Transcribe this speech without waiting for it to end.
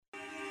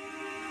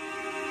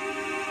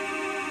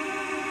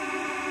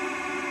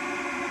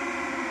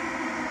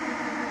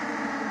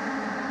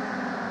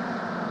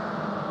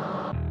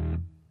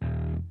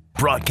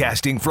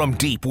Broadcasting from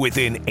deep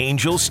within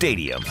Angel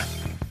Stadium,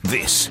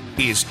 this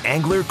is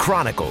Angler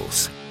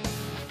Chronicles.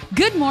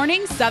 Good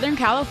morning, Southern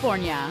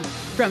California.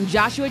 From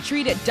Joshua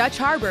Tree to Dutch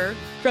Harbor,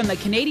 from the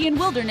Canadian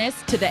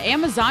wilderness to the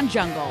Amazon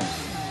jungle.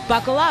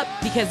 Buckle up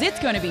because it's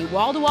going to be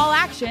wall-to-wall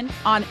action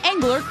on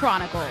Angler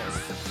Chronicles.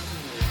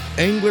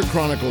 Angler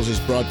Chronicles is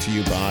brought to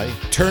you by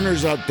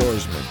Turner's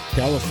Outdoorsman,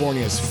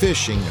 California's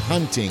fishing,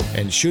 hunting,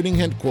 and shooting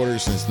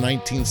headquarters since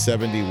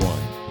 1971.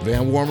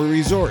 Van Warmer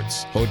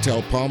Resorts,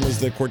 Hotel Palmas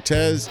de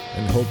Cortez,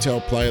 and Hotel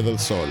Playa del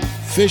Sol.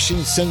 Fishing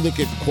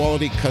Syndicate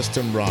Quality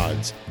Custom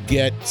Rods.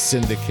 Get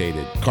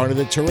syndicated. Carne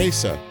de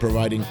Teresa,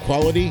 providing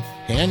quality,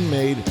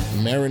 handmade,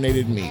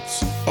 marinated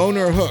meats.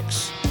 Owner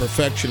Hooks,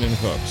 perfection in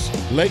hooks.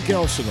 Lake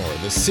Elsinore,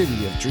 the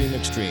city of Dream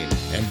Extreme.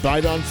 And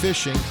Bite On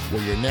Fishing,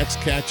 where your next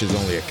catch is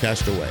only a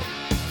cast away.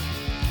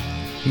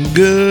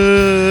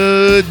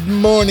 Good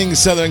morning,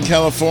 Southern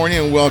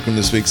California, and welcome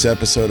to this week's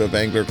episode of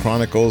Angler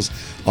Chronicles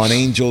on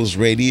Angels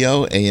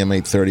Radio, AM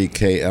 830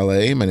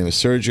 KLA. My name is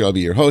Sergio. I'll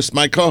be your host.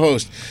 My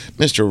co-host,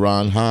 Mr.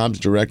 Ron Hobbs,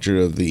 director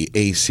of the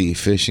AC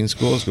Fishing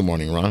Schools. Good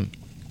morning, Ron.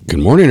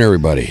 Good morning,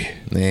 everybody.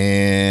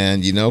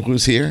 And you know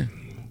who's here?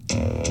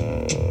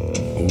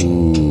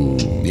 Ooh.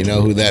 You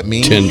know who that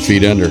means? 10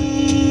 feet under.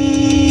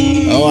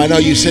 Oh, I know.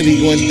 You said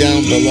he went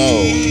down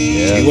below.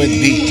 Yeah. He went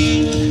deep.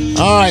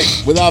 All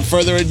right, without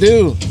further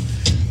ado,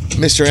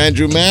 Mr.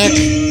 Andrew Mack,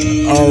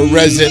 our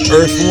resident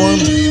earthworm.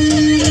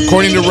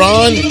 According to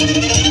Ron,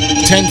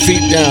 10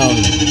 feet down.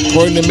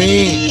 According to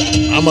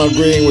me, I'm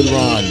agreeing with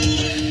Ron.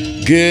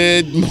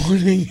 Good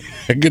morning.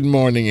 Good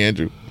morning,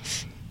 Andrew.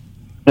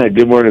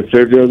 Good morning,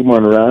 Sergio. Good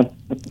morning, Ron.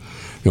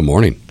 Good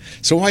morning.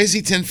 So why is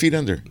he 10 feet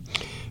under?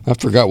 I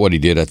forgot what he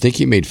did. I think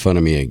he made fun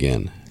of me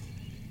again.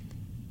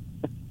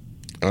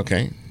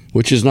 Okay.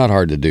 Which is not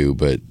hard to do,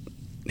 but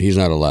he's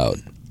not allowed.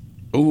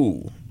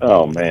 Ooh.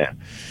 Oh, man.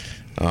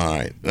 All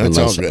right. That's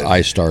Unless all good.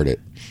 I start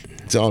it.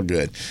 It's all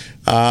good.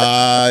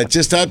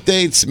 Just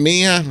updates.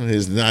 Mia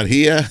is not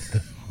here.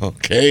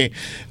 Okay.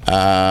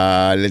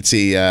 Let's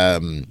see.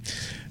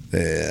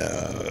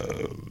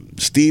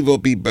 Steve will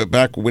be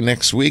back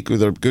next week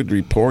with a good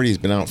report. He's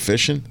been out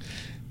fishing.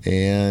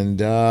 And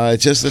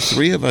it's just the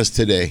three of us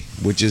today,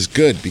 which is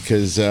good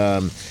because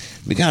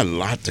we got a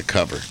lot to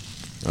cover.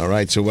 All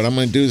right. So what I'm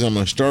going to do is I'm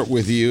going to start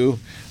with you,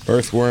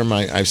 Earthworm.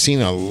 I've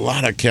seen a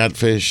lot of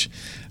catfish.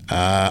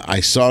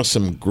 I saw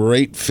some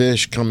great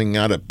fish coming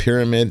out of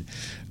Pyramid.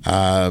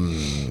 I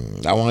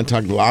want to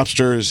talk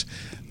lobsters.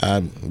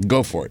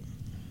 Go for it.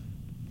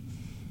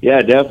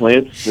 Yeah,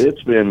 definitely.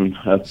 It's been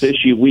a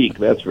fishy week,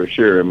 that's for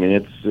sure. I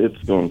mean,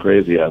 it's going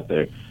crazy out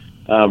there.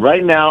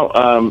 Right now,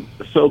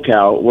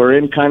 SoCal, we're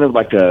in kind of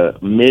like a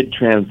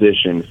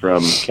mid-transition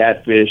from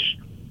catfish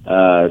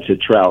to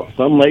trout.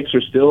 Some lakes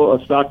are still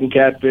stocking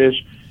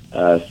catfish.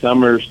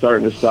 Some are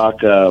starting to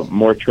stock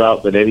more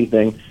trout than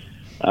anything.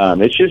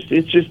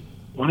 It's just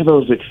one of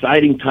those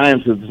exciting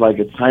times. It's like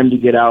it's time to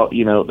get out,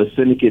 the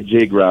syndicate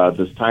jig rods.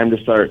 It's time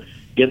to start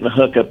getting the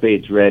hookup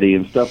baits ready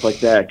and stuff like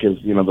that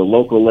because, the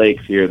local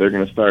lakes here, they're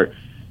going to start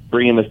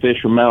bringing the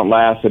fish from Mount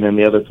Lassen and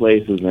the other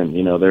places, and,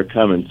 they're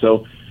coming.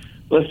 So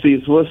let's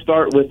see. So let's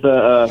start with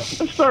the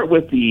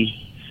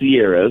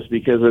Sierras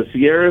because the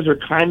Sierras are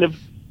kind of,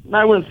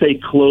 I wouldn't say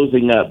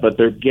closing up, but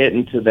they're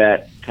getting to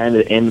that kind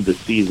of end of the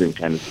season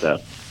kind of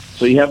stuff.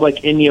 So you have like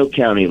Inyo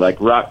County, like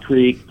Rock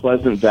Creek,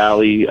 Pleasant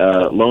Valley,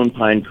 Lone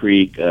Pine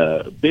Creek,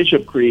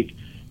 Bishop Creek,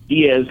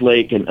 Diaz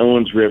Lake, and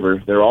Owens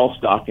River. They're all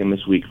stocking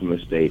this week from the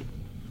state.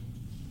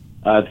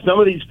 Some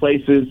of these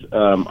places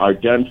are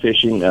done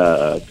fishing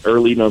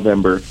early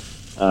November,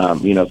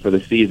 for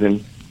the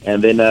season.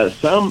 And then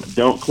some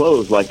don't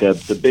close, like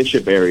the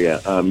Bishop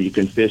area. You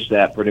can fish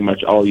that pretty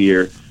much all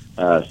year.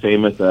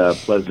 Same with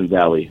Pleasant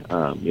Valley,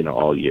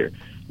 all year.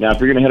 Now, if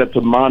you're going to head up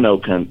to Mono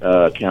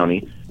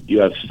County, you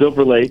have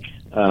Silver Lake,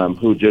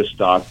 who just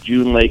stocked,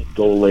 June Lake,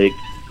 Gold Lake,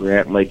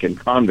 Grant Lake, and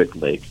Convict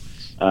Lake.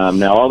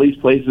 Now, all these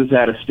places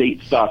had a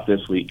state stock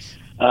this week.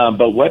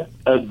 But what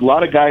a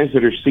lot of guys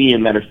that are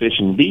seeing that are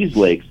fishing these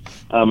lakes,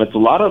 it's a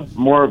lot of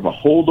more of a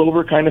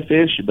holdover kind of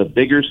fish, the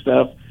bigger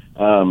stuff.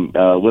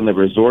 When the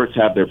resorts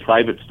have their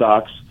private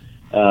stocks,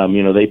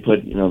 they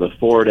put, the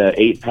 4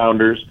 to 8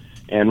 pounders.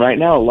 And right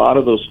now, a lot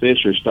of those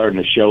fish are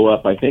starting to show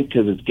up, I think,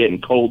 because it's getting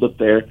cold up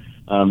there.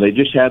 They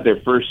just had their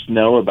first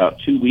snow about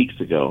 2 weeks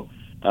ago.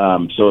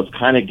 So it's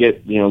kind of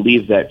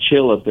leaves that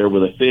chill up there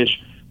with the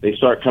fish. They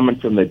start coming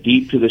from the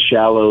deep to the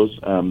shallows.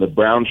 The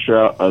brown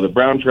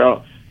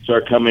trout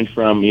start coming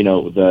from,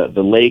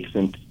 the lakes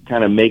and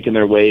kind of making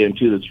their way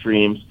into the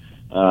streams.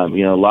 A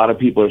lot of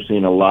people are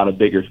seeing a lot of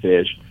bigger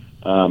fish.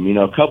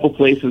 A couple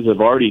places have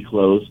already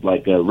closed,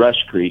 like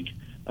Rush Creek.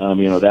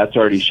 That's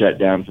already shut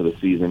down for the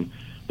season.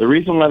 The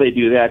reason why they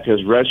do that,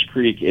 because Rush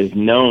Creek is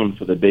known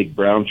for the big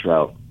brown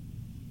trout.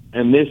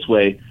 And this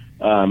way,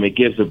 it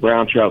gives the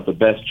brown trout the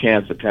best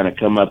chance to kind of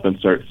come up and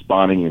start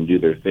spawning and do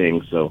their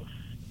thing. So,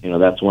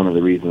 that's one of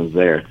the reasons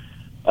there.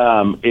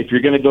 If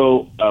you're going to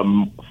go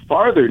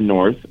farther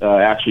north,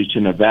 actually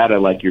to Nevada,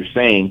 like you're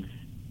saying,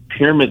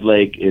 Pyramid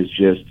Lake is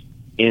just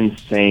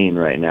insane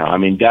right now. I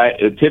mean,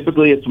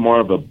 typically it's more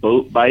of a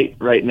boat bite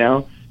right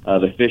now.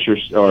 The fish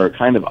are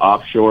kind of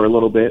offshore a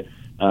little bit.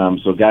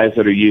 So guys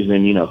that are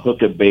using,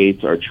 hook-up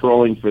baits are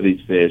trolling for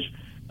these fish.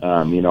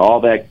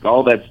 All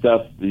that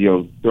stuff,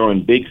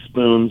 throwing big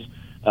spoons,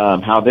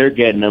 how they're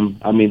getting them.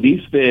 I mean,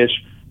 these fish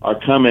are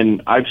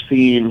coming. I've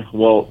seen,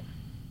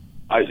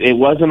 it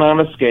wasn't on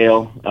a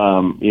scale,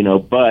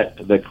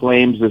 but the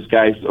claims this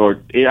guy,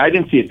 I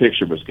didn't see a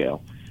picture of a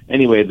scale.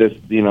 Anyway, this,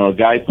 a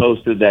guy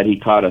posted that he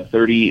caught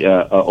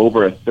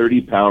over a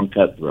 30-pound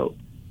cutthroat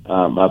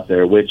up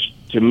there, which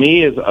to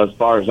me is, as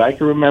far as I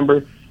can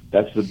remember,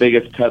 that's the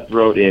biggest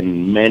cutthroat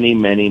in many,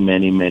 many,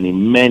 many, many,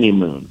 many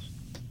moons.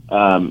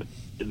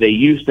 They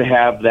used to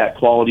have that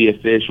quality of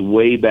fish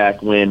way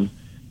back when,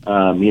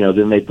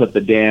 then they put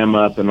the dam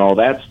up and all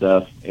that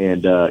stuff,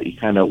 and you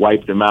kind of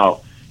wiped them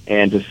out.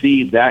 And to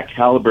see that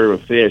caliber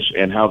of fish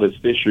and how this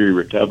fishery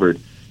recovered,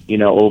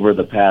 over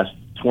the past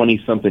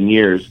 20-something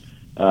years,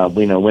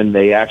 when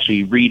they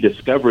actually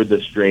rediscovered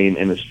the strain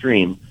in the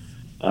stream,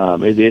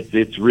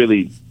 it's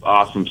really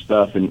awesome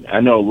stuff. And I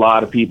know a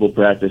lot of people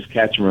practice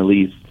catch and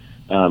release,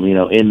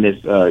 in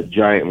this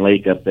giant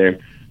lake up there.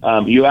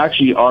 You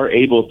actually are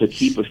able to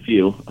keep a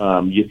few.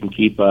 You can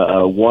keep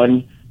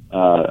one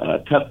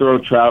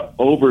cutthroat trout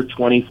over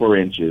 24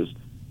 inches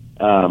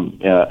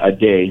a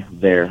day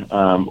there,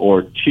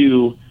 or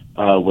two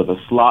with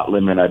a slot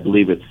limit. I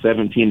believe it's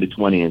 17 to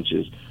 20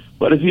 inches.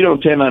 But if you don't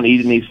intend on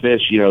eating these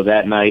fish,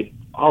 that night,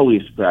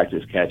 always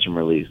practice catch and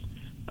release.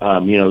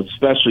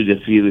 Especially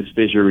to see this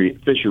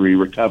fishery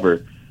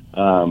recover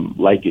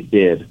like it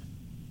did.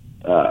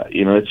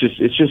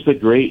 It's just a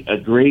great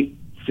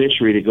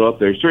fishery to go up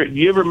there. Do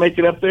you ever make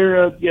it up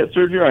there yet,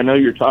 Sergio? I know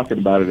you're talking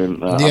about it.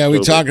 Yeah, we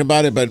talked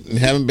about it, but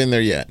haven't been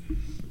there yet.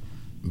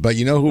 But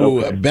you know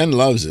who? Okay. Ben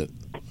loves it.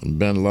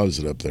 Ben loves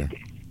it up there.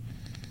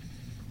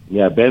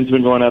 Yeah, Ben's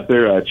been going up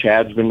there.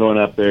 Chad's been going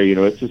up there.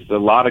 It's just a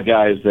lot of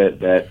guys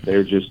that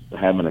they're just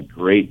having a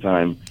great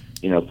time,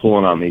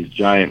 pulling on these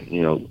giant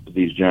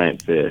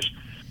fish.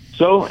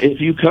 So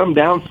if you come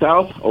down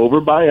south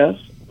over by us,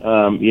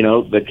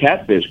 the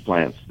catfish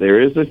plants, there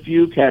is a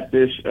few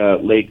catfish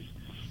lakes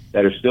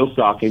that are still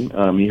stocking.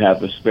 You have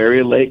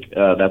Vesperia Lake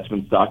that's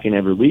been stocking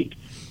every week.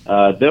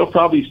 They'll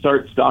probably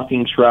start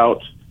stocking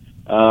trout,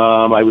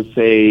 I would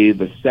say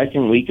the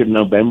second week of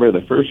November,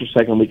 the first or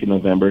second week of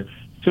November,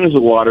 as soon as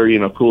the water,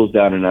 cools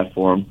down enough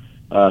for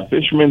them.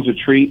 Fisherman's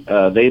Retreat,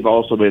 they've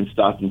also been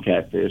stocking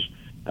catfish.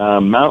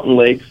 Mountain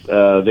Lakes,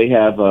 they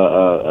have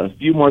a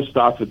few more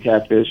stocks of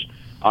catfish.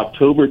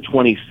 October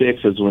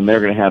 26th is when they're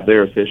going to have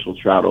their official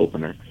trout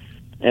opener.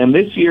 And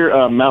this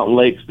year, Mountain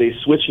Lakes, they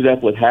switched it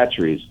up with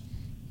hatcheries.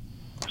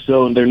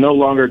 So they're no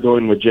longer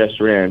going with Jess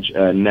Ranch.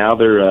 Now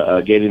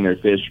they're getting their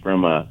fish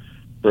from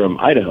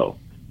Idaho.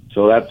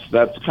 So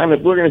that's kind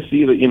of, we're going to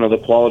see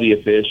the quality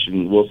of fish,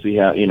 and we'll see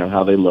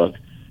how they look.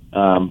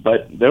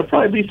 But there'll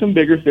probably be some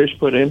bigger fish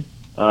put in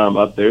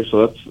up there.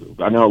 So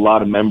I know a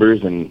lot of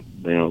members and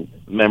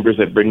members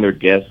that bring their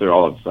guests. They're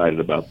all excited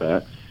about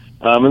that.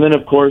 And then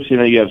of course you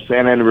have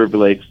Santa Ana River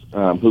Lakes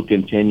who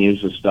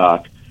continues to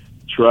stock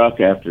truck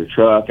after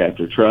truck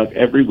after truck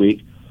every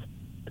week.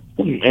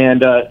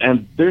 And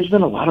there's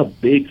been a lot of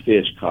big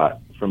fish caught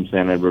from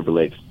Santa Ana River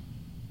Lakes.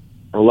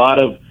 A lot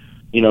of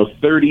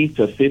 30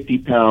 to 50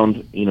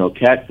 pound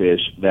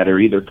catfish that are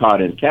either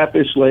caught in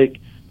Catfish Lake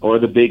or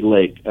the big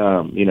lake.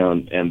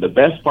 And the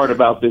best part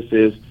about this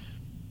is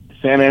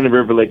Santa Ana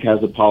River Lake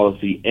has a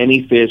policy: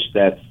 any fish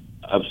that's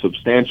of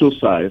substantial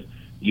size,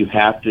 you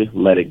have to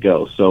let it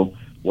go. So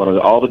what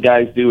all the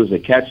guys do is they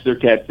catch their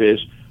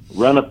catfish,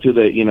 run up to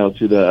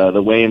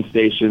the weighing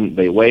station,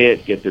 they weigh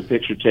it, get their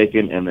picture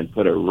taken, and then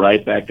put it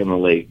right back in the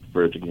lake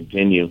for it to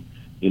continue,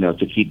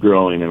 to keep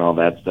growing and all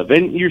that stuff.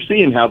 And you're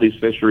seeing how this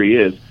fishery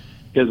is,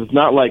 because it's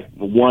not like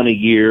one a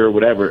year or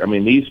whatever. I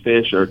mean, these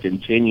fish are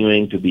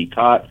continuing to be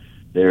caught.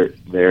 They're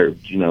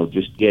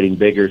just getting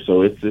bigger.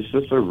 So it's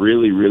just a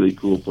really, really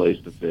cool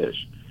place to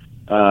fish.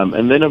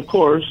 And then of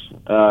course,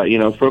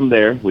 from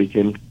there we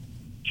can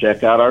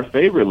check out our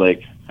favorite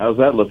lake. How's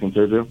that looking,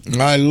 Sergio?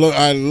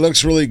 It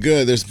looks really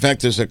good.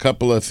 There's a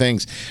couple of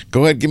things.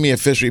 Go ahead, give me a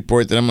fish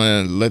report, then I'm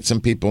going to let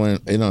some people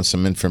in on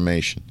some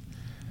information.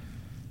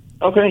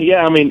 Okay,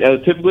 yeah. I mean,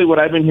 typically what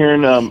I've been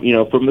hearing,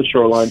 from the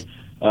shoreline,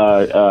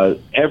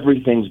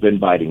 everything's been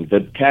biting.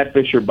 The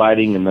catfish are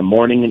biting in the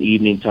morning and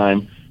evening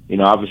time.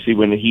 Obviously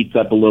when it heats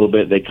up a little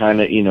bit, they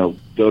kind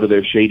of, go to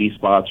their shady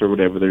spots or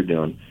whatever they're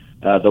doing.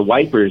 The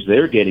wipers,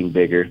 they're getting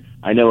bigger.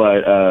 I know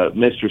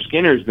Mr.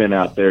 Skinner's been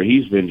out there.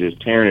 He's been just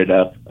tearing it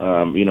up,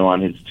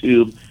 on his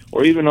tube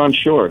or even on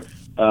shore.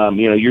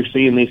 You're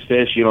seeing these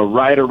fish,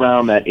 right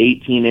around that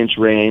 18-inch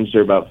range.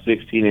 They're about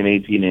 16 and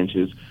 18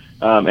 inches.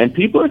 And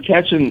people are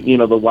catching,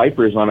 the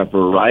wipers on a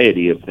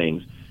variety of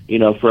things,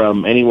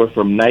 from anywhere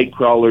from night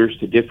crawlers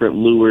to different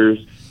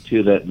lures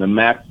to the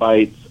Mack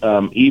bites.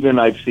 Even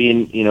I've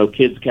seen,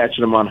 kids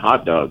catching them on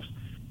hot dogs.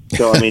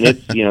 So, I mean,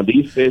 it's,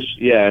 these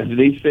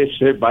fish,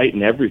 they're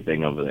biting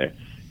everything over there.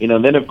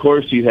 Then, of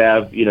course, you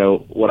have,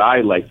 what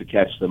I like to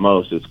catch the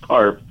most is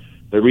carp.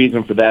 the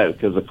reason for that is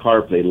because the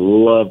carp, they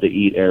love to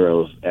eat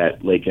arrows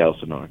at Lake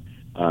Elsinore.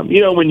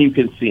 When you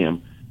can see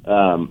them,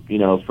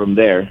 from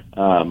there.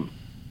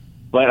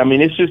 But I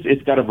mean,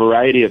 it's got a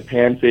variety of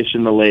panfish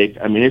in the lake.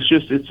 I mean, it's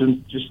just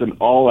an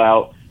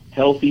all-out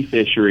healthy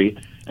fishery.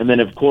 And then,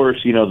 of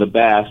course, the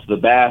bass. The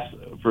bass,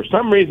 for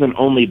some reason,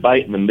 only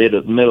bite in the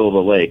middle of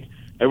the lake.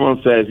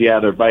 Everyone says, yeah,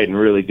 they're biting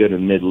really good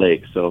in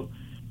mid-lake. So,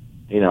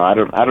 I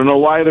don't know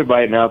why they're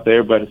biting out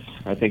there, but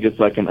I think it's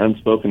like an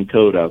unspoken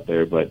code out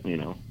there. But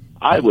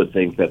I would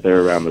think that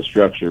they're around the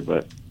structure,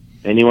 but.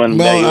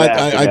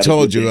 I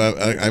told you,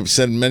 I've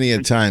said many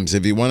a times,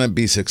 if you want to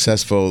be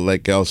successful at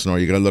Lake Elsinore,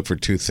 you got to look for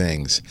two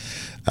things.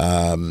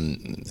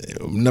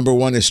 Number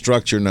one is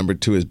structure. Number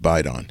two is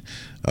bite on.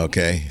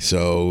 Okay,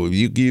 so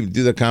you do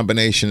the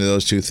combination of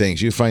those two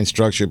things. You find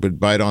structure,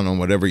 but bite on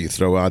whatever you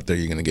throw out there,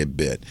 you're going to get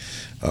bit.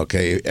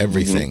 Okay,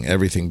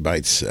 everything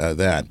bites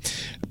that.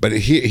 But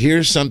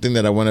here's something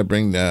that I want to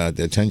bring the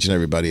attention of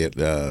everybody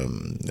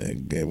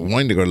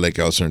wanting to go to Lake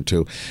Elsinore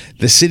too.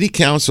 The city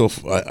council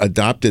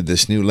adopted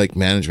this new lake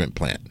management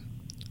plan.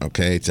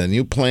 Okay, it's a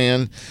new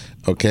plan.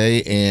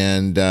 Okay,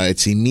 and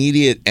it's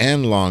immediate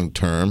and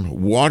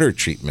long-term water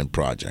treatment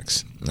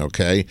projects.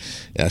 Okay,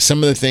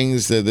 some of the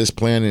things that this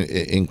plan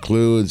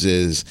includes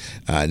is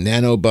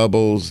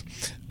nanobubbles,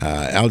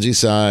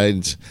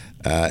 algicides,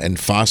 and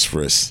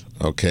phosphorus.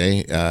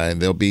 Okay,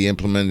 and they'll be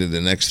implemented in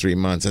the next 3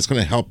 months. That's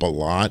going to help a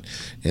lot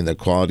in the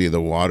quality of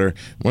the water.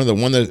 One of the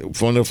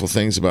wonderful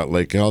things about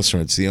Lake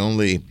Elsinore, it's the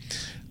only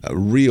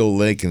real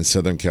lake in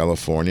Southern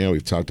California.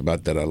 We've talked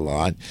about that a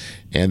lot.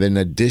 And in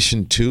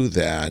addition to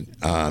that,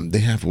 they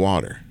have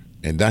water,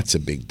 and that's a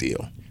big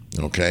deal.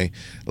 Okay,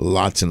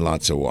 lots and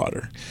lots of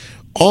water.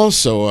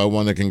 Also, I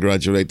want to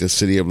congratulate the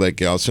city of Lake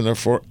Elsinore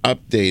for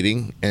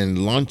updating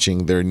and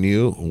launching their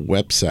new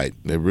website.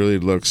 It really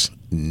looks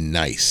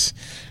nice.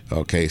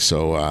 Okay,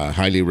 so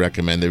highly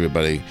recommend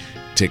everybody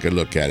take a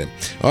look at it.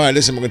 All right,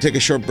 listen, we're going to take a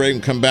short break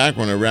and come back.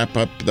 We're going to wrap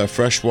up the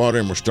freshwater,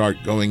 and we'll start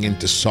going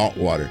into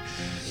saltwater.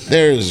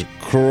 There's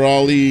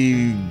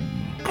crawly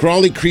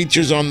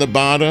creatures on the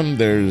bottom.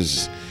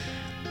 There's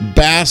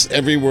bass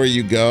everywhere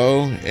you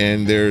go,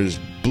 and there's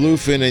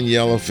bluefin and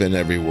yellowfin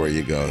everywhere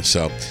you go.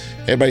 So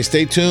everybody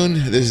stay tuned.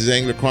 This is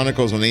Angler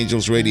Chronicles on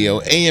Angels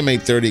Radio, AM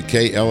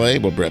 830 KLA.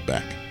 We'll be right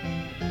back.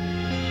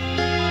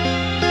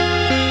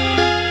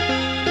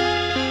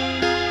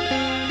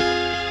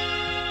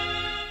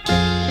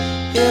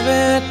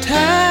 Every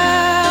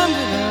time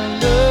that I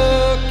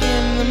look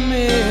in the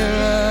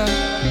mirror,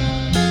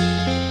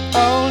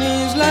 all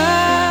these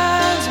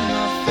lines in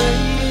my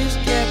face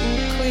getting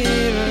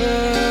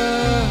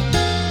clearer.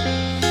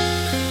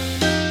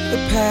 The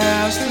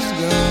past is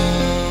gone,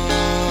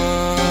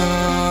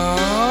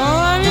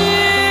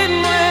 it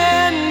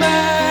went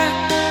by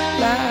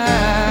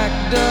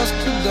like dusk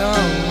to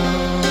dawn.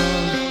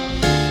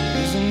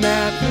 Isn't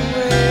that the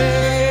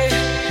way?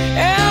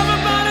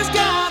 Everybody's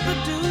got the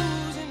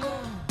do's and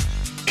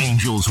don'ts.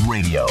 Angels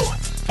Radio.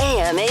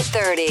 AM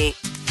 830.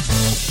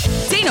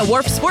 Dana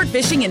Wharf Sport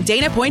Fishing in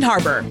Dana Point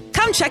Harbor.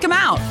 Come check them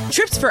out.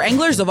 Trips for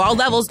anglers of all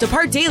levels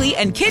depart daily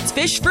and kids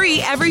fish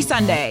free every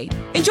Sunday.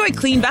 Enjoy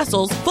clean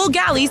vessels, full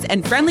galleys,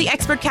 and friendly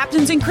expert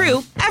captains and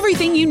crew.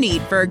 Everything you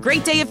need for a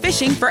great day of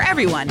fishing for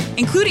everyone,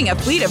 including a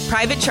fleet of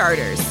private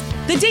charters.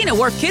 The Dana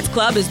Wharf Kids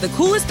Club is the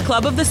coolest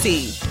club of the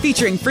sea,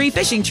 featuring free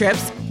fishing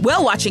trips,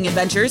 whale-watching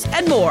adventures,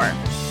 and more.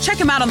 Check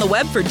them out on the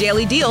web for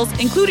daily deals,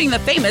 including the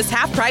famous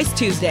Half Price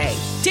Tuesday.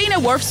 Dana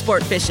Wharf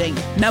Sport Fishing,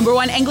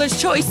 #1 angler's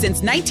choice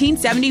since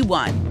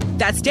 1971.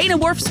 That's Dana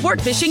Wharf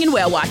Sport Fishing and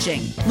Whale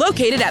Watching,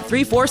 located at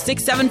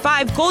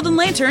 34675 Golden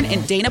Lantern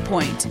in Dana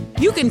Point.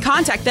 You can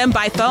contact them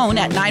by phone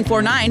at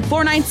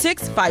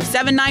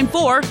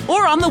 949-496-5794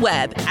 or on the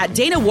web at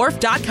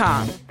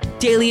danawharf.com.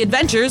 Daily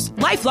adventures,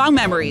 lifelong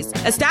memories,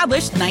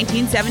 established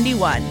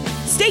 1971.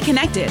 Stay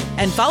connected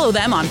and follow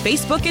them on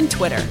Facebook and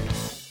Twitter.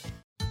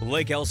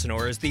 Lake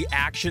Elsinore is the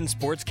action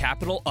sports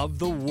capital of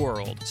the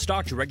world,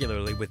 stocked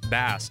regularly with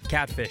bass,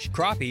 catfish,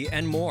 crappie,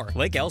 and more.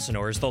 Lake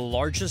Elsinore is the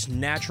largest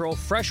natural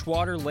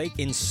freshwater lake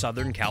in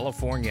Southern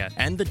California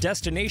and the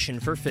destination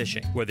for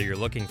fishing. Whether you're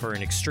looking for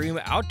an extreme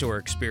outdoor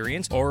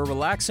experience or a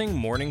relaxing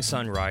morning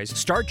sunrise,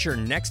 start your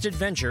next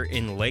adventure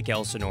in Lake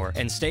Elsinore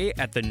and stay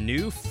at the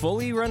new,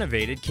 fully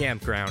renovated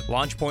campground,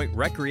 Launch Point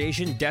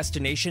Recreation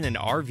Destination and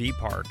RV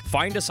Park.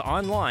 Find us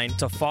online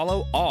to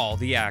follow all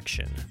the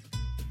action.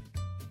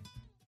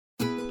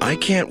 I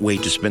can't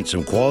wait to spend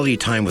some quality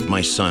time with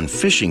my son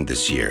fishing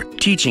this year,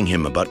 teaching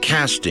him about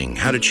casting,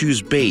 how to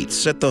choose baits,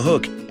 set the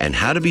hook, and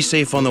how to be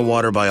safe on the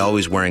water by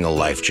always wearing a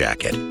life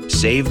jacket.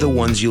 Save the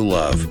ones you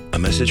love. A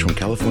message from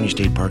California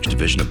State Parks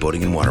Division of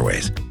Boating and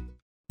Waterways.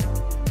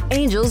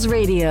 Angels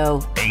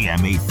Radio.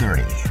 AM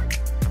 830.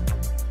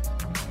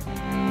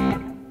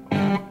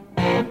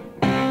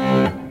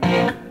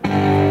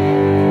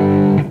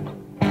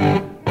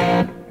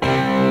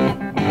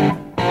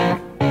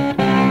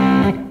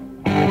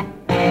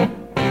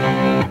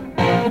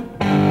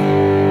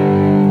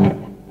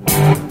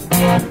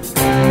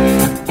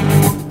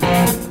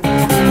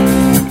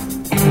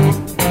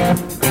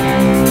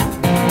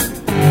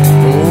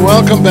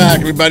 Welcome back,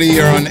 everybody.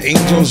 You're on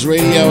Angels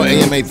Radio,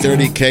 AM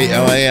 830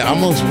 KLA. I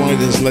almost wanted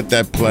to just let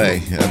that play.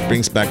 That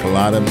brings back a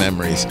lot of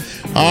memories.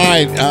 All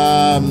right,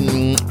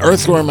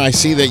 Earthworm, I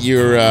see that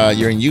you're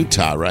in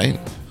Utah, right?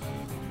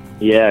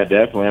 Yeah,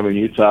 definitely. I'm in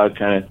Utah,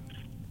 kind of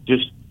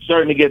just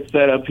starting to get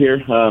set up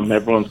here.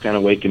 Everyone's kind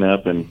of waking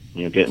up and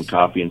getting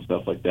coffee and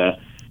stuff like that.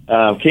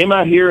 Came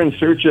out here in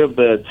search of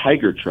the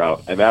tiger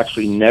trout. I've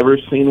actually never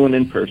seen one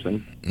in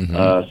person.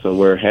 Mm-hmm. So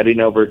we're heading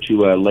over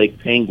to Lake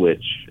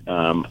Panguitch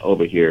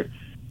over here.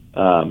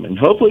 And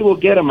hopefully we'll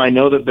get them. I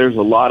know that there's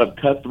a lot of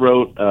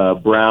cutthroat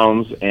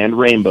browns and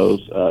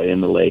rainbows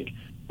in the lake,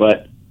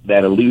 but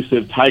that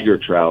elusive tiger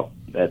trout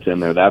that's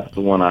in there, that's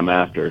the one I'm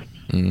after.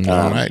 All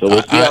right. So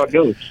we'll see how it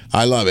goes.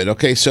 I love it.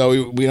 Okay,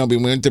 so we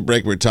went to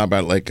break. We're talking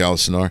about Lake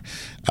Elsinore.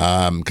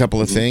 A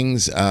couple of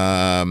things.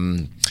 Let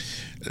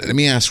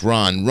me ask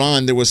Ron.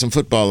 Ron, there was some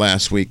football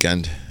last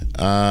weekend,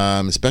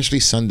 especially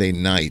Sunday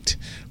night.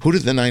 Who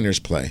did the Niners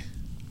play?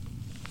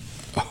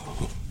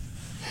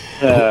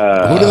 Who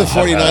did the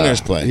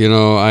 49ers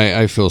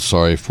play? I feel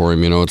sorry for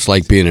him. It's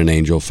like being an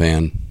Angel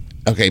fan.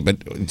 Okay, but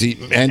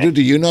Andrew,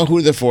 do you know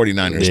who the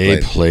 49ers played?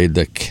 They played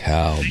the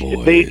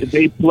Cowboys.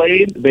 They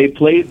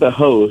played the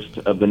host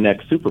of the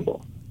next Super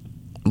Bowl.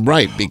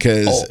 Right,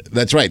 because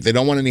that's right. They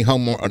don't want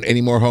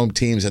any more home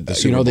teams at the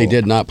Super Bowl. They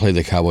did not play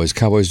the Cowboys.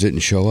 Cowboys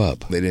didn't show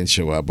up. They didn't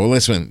show up. Well,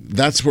 listen,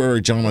 that's where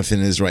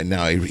Jonathan is right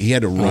now. He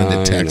had to run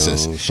to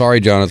Texas. Know. Sorry,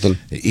 Jonathan.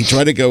 He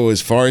tried to go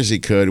as far as he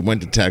could,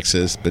 went to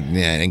Texas, but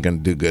ain't going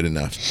to do good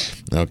enough.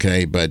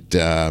 Okay, but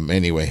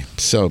anyway,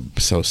 so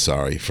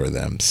sorry for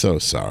them. So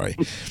sorry.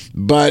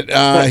 But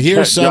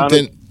here's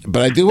something.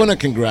 But I do want to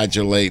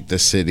congratulate the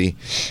city.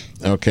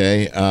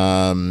 Okay.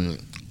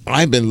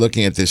 I've been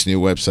looking at this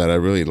new website. I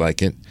really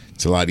like it.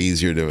 It's a lot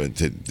easier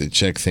to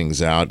check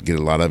things out, get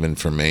a lot of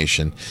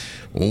information.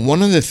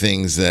 One of the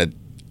things that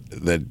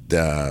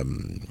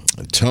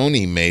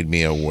Tony made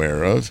me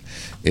aware of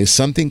is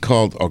something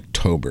called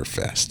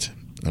Oktoberfest.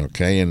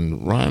 Okay,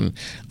 and Ron,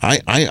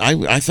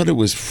 I thought it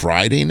was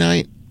Friday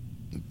night,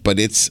 but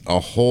it's a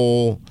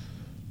whole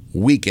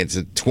week. It's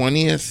the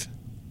 20th,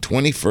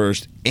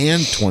 21st,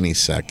 and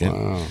 22nd.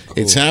 Wow, cool.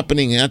 It's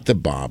happening at the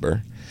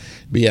Bobber.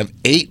 We have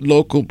 8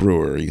 local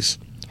breweries,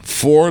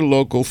 4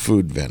 local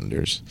food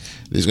vendors.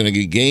 There's going to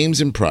be games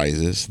and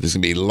prizes. There's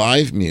going to be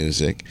live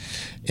music.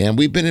 And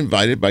we've been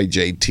invited by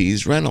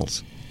JT's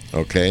Rentals.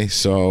 Okay,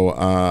 so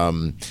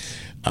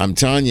I'm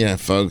telling you,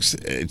 folks,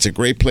 it's a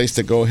great place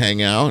to go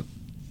hang out.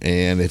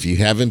 And if you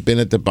haven't been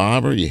at the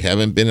Bobber, you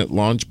haven't been at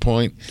Launch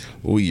Point,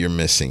 you're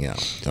missing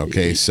out.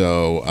 Okay,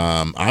 so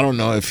I don't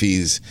know if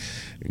he's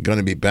going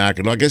to be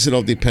back. I guess it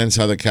all depends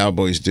how the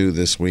Cowboys do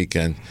this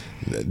weekend.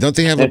 Don't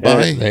they have a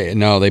bye?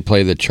 They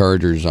play the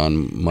Chargers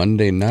on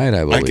Monday night, I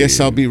believe. I guess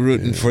I'll be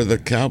rooting for the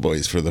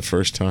Cowboys for the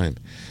first time.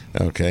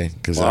 Okay,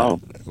 because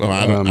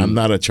I'm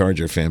not a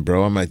Charger fan,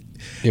 bro. Let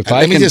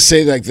me just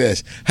say it like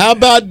this. How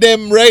about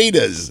them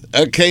Raiders?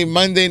 Okay,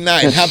 Monday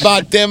night. How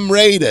about them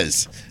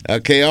Raiders?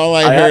 Okay, all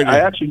I heard. I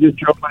actually just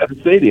drove by the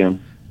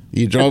stadium.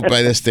 You drove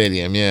by the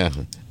stadium, yeah.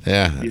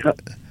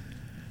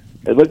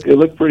 It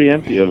looked pretty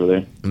empty over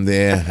there.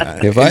 Yeah.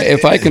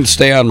 If I can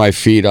stay on my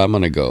feet, I'm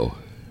going to go.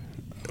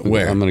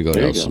 Where? I'm going to go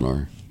to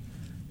Elsinore.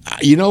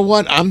 You know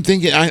what? I'm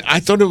thinking. I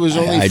thought it was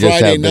only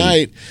Friday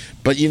night,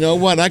 but you know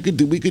what?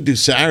 We could do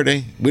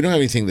Saturday. We don't have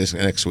anything this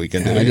next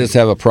weekend. I just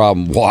have a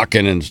problem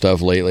walking and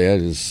stuff lately.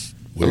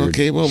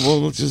 Okay, well,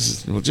 we'll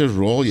just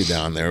roll you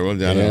down there. We'll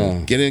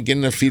get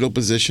in a fetal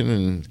position,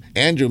 and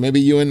Andrew, maybe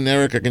you and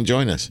Erica can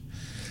join us.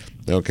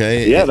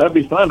 Okay. Yeah, that'd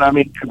be fun. I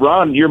mean,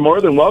 Ron, you're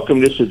more than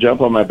welcome just to jump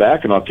on my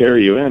back, and I'll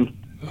carry you in.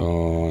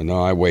 Oh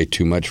no, I weigh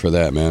too much for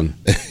that, man.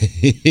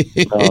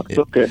 It's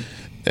okay.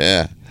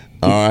 Yeah.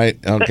 All right.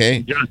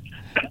 Okay.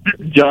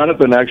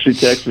 Jonathan actually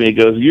texted me. He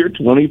goes, "You're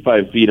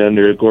 25 feet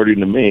under, according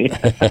to me."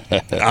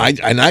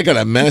 I got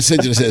a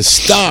message that says,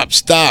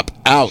 "Stop!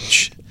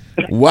 Ouch!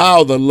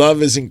 Wow, the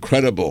love is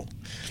incredible."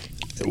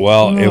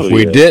 Well, if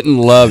we didn't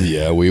love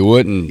you, we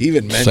wouldn't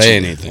even say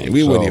anything.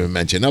 We wouldn't even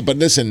mention. No, but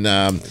listen,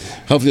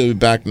 hopefully we'll be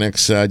back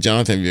next.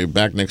 Jonathan, we'll be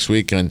back next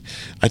week, and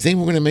I think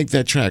we're going to make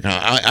that track.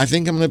 I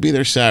think I'm going to be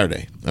there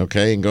Saturday,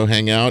 okay, and go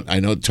hang out. I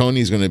know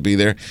Tony's going to be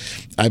there.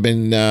 I've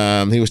been.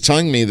 He was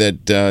telling me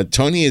that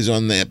Tony is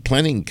on the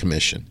planning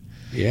commission.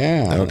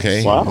 Yeah.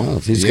 Okay. Wow.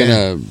 He's going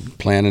to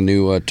plan a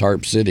new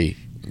tarp city.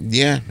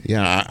 Yeah.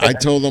 I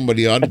told him what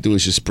he ought to do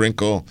is just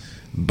sprinkle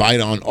bite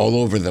on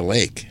all over the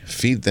lake.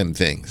 Feed them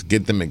things.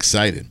 Get them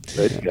excited.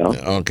 There you go.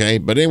 Okay.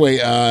 But anyway,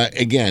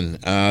 again,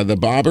 the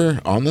Bobber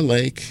on the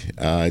lake.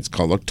 It's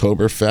called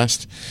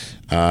Oktoberfest.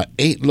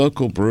 8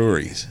 local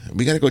breweries.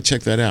 We got to go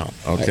check that out.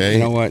 Okay. You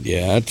know what?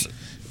 Yeah.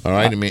 All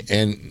right. I mean,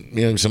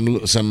 and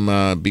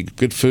some be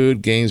good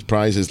food, games,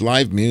 prizes,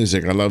 live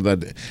music. I love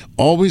that.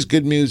 Always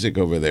good music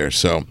over there.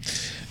 So,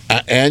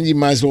 and you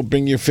might as well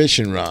bring your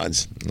fishing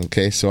rods.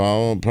 Okay. So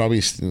I'll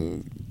probably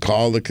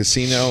call the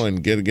casino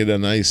and get a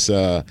nice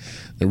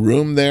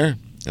room there.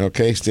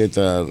 Okay, stay at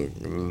the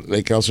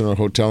Lake Elsinore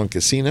Hotel and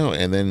Casino,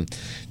 and then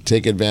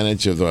take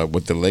advantage of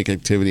what the lake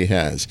activity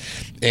has.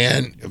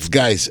 And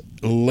guys,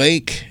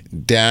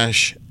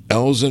 lake-elsinore.com.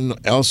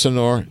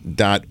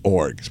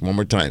 lake-elsinore.org. One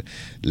more time,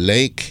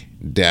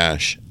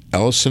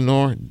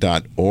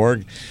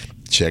 lake-elsinore.org.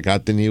 Check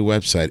out the new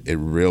website. It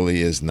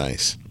really is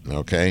nice.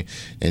 Okay,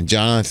 and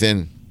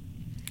Jonathan,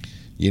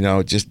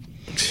 just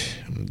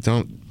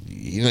don't.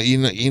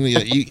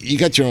 You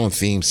got your own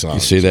theme song. You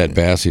see that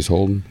bass he's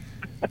holding?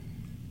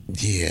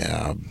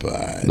 Yeah,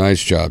 but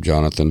nice job,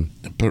 Jonathan.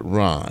 But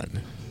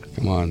Ron,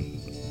 come on.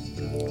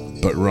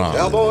 But Ron,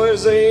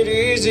 cowboys ain't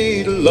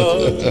easy to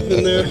love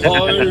and they're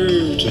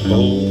hard to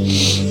hold.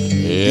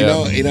 Yeah.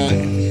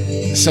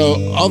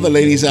 So all the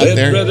ladies out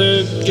there, I'd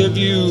rather give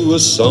you a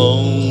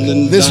song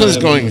than this one's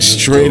going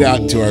straight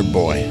out to our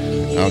boy.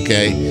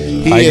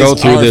 Okay, I go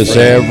through this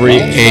friend. every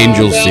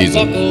Angel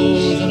season.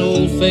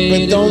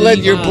 But don't let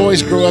your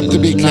boys grow up to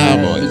be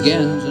cowboys.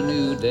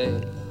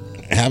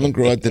 Have them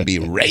grow up to be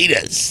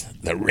Raiders.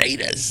 The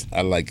Raiders.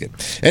 I like it.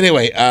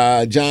 Anyway,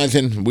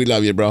 Jonathan, we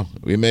love you, bro.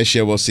 We miss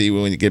you. We'll see you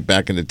when you get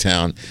back into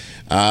town.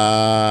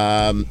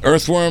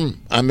 Earthworm,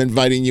 I'm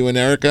inviting you and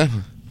Erica.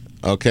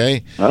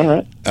 Okay. All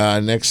right.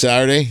 Next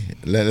Saturday,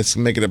 let's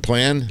make it a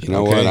plan. You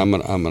know what? I'm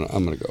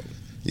gonna go.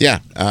 Yeah.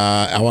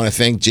 I want to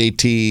thank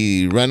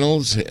JT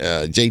Reynolds,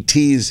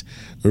 JT's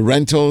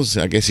Rentals.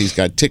 I guess he's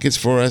got tickets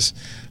for us.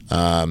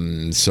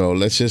 So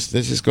let's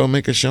just go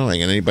make a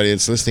showing. And anybody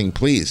that's listening,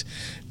 please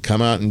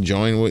come out and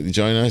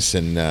join us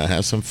and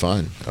have some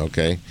fun.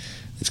 Okay,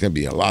 it's gonna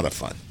be a lot of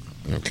fun.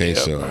 Okay, yep.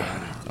 So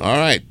all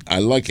right, I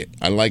like it.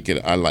 All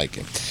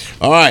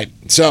right,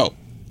 so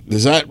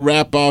does that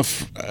wrap up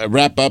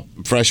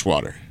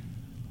freshwater?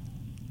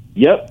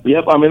 Yep.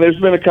 I mean, there's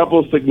been a couple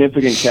of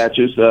significant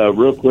catches.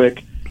 Real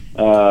quick,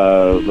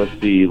 let's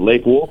see.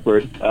 Lake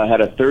Wolford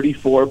had a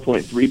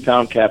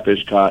 34.3-pound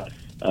catfish caught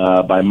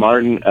by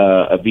Martin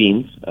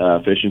Avines,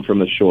 fishing from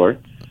the shore.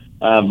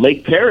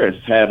 Lake Paris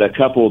had a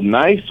couple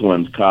nice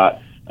ones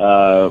caught.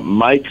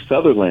 Mike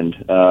Sutherland,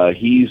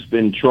 he's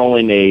been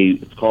trolling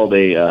it's called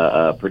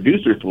a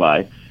producer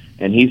fly,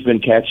 and he's been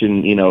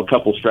catching, a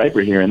couple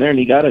striper here and there, and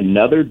he got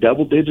another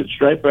double-digit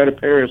striper out of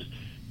Paris,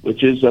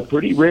 which is a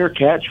pretty rare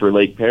catch for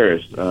Lake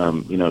Paris.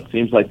 It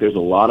seems like there's a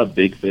lot of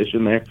big fish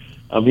in there.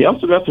 He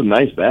also got some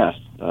nice bass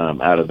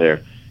out of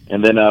there.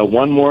 And then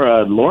one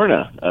more,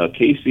 Lorna,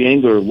 Casey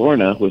Angler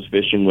Lorna was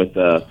fishing with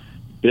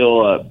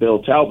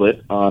Bill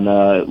Talbot on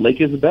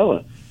Lake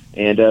Isabella.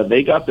 And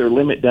they got their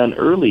limit done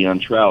early on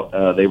trout.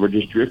 They were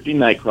just drifting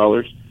night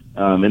crawlers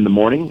in the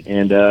morning,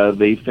 and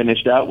they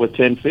finished out with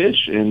 10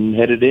 fish and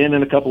headed in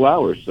a couple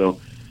hours.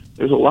 So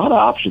there's a lot of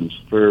options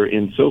for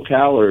in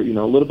SoCal or,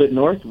 a little bit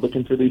north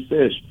looking for these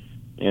fish.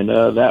 And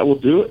that will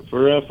do it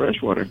for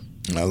freshwater.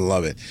 I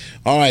love it.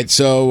 All right,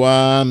 so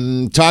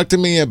talk to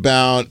me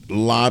about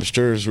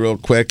lobsters real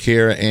quick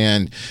here,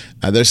 and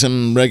there's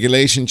some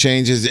regulation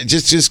changes.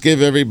 Just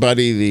give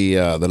everybody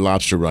the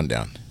lobster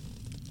rundown.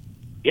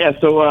 Yeah,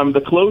 so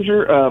the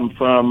closure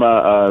from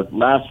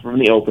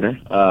the opener,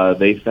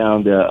 they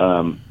found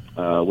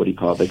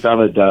They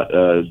found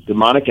a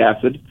demonic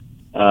acid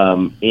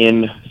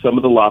in some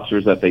of the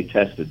lobsters that they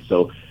tested.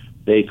 So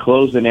they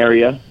closed an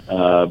area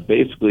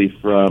basically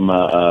from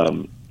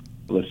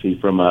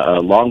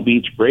Long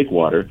Beach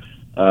Breakwater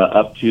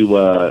up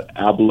to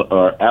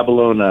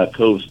Abalone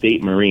Cove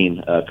State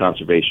Marine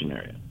Conservation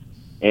Area.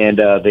 And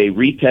they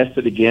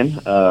retested again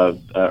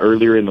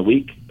earlier in the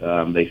week.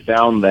 They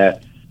found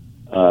that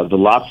the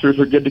lobsters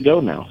are good to go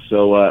now.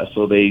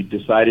 So they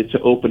decided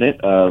to open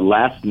it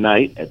last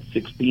night at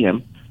 6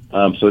 p.m.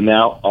 So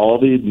now all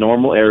the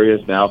normal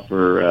areas now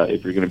for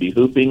if you're going to be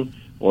hooping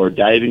or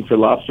diving for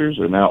lobsters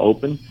are now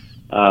open.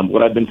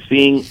 What I've been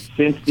seeing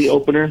since the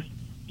opener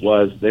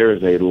was there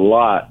is a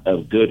lot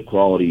of good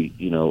quality,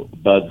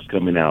 bugs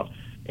coming out.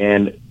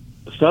 And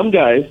some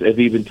guys have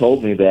even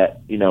told me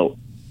that,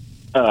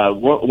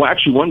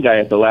 actually one guy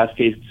at the last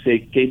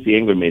Casey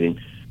Angler meeting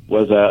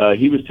was,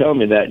 he was telling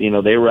me that,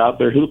 they were out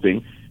there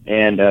hooping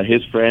and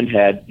his friend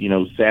had,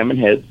 salmon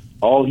heads.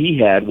 All he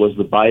had was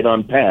the bite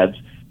on pads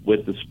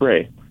with the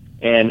spray.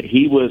 And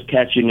he was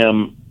catching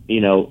them,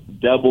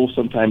 double,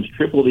 sometimes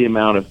triple the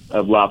amount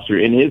of lobster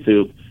in his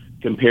hoop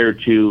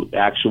compared to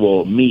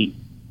actual meat,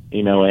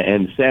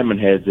 and salmon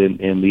heads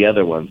in the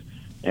other ones.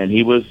 And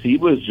he was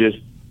just,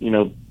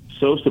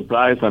 so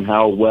surprised on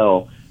how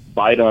well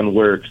bite on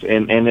works.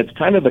 And it's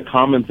kind of the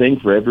common thing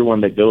for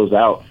everyone that goes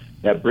out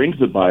that brings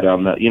the bite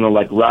on,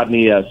 like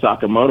Rodney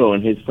Sakamoto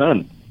and his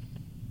son.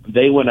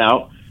 They went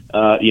out,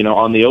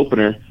 on the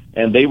opener,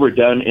 and they were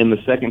done in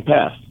the second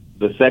pass.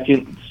 The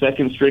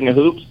second string of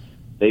hoops,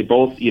 they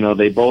both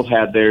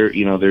had their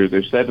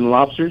 7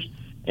 lobsters,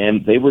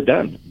 and they were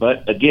done.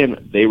 But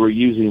again, they were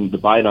using the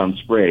bite on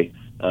spray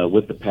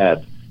with the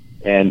pads.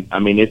 And I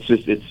mean, it's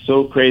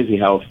so crazy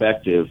how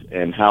effective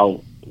and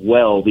how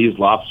well these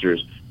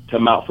lobsters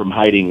come out from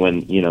hiding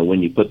when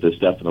you put this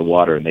stuff in the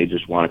water, and they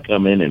just want to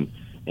come in and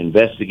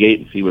investigate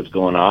and see what's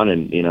going on.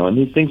 And and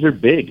these things are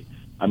big.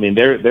 I mean,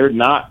 they're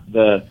not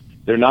the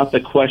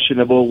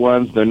questionable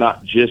ones. They're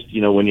not just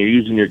when you're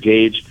using your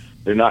gauge,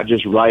 they're not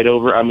just right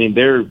over. I mean,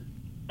 there's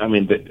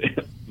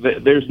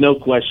no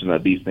question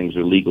that these things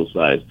are legal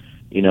size.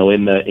 in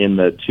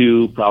the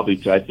 2, probably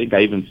 2. I think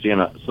I even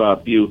saw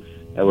a few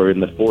that were in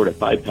the 4 to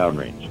 5 pound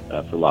range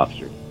for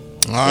lobster.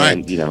 All right.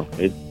 And,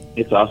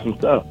 it's awesome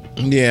stuff.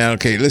 Yeah,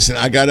 okay. Listen,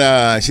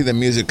 I see the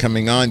music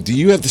coming on. Do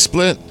you have the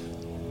split?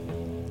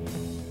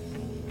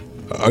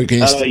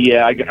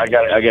 Yeah, I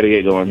got to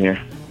get going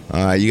here.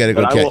 All right, you got to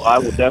go. I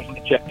will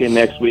definitely check in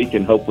next week,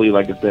 and hopefully,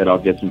 like I said, I'll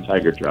get some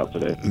tiger trout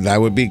today.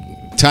 That would be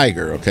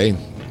tiger, okay?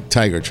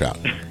 Tiger trout.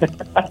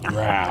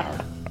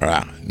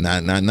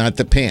 Not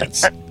the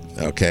pants,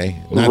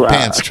 okay? Not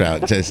pants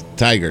trout, just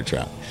tiger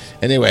trout.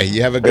 Anyway,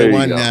 you have a good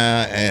one.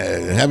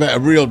 Have a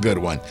real good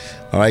one.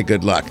 All right,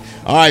 good luck.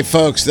 All right,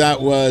 folks,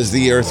 that was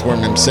the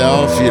Earthworm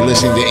himself. You're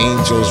listening to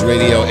Angels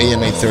Radio,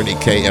 AM 830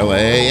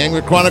 KLAA.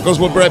 Angler Chronicles,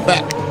 we'll be right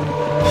back.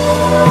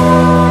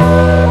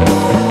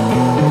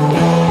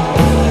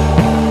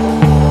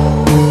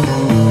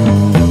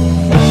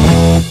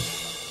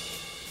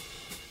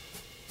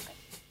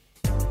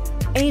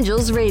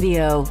 Angels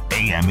Radio,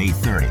 AM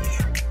 830.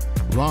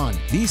 Ron,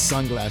 these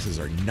sunglasses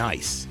are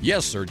nice.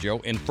 Yes,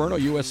 Sergio. Inferno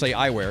USA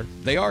Eyewear,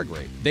 they are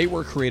great. They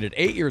were created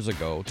 8 years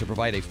ago to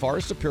provide a far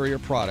superior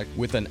product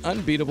with an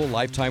unbeatable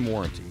lifetime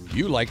warranty.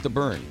 You like the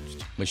burns.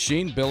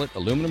 Machine billet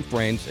aluminum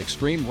frames,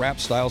 extreme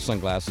wrap style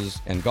sunglasses,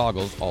 and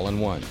goggles all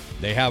in one.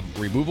 They have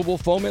removable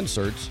foam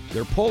inserts,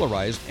 they're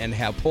polarized, and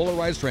have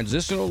polarized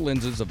transitional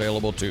lenses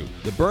available too.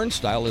 The burn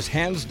style is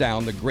hands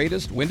down the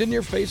greatest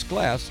wind-in-your-face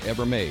glass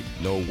ever made.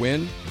 No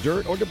wind,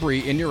 dirt, or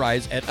debris in your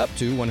eyes at up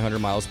to 100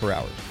 miles per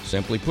hour.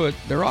 Simply put,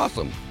 they're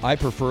awesome. I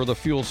prefer the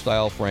fuel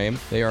style frame.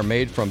 They are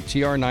made from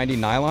TR90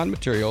 nylon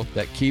material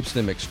that keeps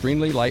them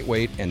extremely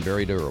lightweight and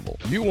very durable.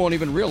 You won't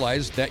even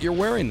realize that you're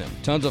wearing them.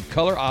 Tons of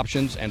color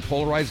options and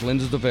polarized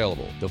lenses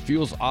available. The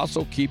fuels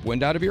also keep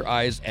wind out of your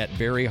eyes at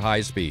very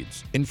high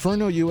speeds.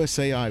 Inferno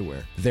USA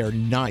Eyewear. They're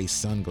nice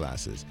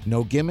sunglasses.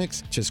 No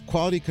gimmicks, just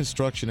quality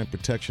construction and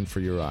protection for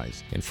your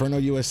eyes. Inferno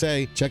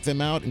USA. Check them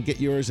out and get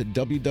yours at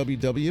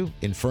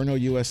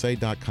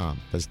www.infernousa.com.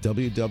 That's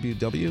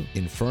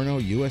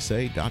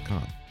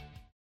www.infernousa.com.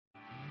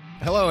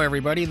 Hello,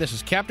 everybody. This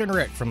is Captain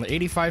Rick from the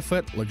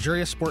 85-foot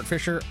luxurious sport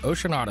fisher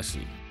Ocean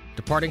Odyssey.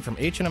 Departing from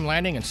H&M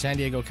Landing in San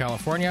Diego,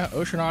 California,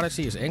 Ocean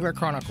Odyssey is Angler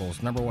Chronicles'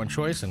 #1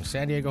 choice in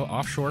San Diego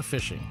offshore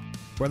fishing.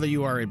 Whether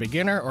you are a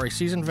beginner or a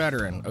seasoned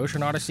veteran,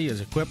 Ocean Odyssey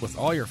is equipped with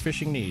all your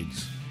fishing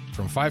needs.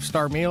 From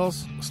 5-star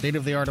meals,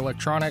 state-of-the-art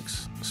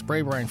electronics,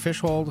 spray brine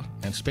fish hold,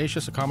 and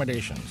spacious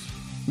accommodations.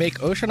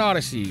 Make Ocean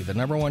Odyssey the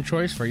 #1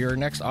 choice for your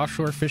next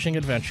offshore fishing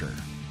adventure.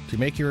 To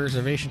make your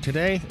reservation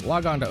today,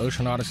 log on to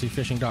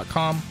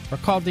oceanodysseyfishing.com or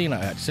call Dina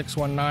at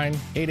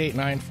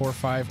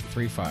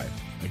 619-889-4535.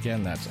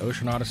 Again, that's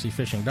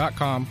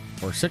oceanodysseyfishing.com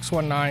or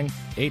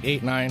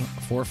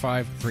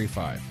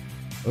 619-889-4535.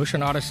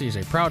 Ocean Odyssey is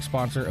a proud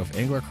sponsor of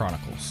Angler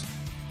Chronicles.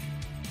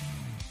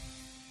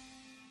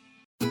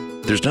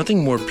 There's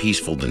nothing more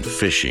peaceful than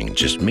fishing.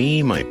 Just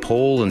me, my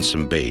pole, and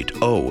some bait.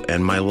 Oh,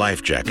 and my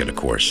life jacket, of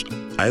course.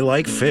 I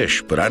like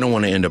fish, but I don't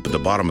want to end up at the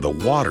bottom of the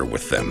water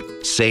with them.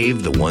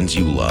 Save the ones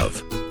you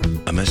love.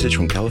 A message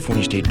from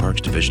California State Parks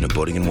Division of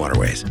Boating and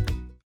Waterways.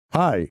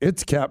 Hi,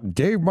 it's Captain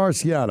Dave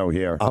Marciano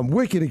here. I'm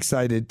wicked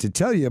excited to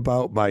tell you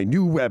about my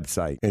new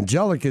website,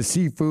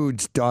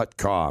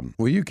 angelicaseafoods.com,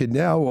 where you can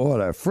now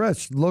order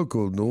fresh,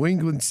 local New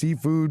England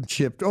seafood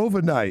shipped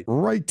overnight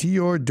right to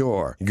your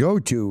door. Go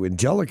to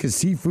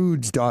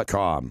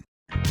angelicaseafoods.com.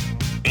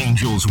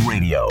 Angels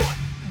Radio.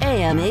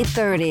 AM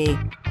 830.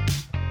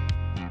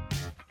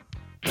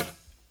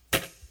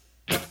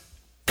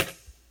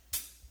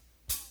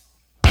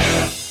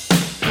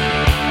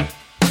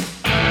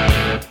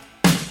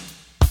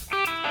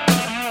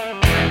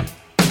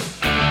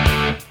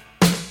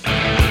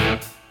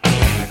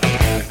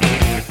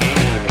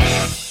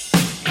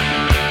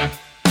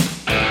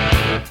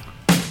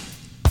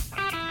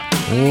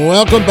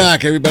 Welcome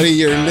back, everybody.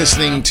 You're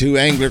listening to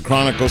Angler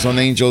Chronicles on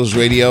Angels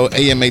Radio,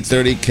 AM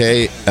 830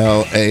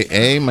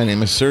 KLAA. My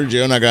name is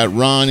Sergio, and I got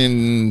Ron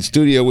in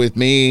studio with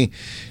me.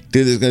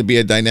 Dude, there's going to be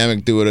a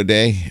dynamic duo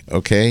today,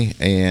 okay?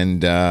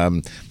 And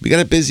we got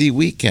a busy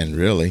weekend,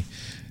 really.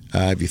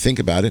 If you think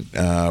about it,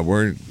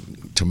 we're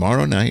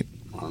tomorrow night.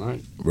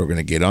 We're going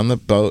to get on the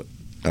boat.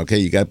 Okay,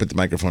 you got to put the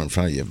microphone in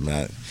front of you,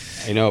 Matt.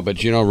 I know,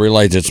 but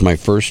realize it's my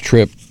first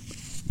trip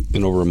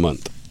in over a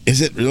month. Is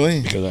it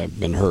really? Because I've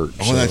been hurt.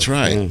 Oh, so, that's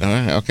right. Yeah. All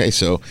right. Okay,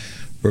 so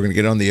we're going to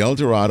get on the El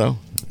Dorado,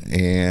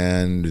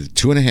 and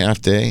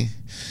 2.5 day.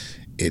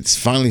 It's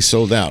finally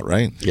sold out,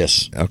 right?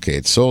 Yes. Okay,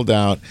 it's sold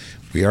out.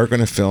 We are going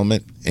to film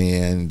it,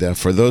 and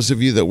for those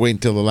of you that wait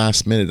until the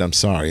last minute, I'm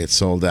sorry, it's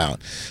sold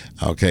out.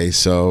 Okay,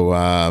 so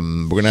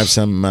we're going to have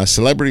some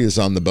celebrities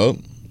on the boat.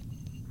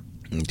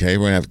 Okay,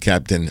 we're going to have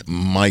Captain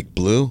Mike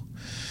Blue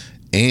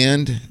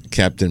and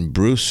Captain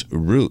Bruce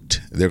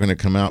Root. They're going to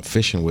come out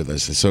fishing with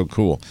us. It's so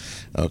cool.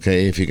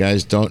 Okay, if you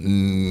guys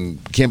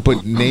can't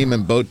put name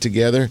and boat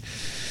together,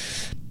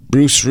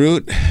 Bruce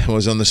Root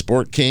was on the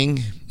Sport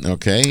King.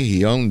 Okay,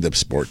 he owned the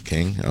Sport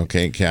King.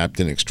 Okay,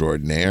 Captain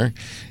Extraordinaire,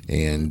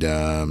 and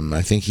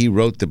I think he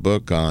wrote the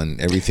book on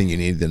everything you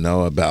need to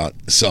know about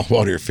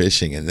saltwater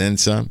fishing and then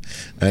some.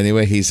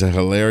 Anyway, he's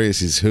hilarious.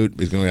 He's hoot.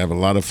 He's going to have a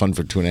lot of fun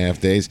for 2.5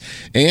 days.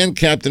 And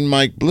Captain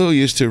Mike Blue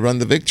used to run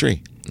the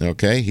Victory.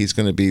 Okay, he's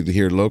going to be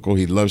here local.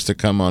 He loves to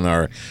come on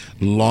our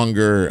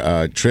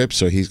longer trips,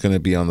 so he's going to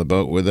be on the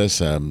boat with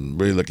us. I'm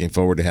really looking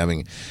forward to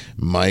having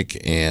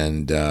Mike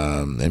and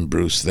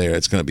Bruce there.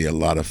 It's going to be a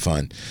lot of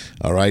fun.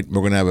 All right,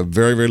 we're going to have a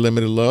very, very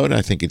limited load.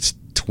 I think it's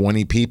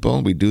 20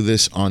 people. We do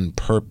this on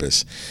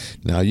purpose.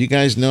 Now, you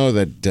guys know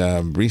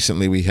that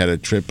recently we had a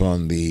trip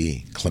on the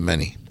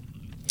Clemente.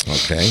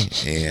 Okay,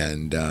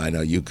 and I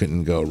know you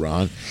couldn't go,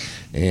 Ron.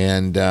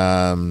 And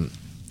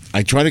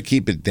I try to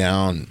keep it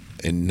down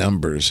in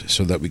numbers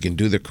so that we can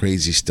do the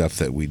crazy stuff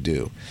that we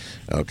do.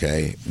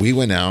 Okay, we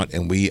went out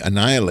and we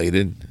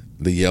annihilated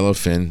the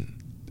yellowfin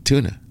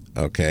tuna,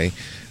 okay,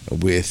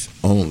 with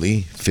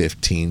only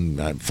 14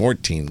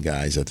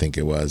 guys, I think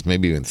it was,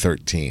 maybe even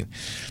 13.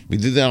 We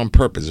did that on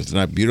purpose. It's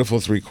not a beautiful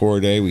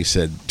 3-quarter day. We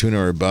said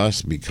tuna or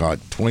bust. We caught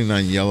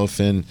 29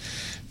 yellowfin,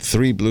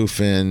 3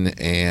 bluefin,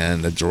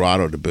 and a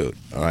dorado to boot.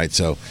 All right,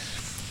 so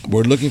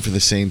we're looking for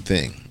the same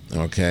thing.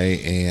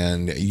 Okay,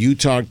 and you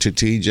talked to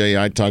TJ,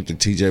 I talked to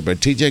TJ, but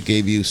TJ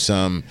gave you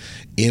some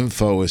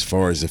info as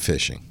far as the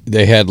fishing.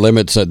 They had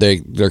limits.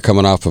 They're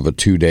coming off of a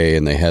 2-day,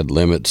 and they had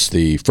limits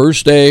the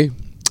first day,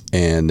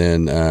 and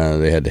then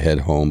they had to head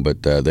home,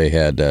 but they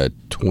had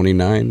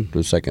 29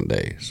 the second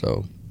day.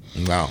 So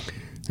wow.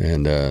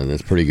 And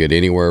that's pretty good,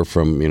 anywhere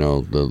from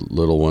the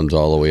little ones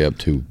all the way up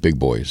to big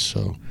boys.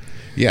 So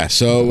yeah,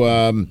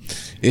 so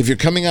if you're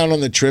coming out on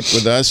the trip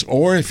with us,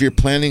 or if you're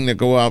planning to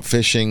go out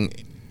fishing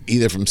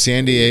either from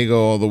San Diego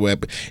all the way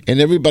up. And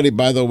everybody,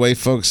 by the way,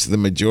 folks, the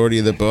majority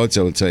of the boats,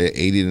 I would tell you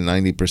 80 to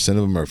 90% of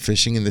them are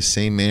fishing in the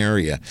same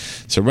area.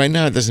 So right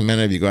now, it doesn't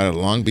matter if you go out of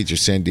Long Beach or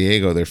San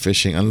Diego, they're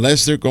fishing,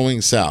 unless they're going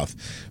south.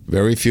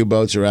 Very few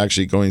boats are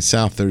actually going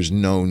south. There's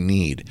no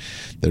need.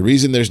 The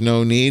reason there's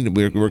no need,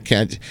 we're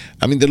catching,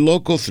 the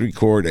local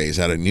 3-quarter days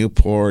out of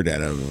Newport,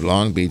 out of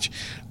Long Beach,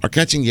 are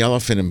catching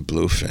yellowfin and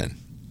bluefin,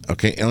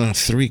 okay, on a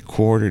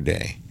 3-quarter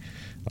day.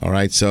 All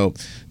right, so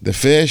the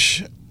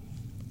fish,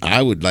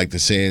 I would like to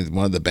say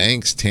one of the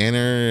banks,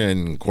 Tanner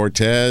and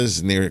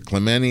Cortez near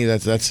Clemente,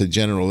 that's the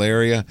general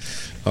area.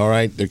 All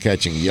right, they're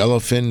catching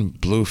yellowfin,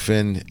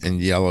 bluefin,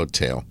 and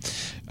yellowtail.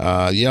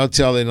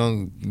 Yellowtail, they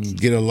don't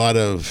get a lot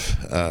of,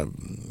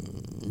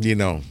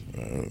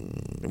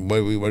 what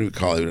do we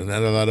call it?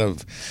 Not a lot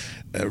of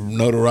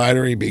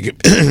notoriety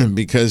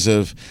because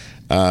of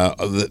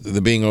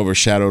the being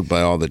overshadowed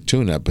by all the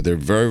tuna, but they're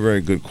very,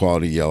 very good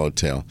quality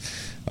yellowtail.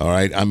 All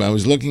right, I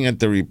was looking at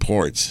the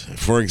reports.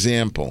 For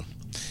example,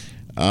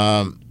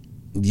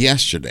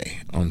 yesterday,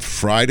 on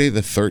Friday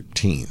the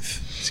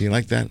 13th, see, you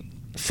like that?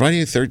 Friday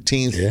the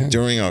 13th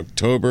during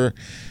October,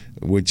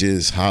 which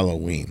is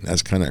Halloween.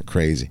 That's kind of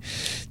crazy.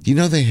 You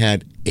know they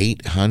had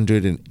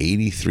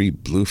 883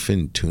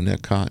 bluefin tuna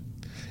caught,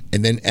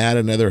 and then add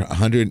another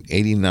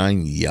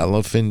 189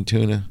 yellowfin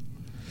tuna.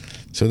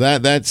 So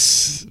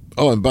that's,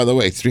 oh, and by the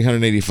way,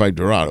 385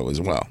 dorado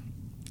as well.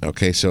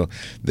 Okay, so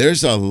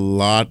there's a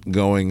lot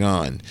going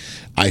on.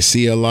 I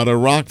see a lot of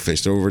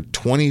rockfish. There are over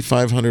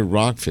 2,500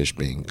 rockfish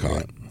being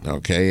caught.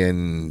 Okay,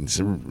 and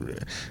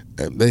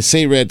they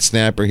say red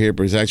snapper here,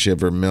 but it's actually a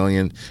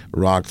vermilion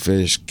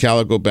rockfish.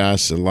 Calico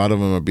bass, a lot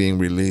of them are being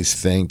released,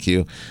 thank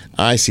you.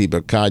 I see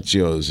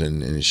bocaccios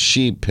and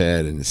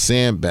sheephead and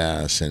sand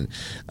bass and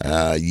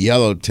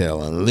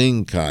yellowtail and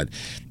lingcod.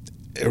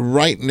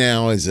 Right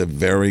now is a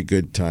very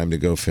good time to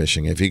go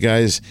fishing. If you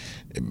guys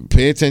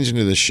pay attention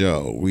to the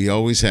show, we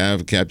always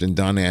have Captain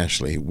Don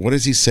Ashley. What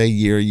does he say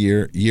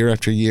year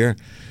after year?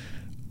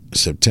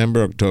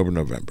 September, October,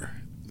 November.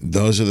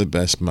 Those are the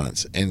best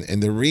months.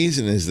 And the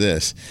reason is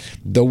this.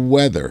 The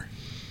weather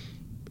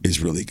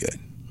is really good.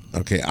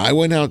 Okay, I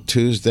went out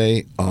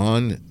Tuesday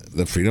on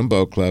the Freedom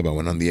Boat Club. I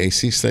went on the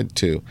AC Sled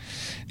 2.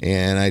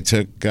 And I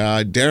took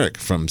Derek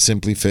from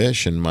Simply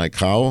Fish and Mike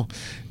Howell.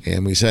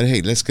 And we said,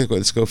 hey, let's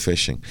go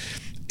fishing.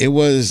 It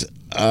was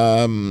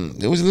a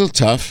little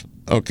tough.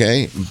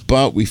 Okay,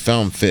 but we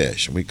found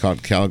fish. We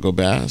caught calico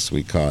bass,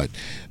 we caught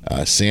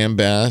sand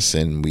bass,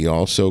 and we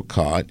also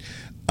caught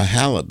a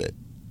halibut.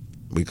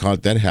 We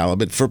caught that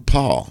halibut for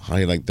Paul. How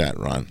you like that,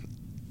 Ron?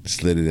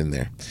 Slid it in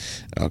there.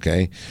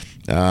 Okay,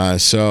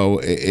 so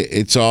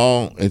it's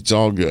all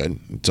good.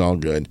 It's all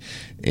good.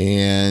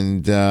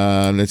 And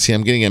let's see,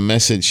 I'm getting a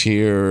message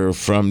here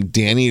from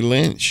Danny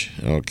Lynch.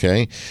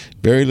 Okay,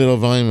 very little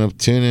volume of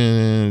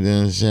tuna.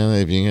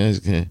 If you guys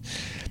can.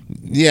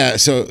 Yeah,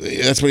 so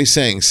that's what he's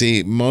saying.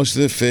 See, most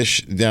of the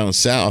fish down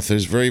south,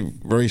 there's very,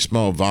 very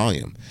small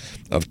volume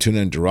of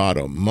tuna and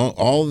dorado.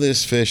 All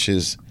this fish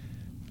is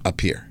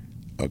up here,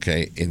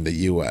 okay, in the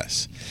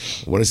U.S.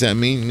 What does that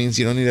mean? It means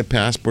you don't need a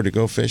passport to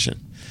go fishing.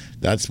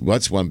 That's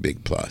one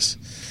big plus.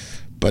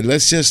 But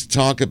let's just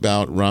talk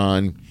about,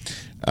 Ron,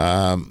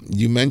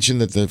 you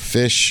mentioned that the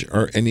fish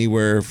are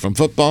anywhere from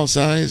football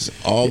size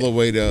all the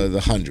way to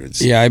the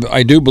hundreds. Yeah,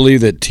 I do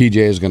believe that TJ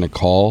is going to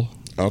call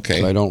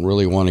Okay. So I don't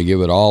really want to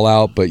give it all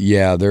out, but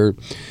yeah, they're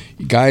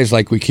guys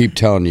like we keep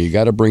telling you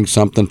got to bring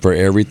something for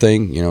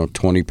everything.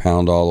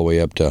 20-pound all the way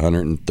up to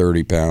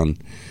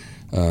 130-pound,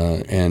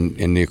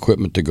 and the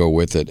equipment to go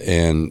with it,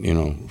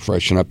 and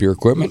freshen up your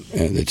equipment.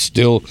 And it's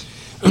still,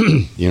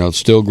 it's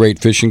still great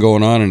fishing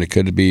going on, and it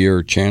could be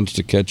your chance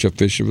to catch a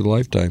fish of a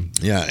lifetime.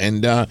 Yeah,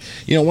 and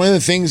one of the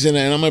things, and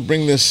I'm going to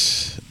bring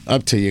this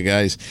up to you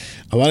guys.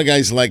 A lot of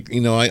guys like,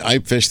 I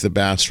fish the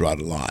bass rod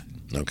a lot.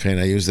 Okay,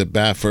 and I use the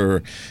bass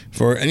for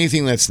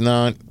anything that's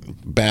not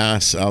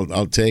bass.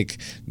 I'll take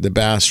the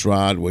bass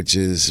rod, which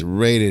is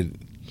rated.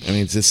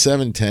 It's a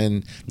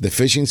 710, the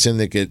Fishing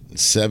Syndicate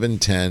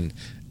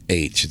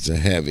 710H. It's a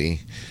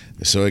heavy,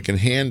 so it can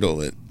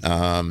handle it.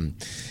 And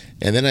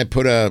then I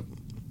put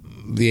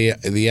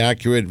the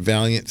Accurate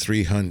Valiant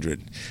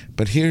 300.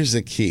 But here's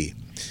the key: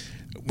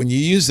 when you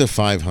use the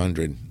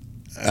 300,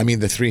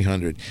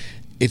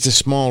 it's a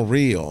small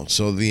reel,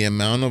 so the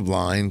amount of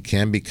line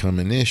can become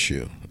an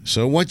issue.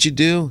 So what you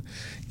do,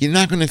 you're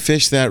not going to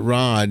fish that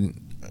rod,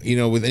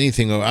 with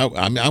anything.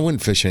 I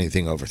wouldn't fish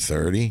anything over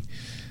 30.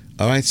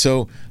 All right,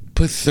 so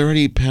put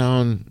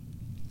 30-pound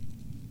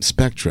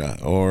Spectra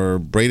or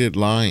braided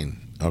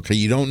line. Okay,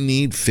 you don't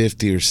need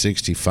 50 or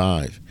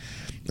 65.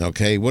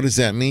 Okay, what does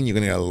that mean? You're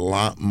going to get a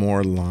lot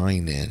more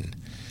line in.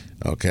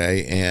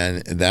 Okay,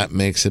 and that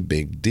makes a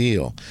big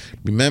deal.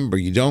 Remember,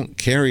 you don't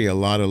carry a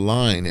lot of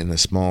line in a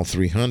small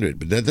 300,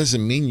 but that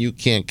doesn't mean you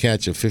can't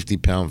catch a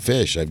 50-pound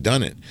fish. I've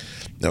done it.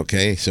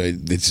 Okay, so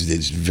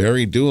it's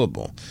very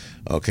doable.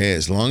 Okay,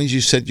 as long as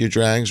you set your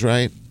drags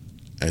right,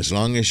 as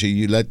long as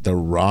you let the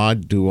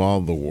rod do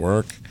all the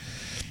work,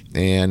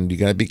 and you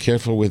got to be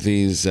careful with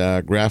these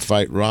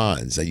graphite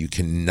rods that you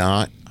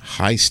cannot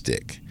high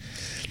stick.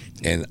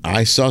 And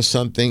I saw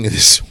something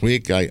this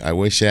week I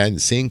wish I hadn't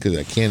seen because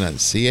I can't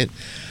unsee it.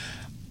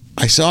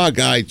 I saw a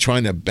guy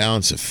trying to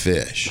bounce a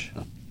fish.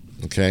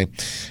 Okay,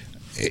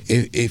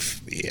 if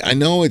I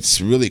know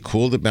it's really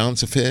cool to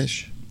bounce a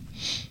fish,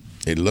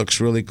 it looks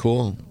really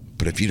cool.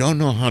 But if you don't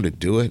know how to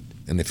do it,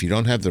 and if you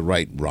don't have the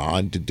right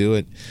rod to do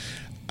it,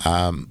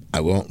 I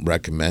won't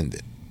recommend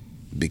it,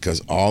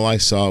 because all I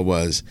saw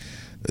was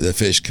the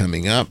fish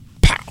coming up,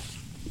 pow,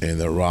 and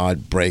the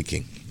rod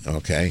breaking.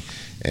 Okay,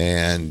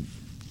 and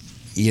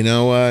you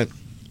know what?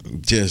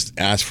 Just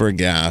ask for a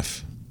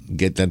gaff,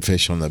 get that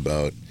fish on the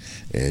boat.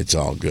 It's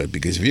all good,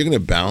 because if you're going to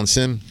bounce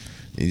him,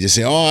 you just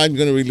say, "Oh, I'm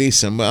going to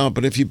release him." Well,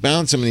 but if you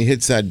bounce him and he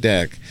hits that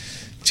deck,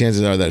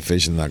 chances are that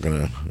fish is not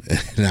going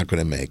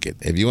to make it.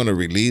 If you want to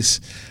release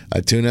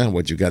a tuna,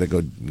 what you got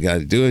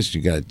to do is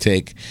you got to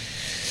take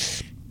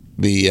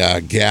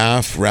the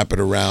gaff, wrap it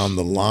around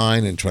the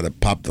line, and try to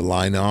pop the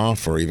line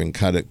off, or even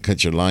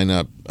cut your line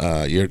up,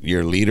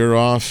 your leader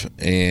off,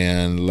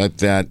 and let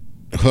that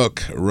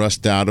hook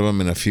rust out of them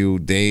in a few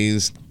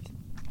days,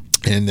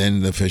 and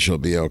then the fish will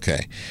be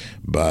okay.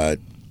 But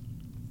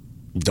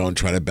don't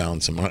try to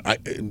bounce them.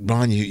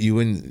 Ron, you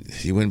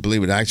wouldn't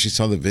believe it. I actually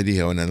saw the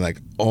video, and I'm like,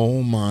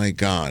 oh my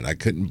God, I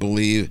couldn't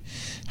believe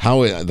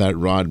how that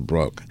rod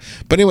broke.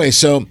 But anyway,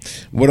 so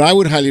what I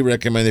would highly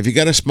recommend, if you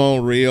got a small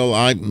reel,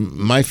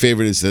 my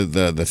favorite is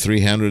the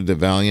 300, the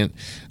Valiant,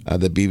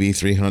 the BB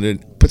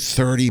 300. Put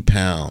 30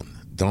 pound.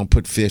 Don't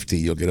put 50.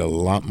 You'll get a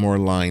lot more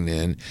line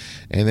in.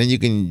 And then you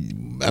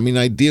can,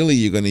 ideally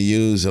you're going to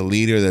use a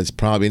leader that's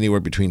probably anywhere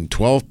between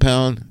 12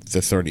 pound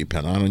to 30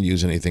 pound. I don't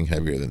use anything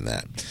heavier than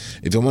that.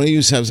 If you want to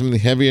have something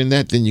heavier than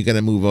that, then you got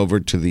to move over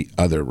to the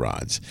other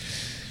rods.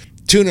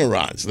 Tuna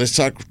rods. Let's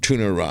talk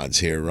tuna rods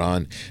here,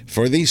 Ron.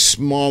 For these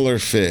smaller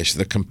fish,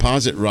 the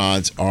composite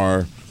rods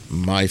are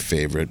my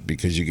favorite,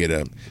 because you get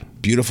a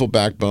beautiful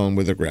backbone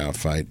with a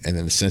graphite, and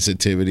then the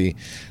sensitivity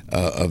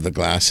of the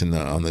glass on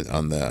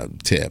the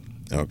tip.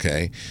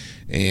 Okay,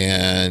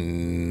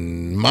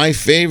 and my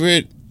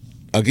favorite,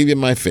 I'll give you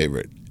my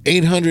favorite,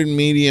 800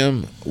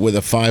 medium with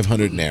a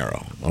 500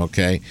 narrow.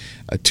 Okay,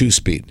 a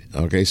 2-speed.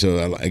 Okay,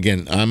 so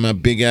again, I'm a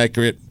big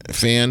Accurate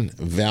fan.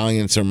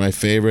 Valiants are my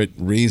favorite.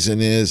 Reason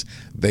is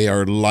they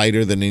are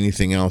lighter than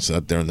anything else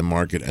out there in the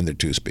market, and they're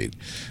 2-speed.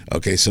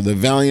 Okay, so the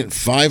Valiant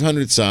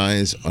 500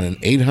 size on an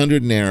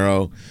 800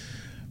 narrow.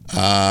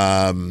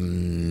 That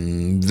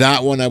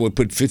one I would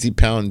put 50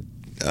 pound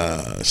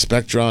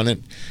Spectra on it.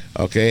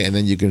 Okay, and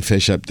then you can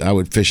fish up. I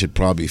would fish it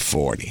probably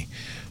 40.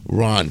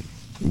 Ron,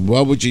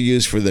 what would you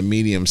use for the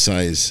medium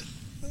size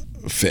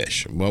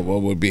fish? What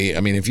would be?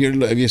 If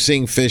you're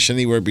seeing fish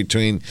anywhere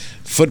between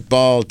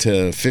football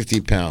to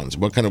 50 pounds,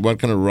 what kind of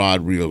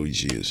rod reel would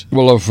you use?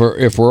 Well,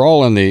 if we're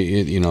all in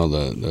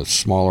the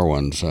smaller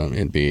ones,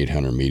 it'd be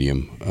 800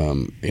 medium.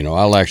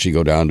 I'll actually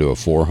go down to a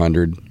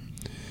 400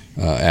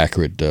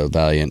 Accurate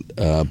Valiant,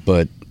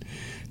 but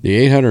the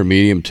 800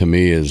 medium to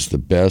me is the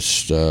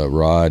best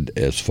rod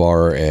as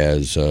far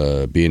as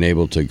being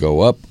able to go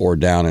up or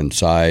down in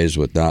size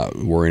with not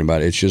worrying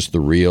about it. It's just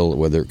the reel,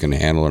 whether it can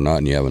handle or not,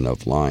 and you have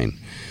enough line.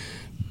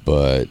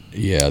 But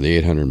yeah, the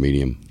 800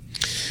 medium.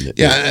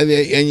 Yeah,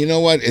 and you know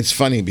what? It's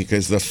funny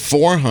because the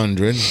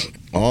 400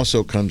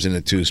 also comes in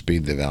a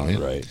 2-speed, the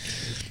Valiant. Right.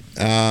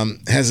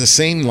 Has the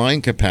same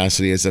line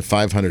capacity as the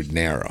 500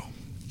 narrow.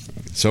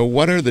 So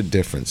what are the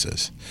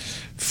differences?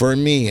 For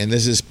me, and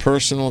this is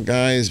personal,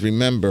 guys,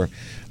 remember,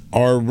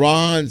 our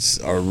rods,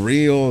 our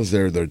reels,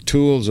 they're the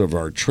tools of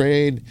our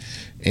trade,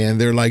 and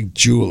they're like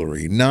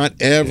jewelry.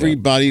 Not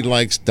everybody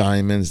likes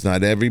diamonds.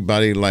 Not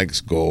everybody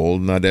likes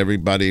gold. Not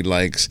everybody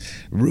likes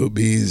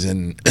rubies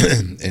and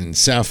and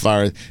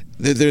sapphires.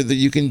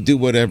 You can do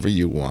whatever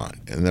you want.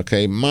 And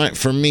okay,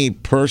 for me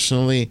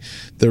personally,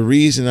 the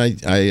reason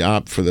I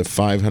opt for the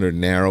 500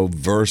 narrow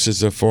versus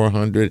the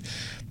 400,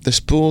 the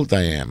spool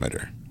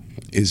diameter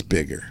is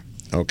bigger.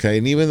 Okay,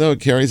 and even though it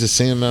carries the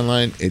same amount of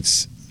line,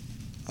 it's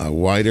a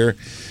wider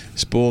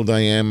spool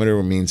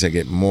diameter means I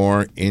get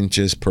more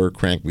inches per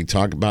crank. We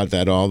talk about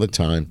that all the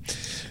time.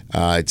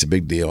 It's a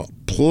big deal.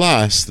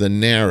 Plus, the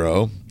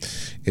narrow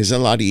is a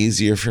lot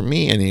easier for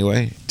me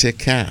anyway to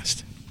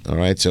cast. All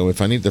right, so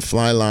if I need to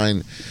fly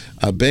line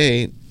a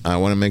bait, I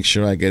want to make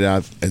sure I get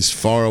out as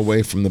far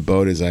away from the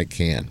boat as I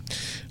can.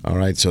 All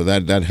right, so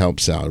that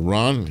helps out.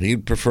 Ron, he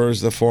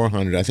prefers the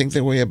 400. I think they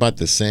weigh about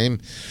the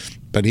same,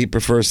 but he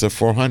prefers the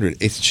 400.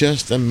 It's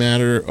just a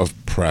matter of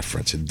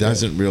preference. It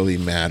doesn't really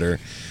matter.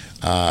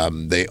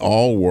 They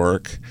all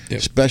work,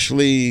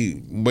 especially,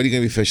 what are you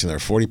going to be fishing there,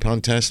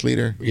 40-pound test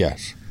leader?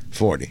 Yes.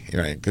 40,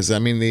 right? Because, I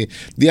mean,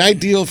 the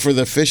ideal for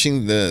the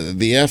fishing,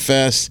 the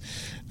FS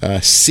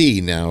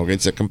C now,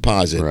 it's a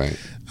composite. Right.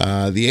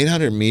 The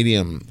 800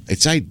 medium,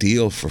 it's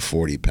ideal for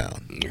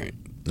 40-pound. Right.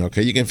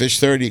 Okay, you can fish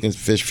 30, you can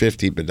fish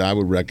 50, but I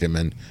would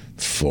recommend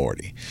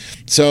 40.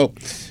 So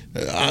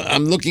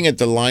I'm looking at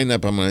the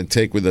lineup I'm going to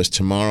take with us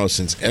tomorrow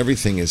since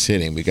everything is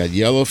hitting. We got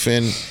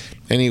yellowfin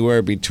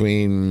anywhere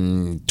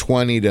between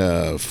 20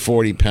 to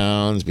 40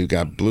 pounds. We've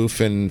got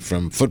bluefin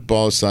from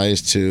football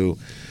size to,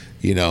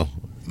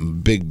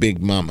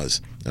 big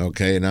mamas.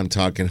 Okay, and I'm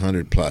talking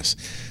 100 plus.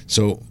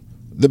 So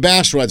the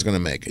bass rod's going to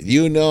make it.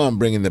 I'm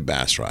bringing the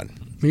bass rod.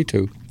 Me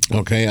too.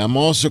 Okay, I'm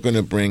also going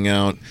to bring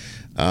out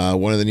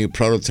one of the new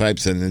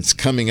prototypes, and it's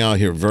coming out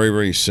here very,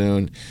 very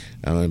soon.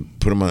 I'm going to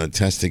put them on a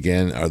test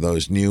again, are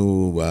those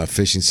new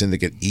Fishing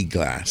Syndicate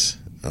E-Glass.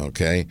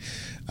 Okay,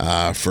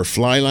 for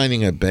fly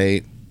lining a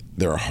bait,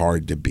 they're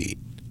hard to beat.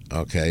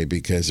 Okay,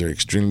 because they're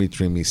extremely,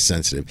 extremely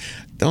sensitive.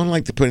 Don't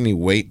like to put any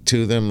weight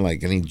to them,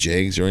 like any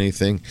jigs or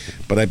anything,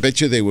 but I bet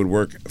you they would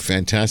work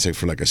fantastic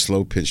for like a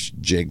slow pitch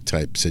jig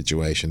type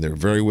situation. They're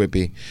very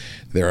whippy.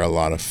 They're a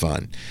lot of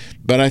fun.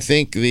 But I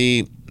think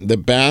the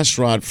bass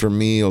rod for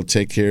me will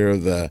take care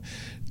of the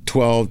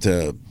 12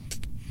 to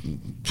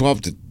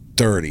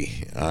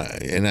 30,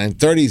 and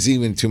 30 is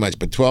even too much.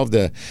 But 12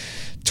 to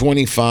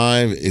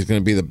 25 is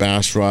going to be the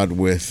bass rod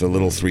with the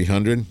little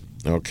 300.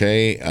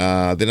 Okay,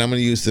 then I'm going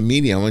to use the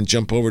medium. I'm going to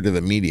jump over to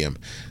the medium.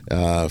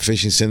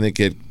 Fishing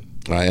Syndicate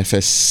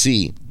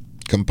FSC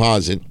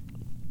composite.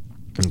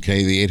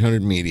 Okay, the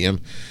 800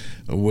 medium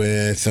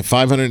with the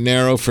 500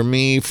 narrow for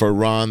me, for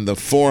Ron, the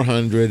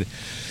 400.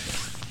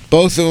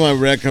 Both of them I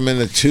recommend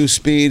the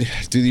 2-speed.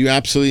 Do you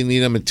absolutely need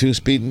them a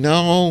 2-speed?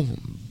 No,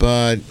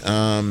 but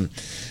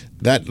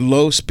that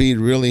low speed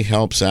really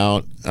helps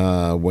out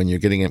when you're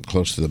getting up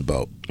close to the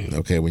boat.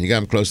 Okay, when you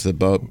got them close to the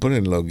boat, put it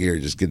in low gear.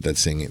 Just get that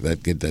thing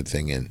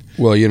in.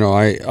 Well,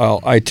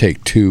 I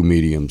take 2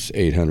 mediums,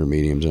 800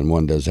 mediums, and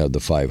one does have the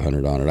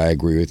 500 on it. I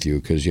agree with you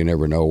because you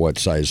never know what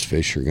size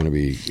fish you're going to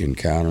be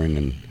encountering,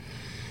 and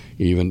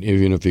even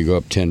if you go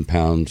up 10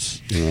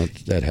 pounds,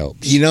 that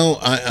helps.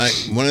 I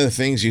one of the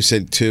things you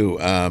said too.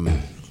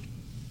 I'm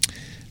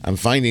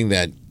finding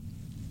that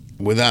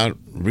without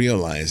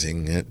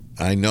realizing it,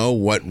 I know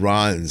what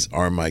rods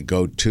are my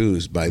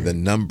go-tos by the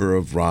number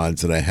of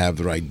rods that I have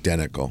that are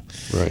identical.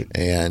 Right.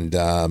 And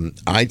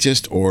I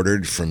just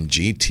ordered from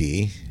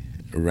GT,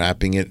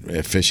 wrapping it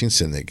at Fishing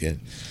Syndicate,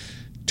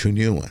 2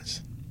 new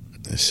ones.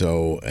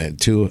 So, I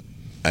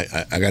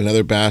got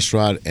another bass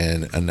rod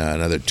and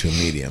another 2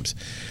 mediums,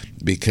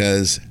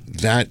 because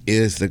that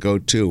is the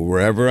go-to.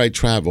 Wherever I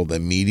travel, the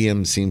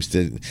medium seems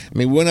to...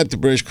 we went up to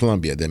British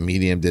Columbia. The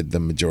medium did the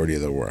majority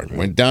of the work. Right.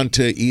 Went down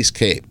to East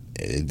Cape.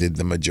 It did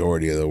the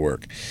majority of the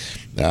work.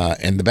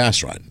 And the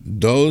bass rod.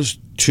 Those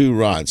 2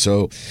 rods.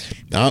 So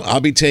I'll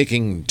be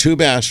taking 2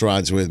 bass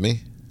rods with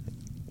me.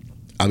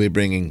 I'll be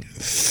bringing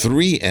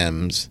 3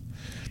 M's,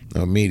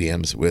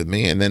 mediums with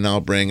me, and then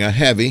I'll bring a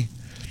heavy.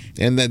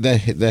 And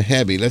the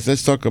heavy,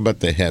 let's talk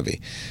about the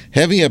heavy.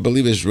 Heavy, I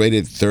believe, is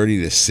rated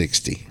 30 to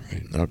 60.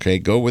 Right. Okay,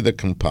 go with a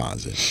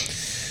composite.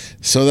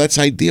 So that's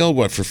ideal,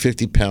 for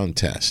 50-pound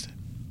test.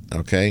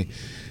 Okay?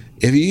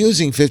 If you're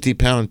using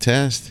 50-pound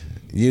test,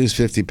 use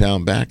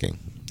 50-pound backing.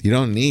 You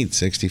don't need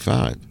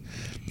 65.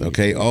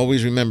 Okay?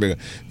 Always remember,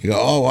 you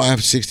go, I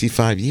have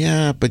 65.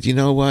 Yeah, but you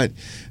know what?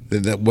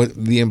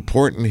 The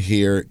important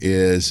here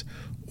is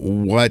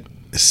what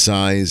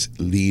size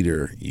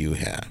leader you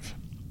have.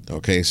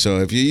 Okay, so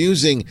if you're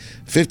using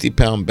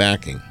 50-pound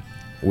backing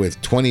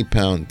with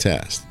 20-pound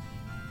test,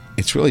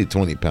 it's really a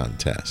 20-pound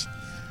test,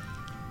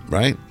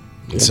 right?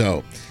 Yeah.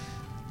 So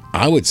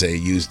I would say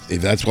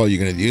if that's all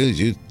you're going to use,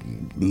 you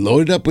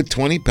load it up with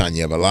 20-pound.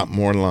 You have a lot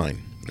more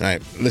line. All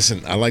right,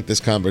 listen, I like this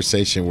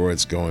conversation where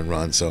it's going,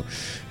 Ron. So,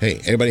 hey,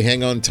 everybody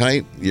hang on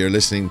tight. You're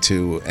listening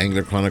to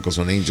Angler Chronicles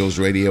on Angels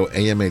Radio,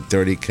 AM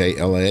 830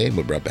 KLAA.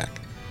 We'll be right back.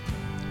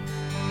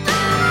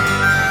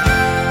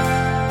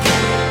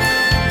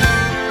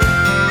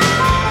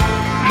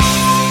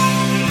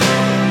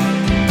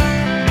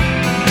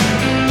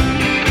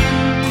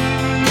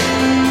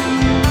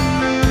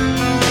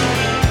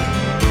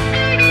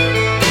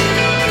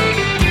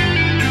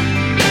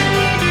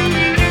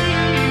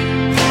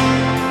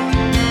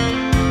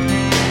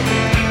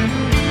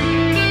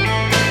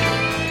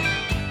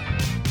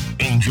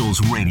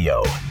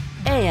 Radio.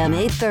 AM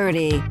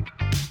 830.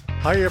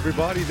 Hi,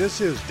 everybody. This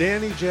is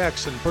Danny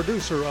Jackson,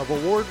 producer of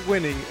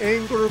award-winning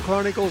Angler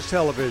Chronicles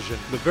Television.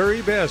 The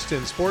very best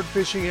in sport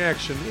fishing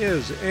action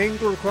is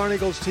Angler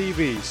Chronicles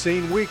TV,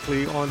 seen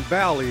weekly on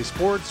Valley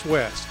Sports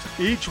West.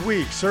 Each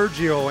week,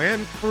 Sergio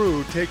and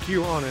crew take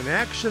you on an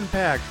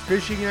action-packed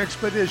fishing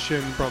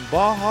expedition from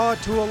Baja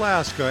to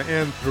Alaska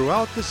and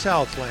throughout the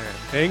Southland.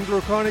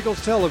 Angler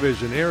Chronicles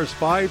Television airs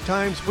 5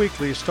 times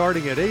weekly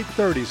starting at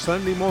 8:30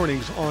 Sunday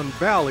mornings on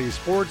Valley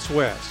Sports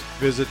West.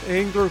 Visit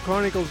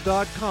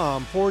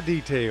anglerchronicles.com for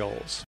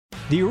details.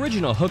 The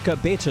original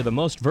hookup baits are the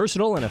most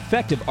versatile and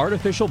effective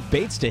artificial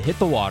baits to hit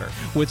the water.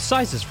 With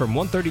sizes from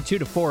 132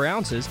 to 4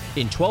 ounces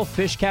in 12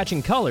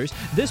 fish-catching colors,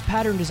 this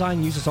pattern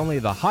design uses only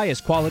the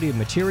highest quality of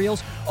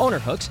materials, owner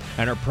hooks,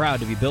 and are proud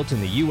to be built in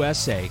the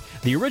USA.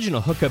 The original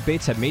hookup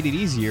baits have made it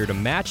easier to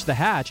match the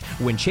hatch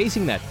when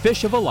chasing that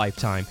fish of a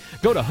lifetime.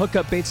 Go to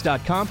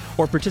hookupbaits.com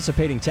or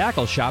participating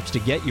tackle shops to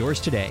get yours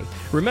today.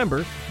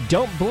 Remember,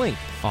 don't blink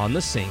on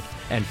the sink,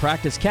 and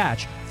practice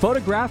catch,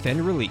 photograph,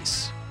 and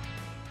release.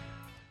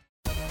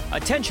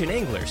 Attention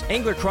anglers,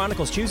 Angler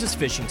Chronicles chooses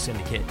Fishing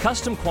Syndicate.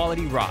 Custom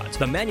quality rods,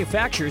 the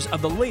manufacturers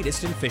of the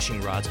latest in fishing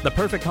rods. The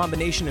perfect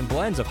combination and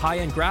blends of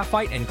high-end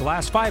graphite and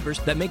glass fibers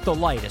that make the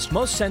lightest,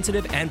 most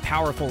sensitive, and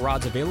powerful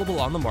rods available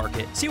on the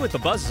market. See what the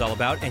buzz is all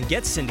about and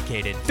get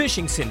syndicated.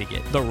 Fishing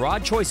Syndicate, the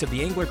rod choice of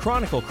the Angler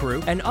Chronicle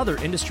crew and other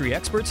industry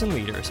experts and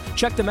leaders.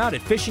 Check them out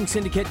at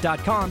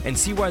fishingsyndicate.com and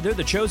see why they're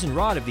the chosen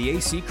rod of the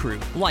AC crew.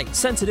 Light,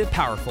 sensitive,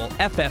 powerful,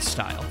 FS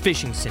style.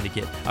 Fishing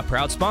Syndicate, a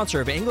proud sponsor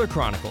of Angler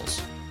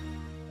Chronicles.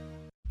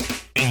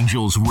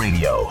 Angels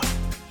Radio.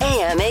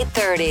 AM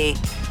 830.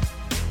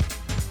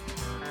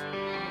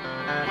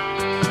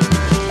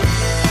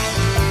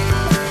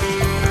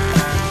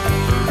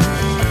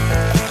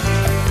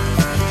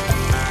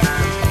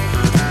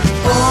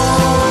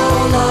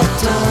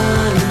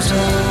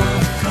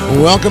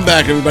 Welcome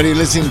back, everybody.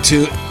 Listening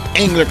to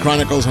Angler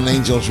Chronicles on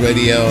Angels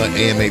Radio,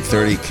 AM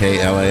 830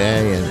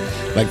 KLAA.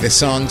 And like the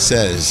song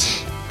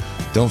says,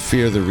 don't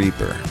fear the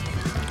Reaper.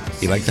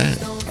 You like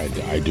that?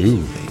 I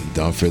do.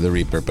 Don't fear the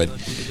Reaper. But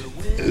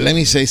let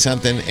me say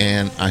something,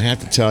 and I have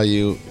to tell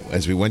you,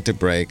 as we went to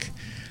break,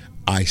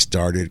 I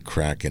started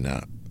cracking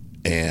up,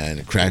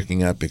 and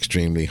cracking up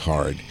extremely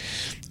hard.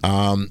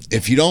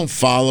 If you don't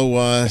follow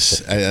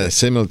us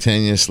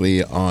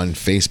simultaneously on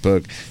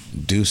Facebook,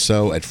 do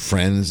so at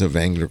Friends of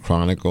Angler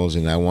Chronicles,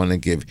 and I want to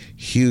give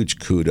huge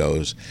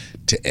kudos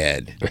to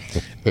Ed.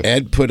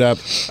 Ed put up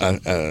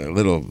a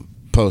little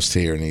post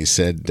here, and he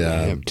said,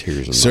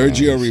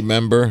 Sergio,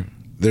 remember,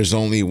 there's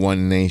only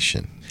one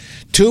nation.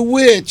 To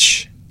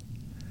which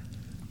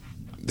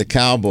the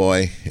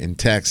cowboy in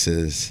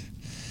Texas,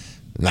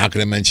 not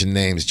going to mention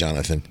names,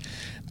 Jonathan,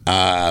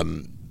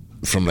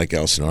 from Lake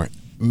Elsinore,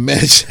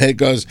 it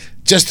goes,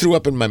 just threw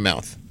up in my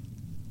mouth.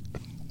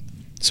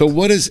 So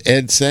what does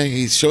Ed say?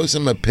 He shows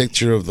him a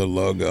picture of the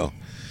logo,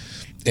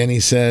 and he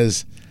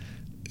says,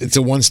 it's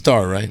a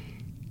 1-star, right?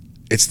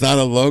 It's not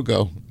a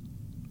logo.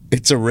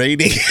 It's a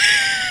rating.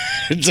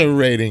 It's a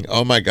rating.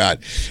 Oh, my God.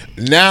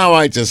 Now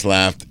I just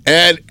laughed.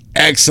 Ed,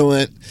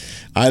 excellent.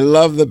 I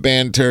love the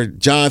banter.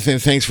 Jonathan,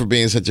 thanks for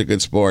being such a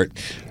good sport.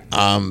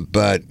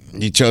 But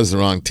you chose the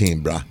wrong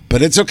team, brah.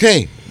 But it's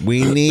okay.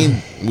 We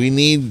need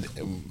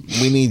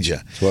you.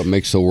 It's what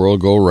makes the world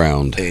go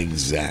round.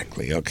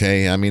 Exactly.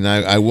 Okay. I mean,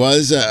 I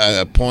was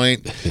a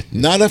point,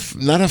 not a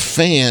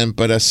fan,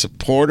 but a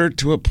supporter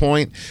to a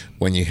point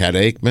when you had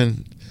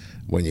Aikman,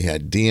 when you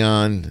had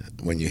Dion,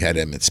 when you had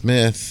Emmitt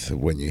Smith,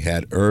 when you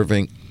had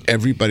Irving,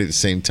 everybody at the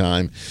same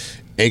time.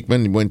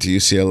 Aikman went to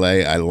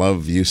UCLA. I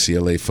love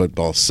UCLA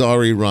football.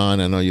 Sorry, Ron.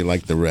 I know you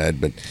like the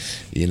red, but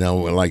I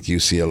like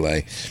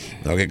UCLA.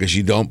 Okay, because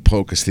you don't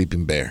poke a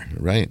sleeping bear,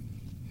 right?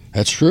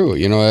 That's true.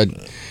 And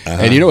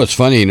you know what's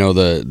funny?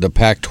 The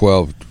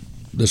Pac-12.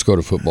 Let's go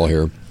to football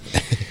here.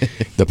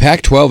 The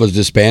Pac-12 is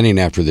disbanding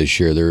after this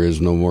year. There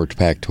is no more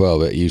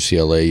Pac-12 at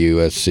UCLA,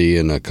 USC,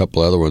 and a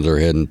couple other ones are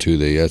heading to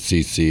the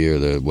SEC or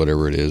the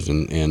whatever it is.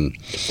 And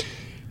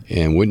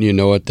wouldn't you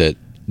know it that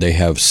they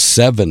have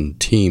 7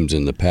 teams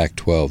in the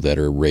Pac-12 that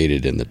are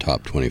rated in the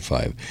top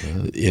 25.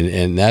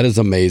 And that is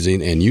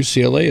amazing. And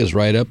UCLA is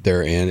right up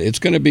there, and it's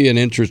going to be an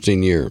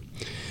interesting year.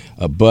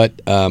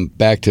 But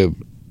back to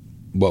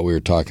what we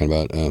were talking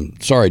about.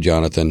 Sorry,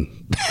 Jonathan.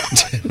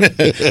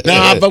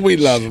 Nah, but we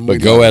love them.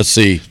 But go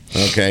SC.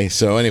 Okay,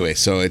 so anyway,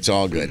 so it's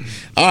all good.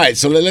 All right,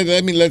 so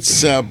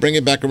let's bring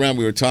it back around.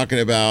 We were talking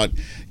about,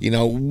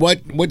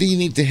 what do you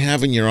need to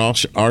have in your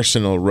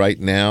arsenal right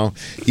now?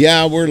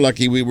 Yeah, we're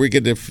lucky. We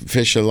get to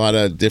fish a lot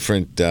of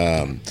different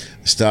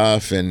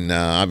stuff, and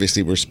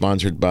obviously we're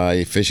sponsored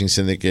by Fishing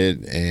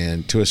Syndicate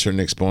and to a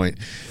certain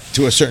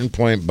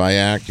point by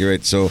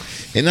Accurate. So,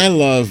 and I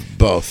love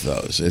both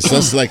those. It's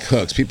just like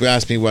hooks. People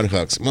ask me what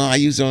hooks. Well, I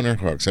use owner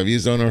hooks. I've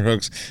used owner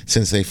hooks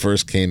since they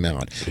first came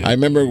out. Yeah. I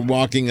remember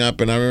walking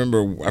up, and I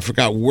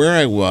forgot where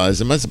I was.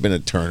 It must have been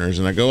at Turner's,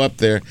 and I go up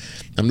there.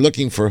 I'm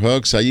looking for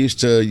hooks. I used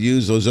to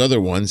use those other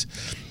ones,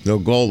 the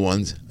gold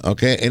ones,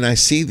 okay? And I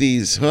see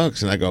these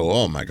hooks, and I go,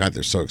 oh, my God,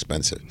 they're so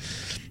expensive.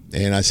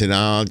 And I said,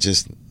 I'll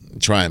just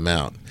try them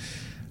out.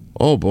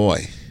 Oh,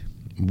 boy.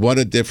 What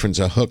a difference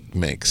a hook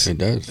makes. It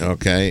does.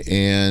 Okay,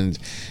 and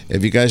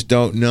if you guys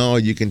don't know,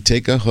 you can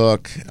take a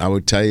hook. I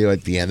would tell you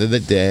at the end of the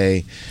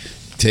day,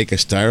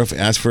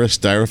 ask for a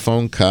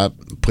styrofoam cup,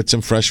 put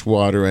some fresh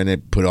water in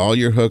it, put all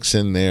your hooks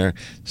in there,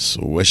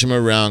 swish them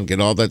around, get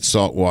all that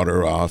salt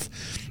water off.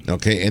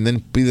 Okay, and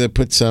then either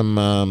put some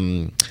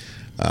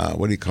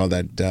what do you call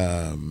that?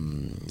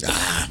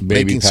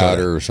 Baby powder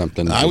soda. or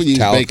something. I would use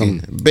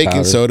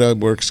baking soda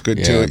works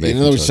good too. In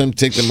other words,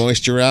 take the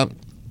moisture out.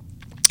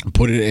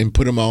 Put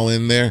them all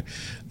in there.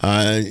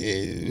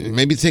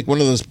 Maybe take one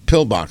of those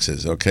pill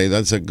boxes. Okay,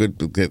 that's a good.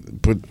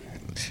 Put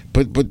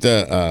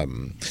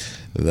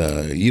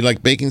the you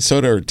like baking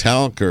soda or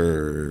talc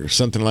or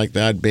something like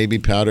that, baby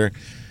powder.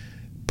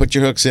 Put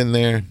your hooks in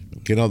there.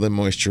 Get all the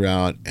moisture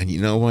out, and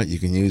you know what? You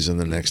can use them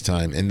the next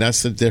time, and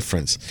that's the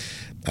difference.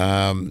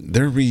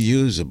 They're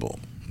reusable.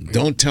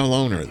 Don't tell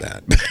owner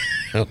that.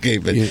 Okay,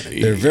 but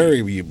they're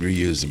very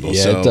reusable.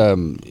 Yeah,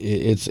 so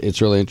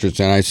it's really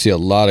interesting. I see a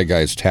lot of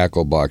guys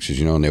tackle boxes,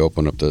 and they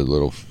open up the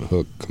little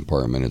hook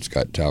compartment. It's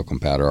got talcum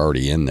powder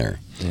already in there,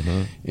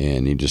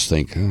 and you just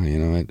think,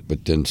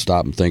 but then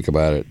stop and think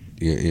about it.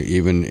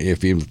 Even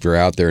if you're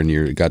out there and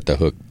you got the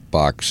hook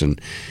box and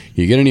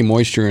you get any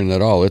moisture in it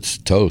at all, it's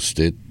toast.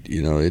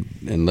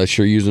 Unless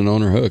you're using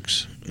owner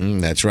hooks.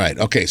 That's right.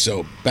 Okay,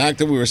 so back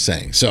to what we were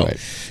saying. So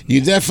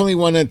you definitely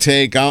want to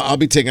take, I'll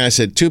be taking, I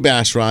said, 2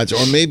 bass rods,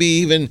 or maybe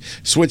even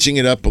switching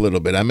it up a little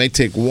bit. I may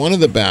take one of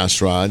the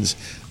bass rods,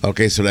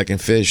 okay, so that I can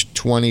fish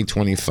 20,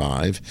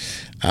 25.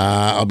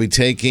 I'll be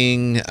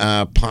taking, what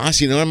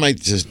I might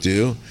just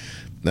do?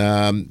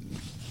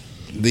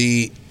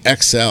 The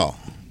XL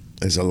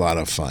is a lot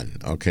of fun,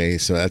 okay?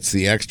 So that's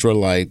the extra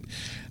light.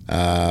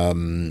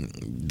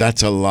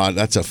 That's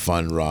a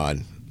fun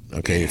rod.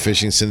 Okay,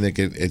 Fishing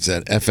Syndicate, it's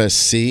an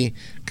FSC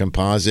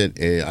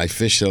composite. I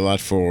fish a lot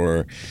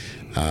for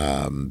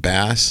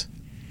bass.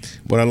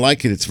 What I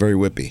like it's very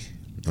whippy.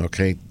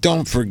 Okay,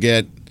 don't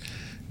forget,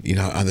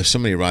 there's so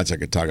many rods I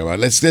could talk about.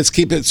 Let's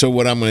keep it. So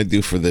what I'm going to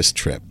do for this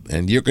trip,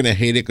 and you're going to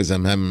hate it because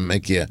I'm having to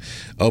make you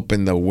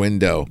open the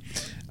window.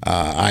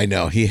 I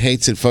know he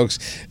hates it, folks.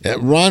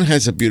 Ron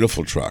has a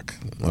beautiful truck,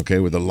 okay,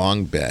 with a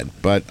long bed,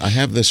 but I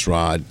have this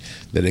rod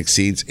that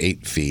exceeds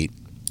 8 feet.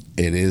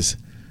 It is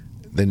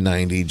the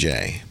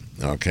 90J.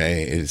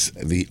 Okay, it's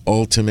the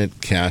ultimate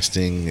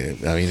casting.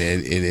 I mean,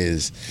 it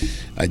is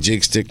a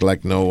jig stick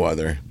like no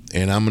other,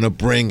 and I'm gonna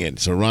bring it.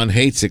 So Ron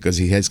hates it because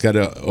he has got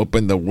to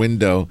open the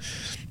window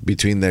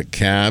between the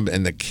cab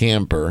and the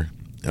camper.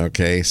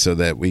 Okay, so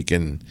that we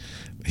can.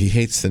 He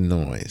hates the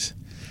noise.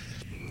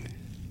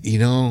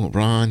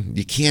 Ron,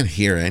 you can't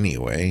hear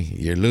anyway.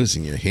 You're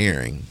losing your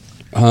hearing.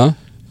 Huh?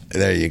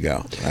 There you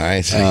go. All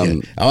right.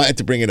 So I'll have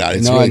to bring it out.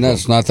 It's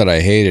it's not that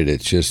I hate it.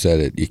 It's just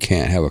that you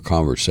can't have a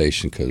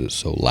conversation because it's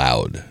so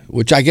loud,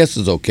 which I guess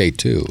is okay,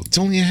 too. It's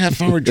only a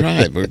half-hour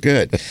drive. We're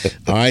good.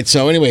 All right.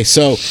 So anyway,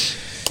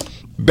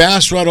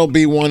 bass rod will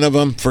be one of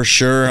them for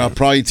sure. I'll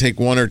probably take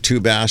 1 or 2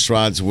 bass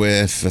rods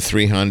with the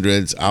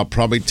 300s. I'll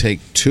probably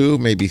take 2,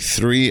 maybe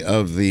 3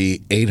 of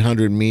the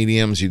 800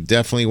 mediums. You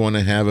definitely want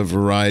to have a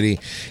variety.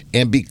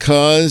 And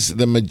because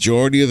the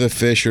majority of the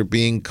fish are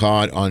being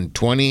caught on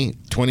 20,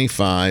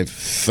 25,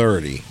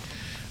 30,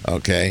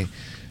 okay,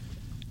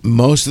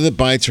 most of the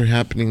bites are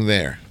happening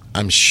there.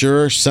 I'm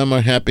sure some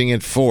are happening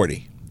at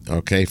 40,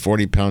 okay,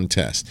 40-pound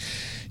test.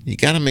 You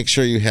got to make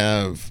sure you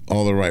have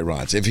all the right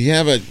rods. If you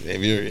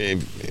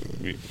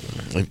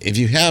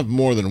have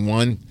more than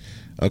one,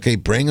 okay,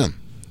 bring them,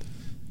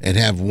 and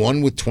have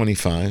one with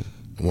 25,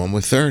 one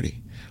with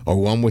 30, or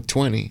one with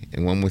 20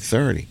 and one with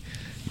 30.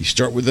 You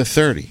start with the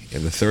 30.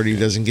 If the 30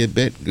 doesn't get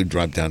bit, you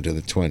drop down to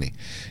the 20,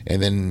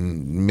 and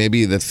then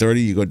maybe the 30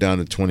 you go down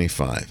to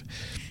 25,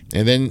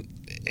 and then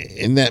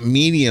in that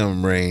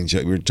medium range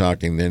that we're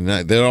talking,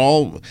 they're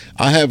all.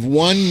 I have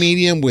one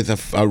medium with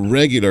a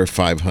regular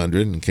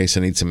 500 in case I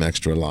need some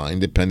extra line,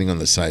 depending on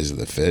the size of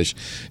the fish,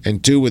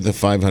 and 2 with the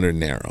 500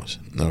 narrows.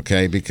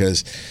 Okay,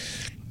 because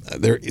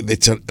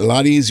it's a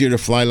lot easier to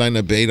fly line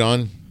a bait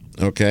on.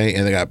 Okay,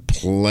 and they got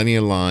plenty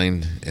of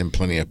line and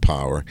plenty of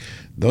power.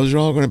 Those are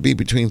all going to be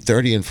between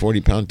 30 and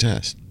 40-pound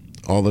test,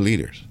 all the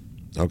leaders.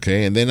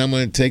 Okay, and then I'm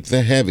going to take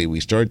the heavy.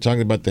 We started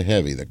talking about the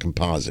heavy, the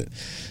composite.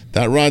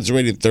 That rod's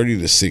rated 30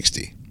 to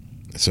 60.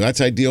 So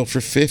that's ideal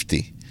for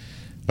 50.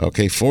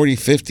 Okay, 40,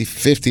 50,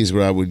 50 is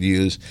what I would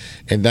use,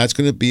 and that's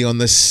going to be on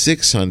the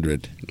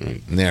 600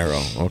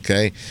 narrow,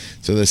 okay?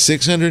 So the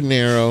 600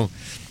 narrow,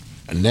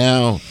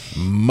 now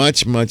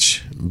much,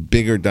 much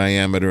bigger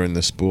diameter in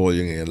the spool.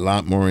 You're going to get a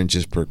lot more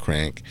inches per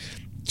crank,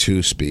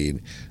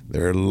 2-speed.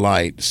 They're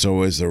light,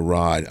 so is the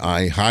rod.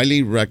 I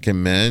highly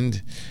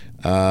recommend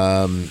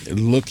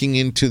looking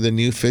into the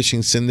new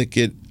Fishing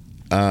Syndicate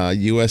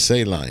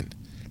USA line.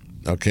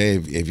 Okay,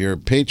 if you're a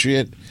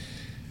Patriot,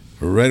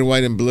 red,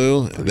 white, and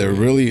blue, they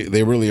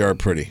really are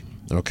pretty.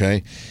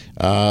 Okay,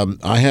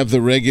 I have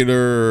the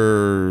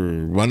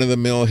regular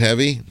run-of-the-mill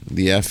heavy,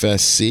 the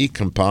FSC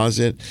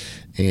composite,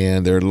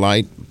 and they're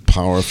light,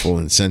 powerful,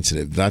 and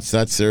sensitive. That's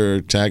their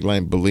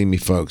tagline. Believe me,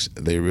 folks,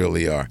 they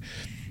really are.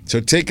 So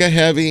take a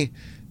heavy,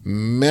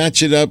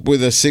 match it up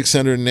with a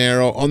 600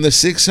 narrow. On the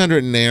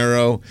 600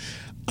 narrow,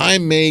 I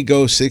may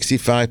go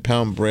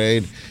 65-pound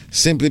braid,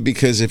 simply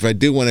because if I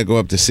do want to go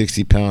up to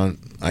 60-pound,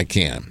 I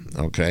can,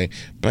 okay?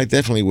 But I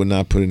definitely would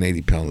not put an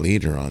 80-pound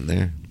leader on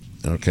there,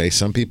 okay?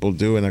 Some people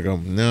do, and I go,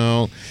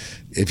 no.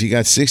 If you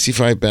got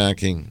 65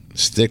 backing,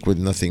 stick with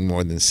nothing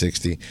more than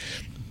 60.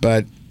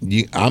 But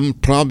I'm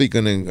probably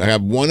going to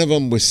have one of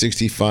them with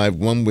 65,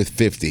 one with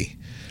 50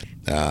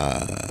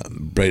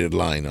 braided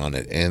line on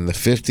it. And the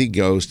 50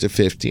 goes to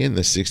 50, and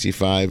the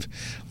 65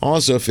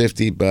 also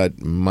 50,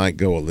 but might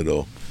go a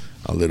little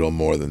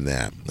more than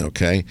that,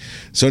 okay?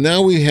 So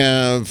now we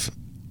have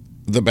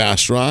the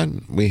bass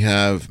rod, we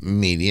have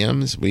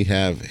mediums, we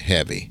have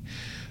heavy.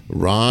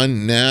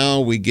 Ron,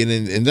 now we get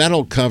in, and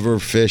that'll cover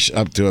fish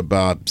up to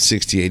about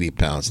 60, 80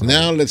 pounds.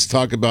 Now let's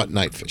talk about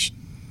night fishing.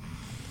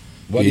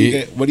 What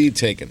are you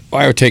taking?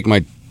 I would take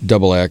my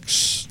double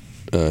X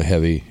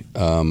heavy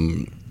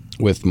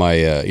with my.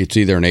 It's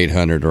either an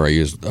 800 or I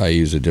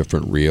use a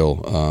different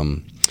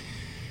reel.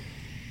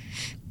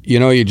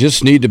 You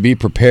just need to be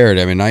prepared.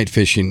 I mean, night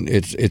fishing,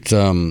 it's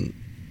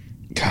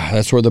God,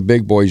 that's where the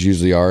big boys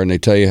usually are, and they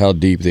tell you how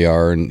deep they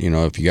are. And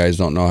if you guys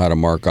don't know how to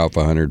mark off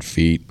 100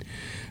 feet,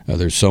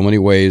 there's so many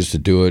ways to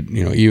do it.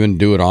 Even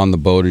do it on the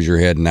boat as you're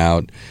heading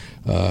out.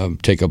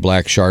 Take a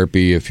black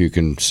Sharpie if you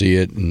can see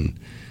it,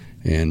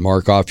 and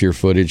mark off your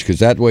footage, because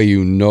that way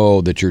you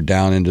know that you're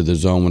down into the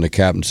zone when the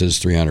captain says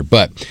 300.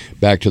 But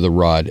back to the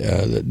rod,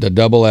 the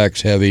double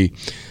X heavy,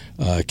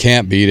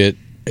 can't beat it.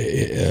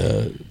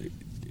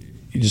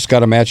 You just got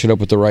to match it up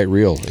with the right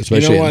reel,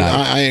 especially at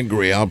night. I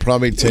agree. I'll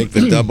probably take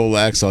the double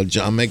X.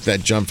 I'll make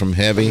that jump from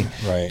heavy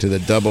to the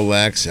double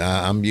X.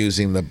 I'm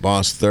using the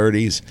Boss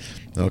 30s.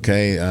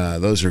 Okay,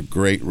 those are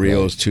great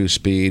reels,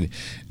 2-speed.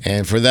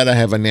 And for that, I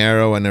have a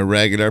narrow and a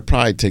regular. I'll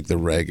probably take the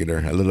regular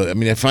a little. I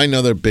mean, if I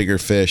know they're bigger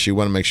fish, you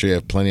want to make sure you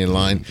have plenty of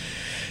line.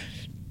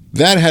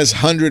 That has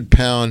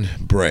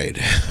 100-pound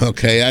braid.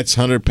 Okay, that's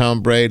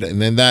 100-pound braid.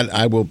 And then that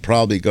I will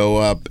probably go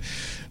up,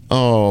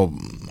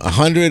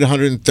 100,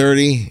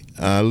 130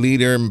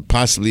 leader,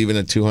 possibly even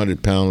a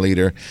 200-pound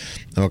leader.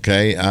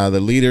 Okay,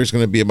 the leader is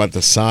going to be about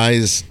the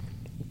size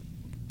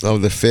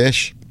of the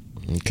fish.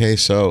 Okay,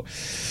 so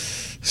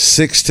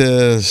 6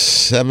 to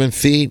 7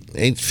 feet,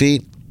 8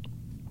 feet.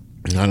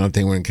 I don't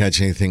think we're going to catch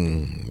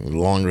anything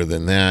longer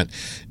than that.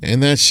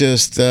 And that's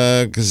just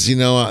because,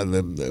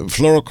 the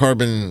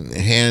fluorocarbon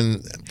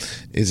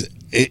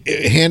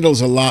it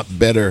handles a lot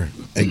better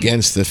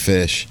against the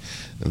fish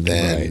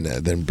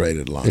than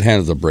braided line. It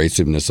handles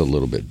abrasiveness a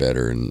little bit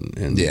better. And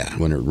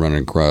when it's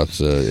running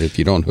across, if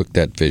you don't hook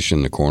that fish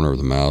in the corner of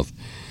the mouth,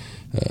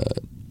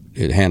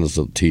 it handles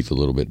the teeth a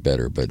little bit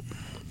better. But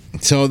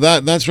so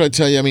that's what I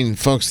tell you. I mean,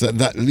 folks,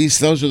 that at least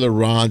those are the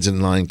rods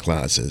and line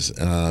classes.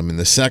 In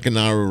the second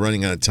hour, we're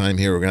running out of time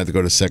here. We're going to have to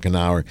go to second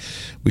hour.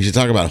 We should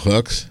talk about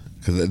hooks,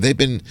 because they've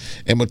been,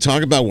 and we'll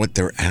talk about what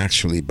they're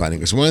actually biting.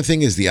 Because one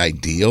thing is the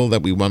ideal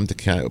that we want them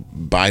to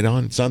bite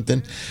on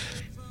something,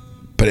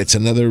 but it's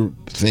another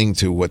thing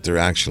to what they're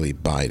actually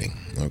biting.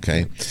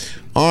 Okay,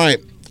 all right.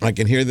 I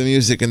can hear the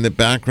music in the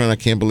background. I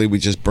can't believe we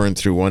just burned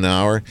through 1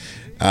 hour.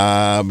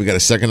 We got a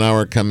second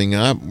hour coming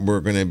up.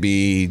 We're going to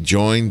be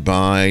joined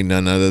by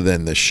none other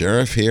than the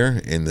sheriff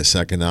here in the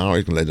second hour.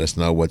 He can let us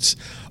know what's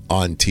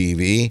on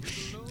TV.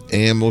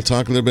 And we'll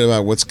talk a little bit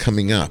about what's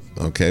coming up.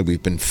 Okay,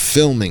 we've been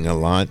filming a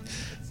lot.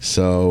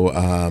 So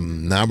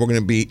now we're going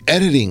to be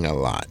editing a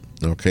lot.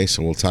 Okay,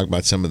 so we'll talk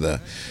about some of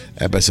the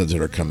episodes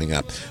that are coming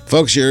up.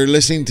 Folks, you're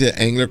listening to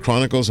Angler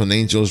Chronicles on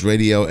Angels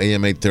Radio,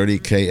 AM 830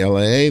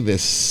 KLAA.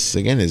 This,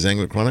 again, is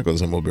Angler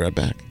Chronicles, and we'll be right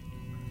back.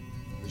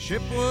 The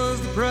ship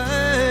was the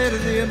pride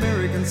of the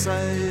American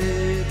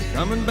side,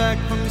 coming back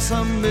from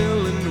some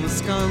mill in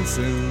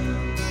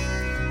Wisconsin.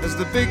 As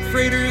the big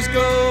freighters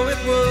go,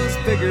 it was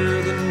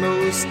bigger than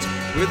most,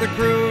 with a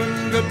crew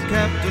and good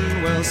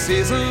captain well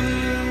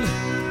seasoned,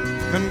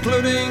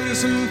 concluding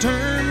some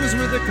terms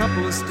with a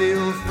couple of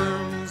steel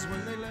firms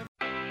when they left.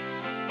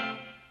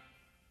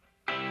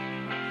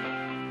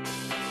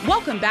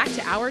 Welcome back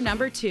to hour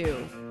number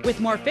 2, with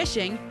more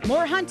fishing,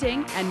 more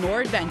hunting, and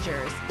more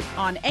adventures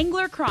on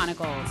Angler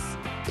Chronicles.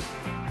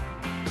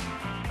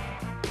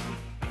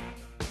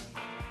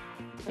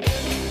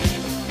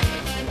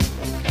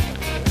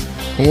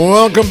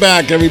 Welcome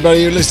back, everybody.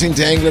 You're listening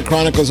to Angler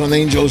Chronicles on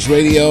Angels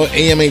Radio,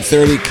 AM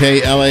 830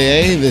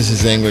 KLAA. This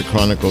is Angler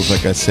Chronicles,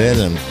 like I said.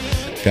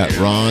 I've got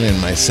Ron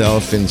and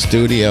myself in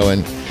studio.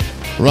 And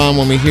Ron,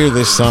 when we hear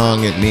this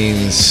song, it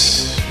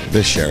means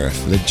the sheriff,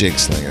 the jig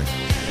slinger.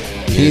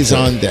 He's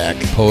on deck.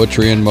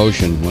 Poetry in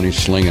motion when he's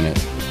slinging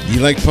it. You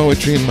like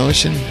poetry in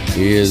motion?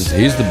 He's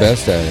the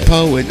best at it.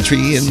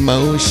 Poetry in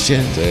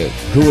motion. That's it.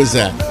 Who was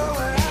that?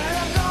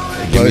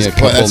 Give me a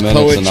couple minutes and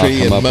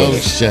I'll come up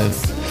with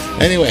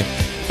it. Anyway,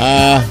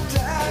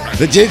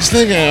 the jig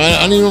slinger,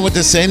 I don't even know what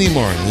to say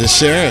anymore. The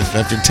sheriff,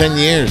 after 10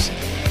 years.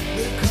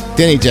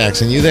 Danny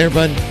Jackson, you there,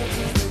 bud?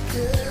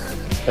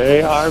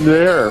 Hey, I'm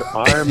there.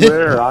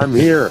 I'm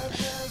here.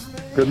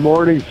 Good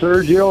morning,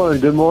 Sergio, and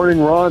good morning,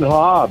 Ron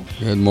Hobbs.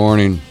 Good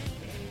morning.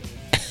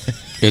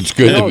 It's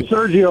good to be...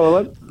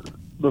 Sergio,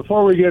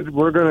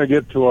 we're going to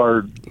get to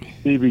our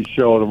TV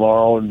show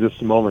tomorrow in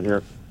just a moment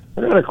here.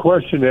 I got a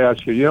question to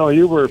ask you.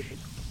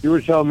 You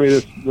were telling me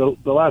this the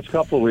last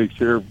couple of weeks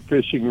here,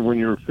 when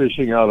you were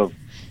fishing out of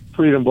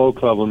Freedom Boat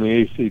Club on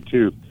the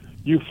AC2.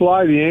 You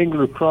fly the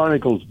Angler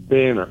Chronicles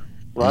banner,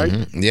 right?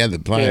 Mm-hmm. Yeah, the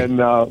flag.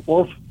 And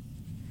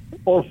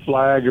or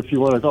flag, if you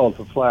want to call it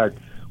the flag.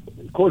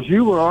 Of course,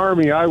 you were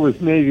Army, I was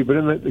Navy,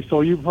 but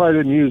so you probably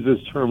didn't use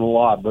this term a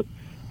lot. But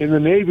in the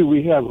Navy,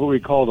 we have what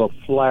we call a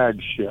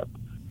flagship.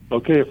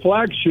 Okay, a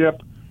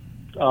flagship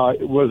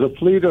was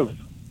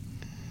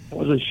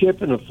a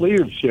ship in a fleet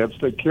of ships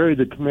that carried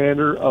the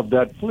commander of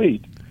that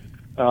fleet.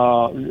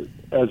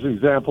 As an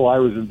example, I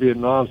was in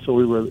Vietnam, so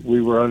we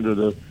were under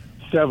the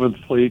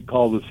 7th Fleet,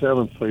 called the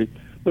 7th Fleet.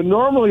 But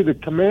normally the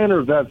commander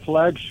of that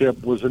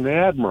flagship was an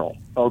admiral,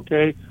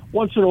 okay?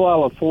 Once in a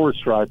while a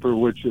four-striper,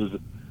 which is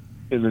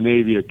in the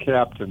Navy a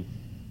captain.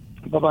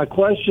 But my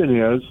question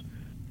is,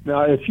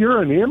 now if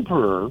you're an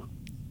emperor,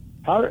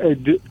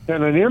 can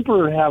an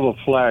emperor have a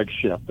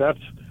flagship? That's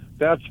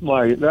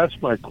my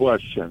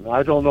question.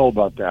 I don't know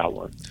about that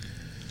one.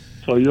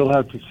 So you'll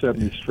have to set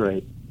me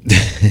straight.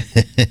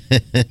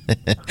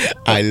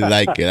 I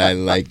like it.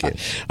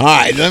 All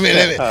right,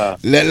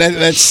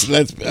 let's.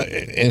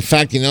 In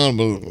fact,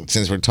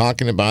 since we're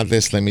talking about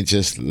this, let me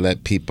just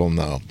let people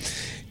know.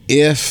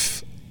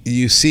 If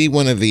you see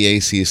one of the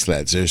AC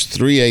sleds, there's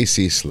 3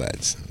 AC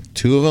sleds.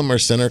 2 of them are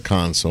center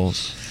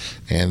consoles,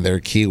 and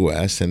they're Key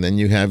West, and then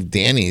you have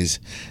Danny's,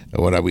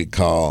 what I would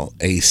call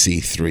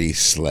AC3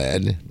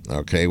 sled,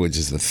 okay, which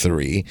is the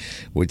 3,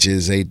 which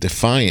is a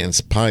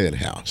Defiance pilot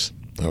house,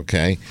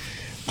 okay.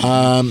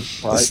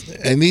 Right.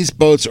 And these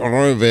boats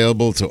are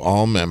available to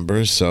all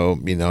members, so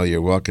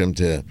you're welcome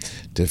to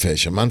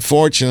fish them.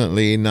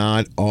 Unfortunately,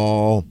 not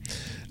all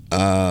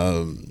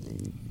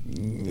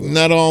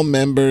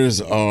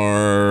members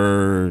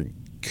are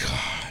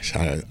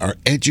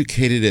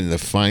educated in the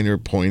finer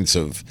points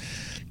of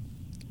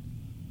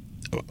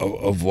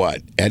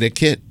what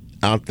etiquette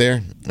out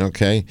there,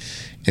 okay.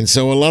 And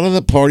so a lot of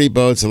the party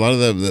boats, a lot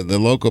of the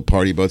local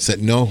party boats that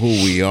know who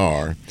we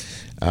are,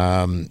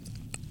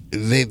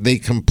 They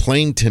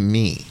complain to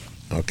me,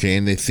 okay,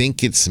 and they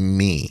think it's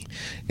me.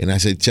 And I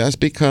said,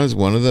 just because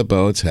one of the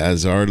boats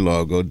has our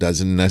logo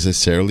doesn't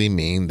necessarily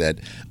mean that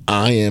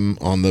I am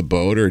on the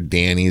boat or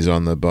Danny's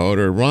on the boat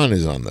or Ron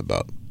is on the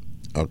boat,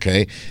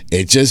 okay?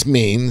 It just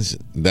means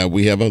that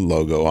we have a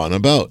logo on a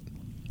boat,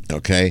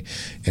 okay?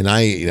 And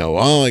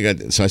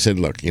so I said,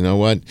 look, you know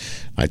what?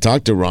 I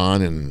talked to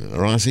Ron, and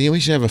Ron said, yeah, we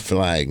should have a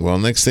flag. Well,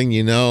 next thing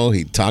you know,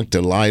 he talked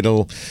to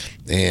Lytle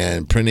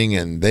and printing,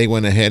 and they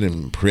went ahead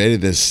and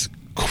created this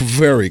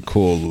very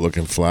cool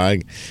looking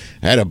flag.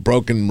 I had a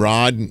broken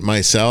rod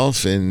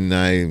myself, and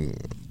I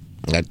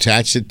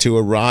attached it to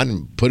a rod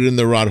and put it in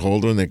the rod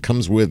holder, and it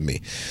comes with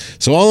me.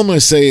 So all I'm going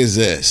to say is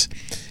this.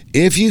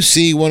 If you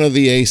see one of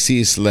the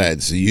AC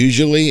sleds,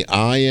 usually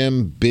I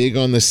am big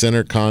on the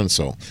center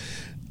console.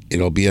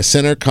 It'll be a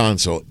center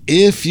console.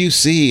 If you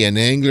see an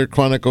Angler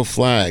Chronicle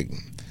flag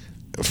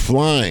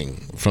flying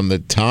from the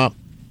top,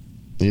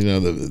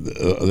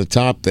 the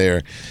top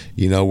there,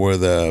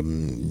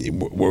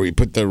 where we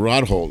put the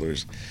rod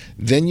holders,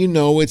 then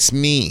it's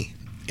me.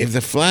 If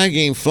the flag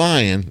ain't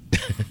flying,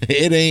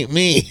 it ain't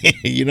me.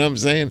 You know what I'm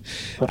saying?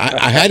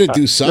 I had to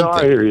do something. No,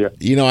 I hear you.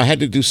 I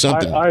had to do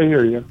something. I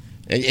hear you.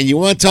 And you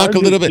want to talk a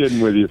little bit?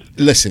 With you.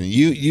 Listen,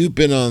 you've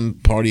been on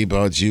party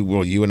boats.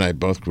 You and I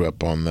both grew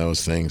up on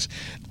those things.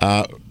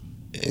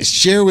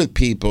 Share with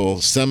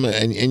people some,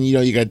 and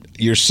you got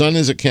your son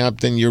is a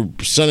captain, your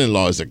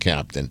son-in-law is a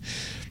captain.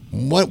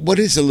 What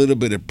is a little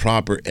bit of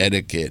proper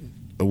etiquette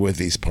with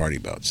these party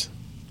boats?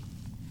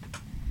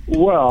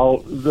 Well,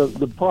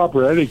 the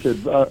proper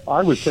etiquette,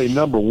 I would say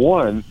number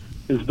one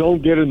is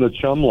don't get in the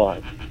chum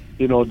line.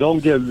 Do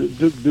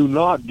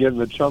not get in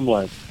the chum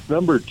line.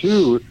 Number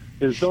two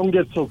is don't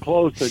get so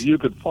close that you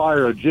could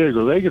fire a jig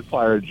or they could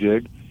fire a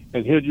jig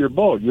and hit your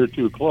boat. You're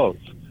too close.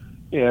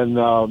 And,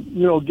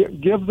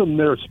 give them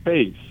their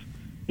space.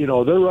 They're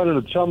running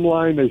a chum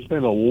line. They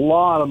spend a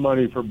lot of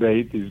money for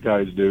bait, these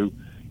guys do.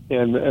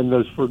 And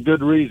there's for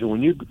good reason.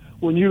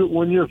 When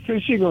you're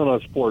fishing on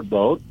a sport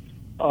boat,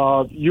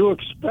 you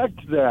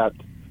expect that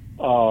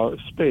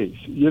space,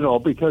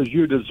 because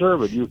you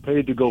deserve it. You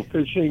paid to go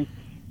fishing,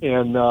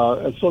 and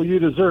so you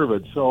deserve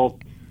it. So,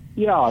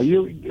 yeah,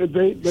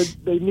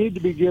 they need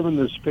to be given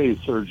the space,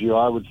 Sergio.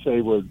 I would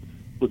say would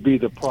be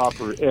the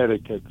proper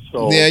etiquette.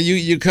 So yeah,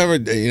 you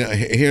covered.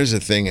 Here's the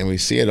thing, and we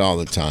see it all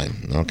the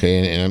time.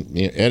 Okay, and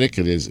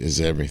etiquette is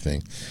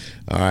everything.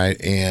 All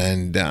right,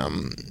 and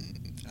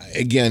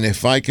again,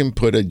 if I can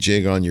put a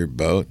jig on your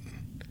boat,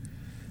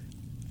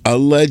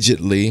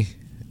 allegedly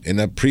in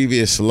a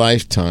previous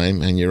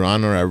lifetime, and Your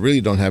Honor, I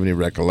really don't have any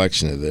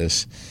recollection of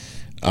this,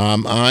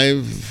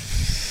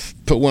 I've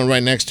put one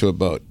right next to a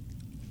boat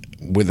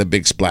with a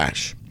big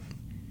splash.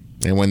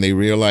 And when they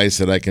realize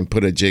that I can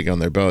put a jig on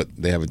their boat,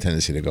 they have a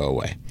tendency to go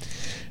away.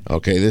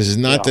 Okay, this is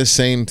not the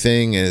same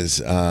thing as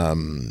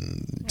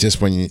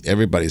just when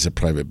everybody's a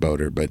private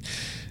boater, but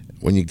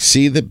when you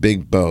see the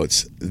big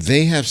boats,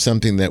 they have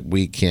something that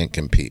we can't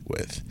compete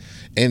with,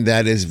 and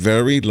that is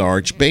very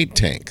large bait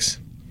tanks.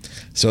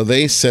 So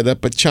they set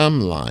up a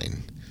chum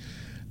line.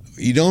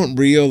 You don't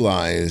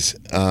realize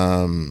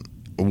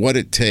what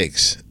it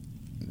takes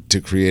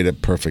to create a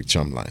perfect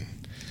chum line.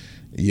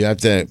 You have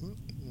to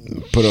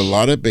put a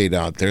lot of bait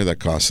out there that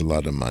costs a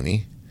lot of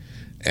money,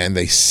 and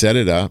they set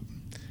it up,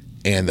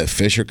 and the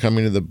fish are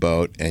coming to the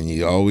boat, and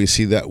you always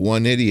see that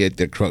one idiot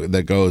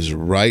that goes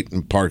right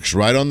and parks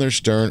right on their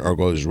stern or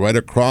goes right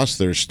across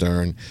their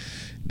stern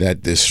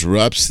that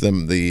disrupts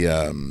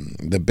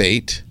the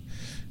bait,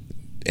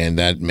 and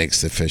that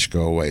makes the fish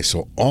go away.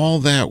 So all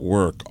that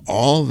work,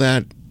 all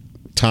that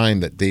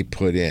time that they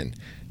put in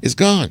is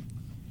gone.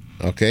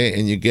 Okay,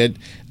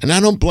 and I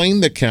don't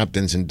blame the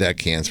captains and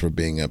deckhands for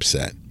being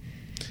upset.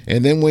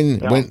 And then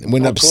when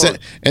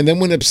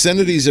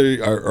obscenities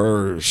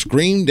are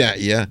screamed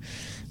at you,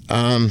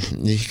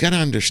 you got to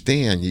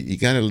understand, you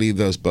got to leave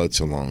those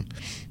boats alone.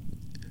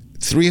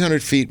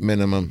 300 feet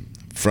minimum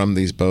from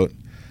these boats.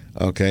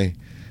 Okay.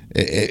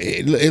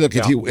 Look,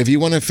 if you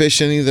want to fish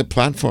any of the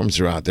platforms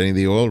that are out there, any of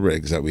the oil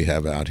rigs that we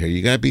have out here,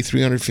 you got to be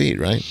 300 feet,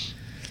 right?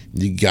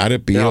 You got to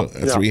be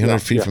 300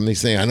 feet from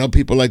these things. I know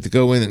people like to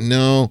go in and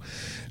no.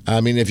 I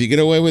mean, if you get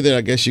away with it,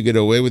 I guess you get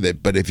away with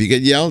it. But if you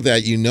get yelled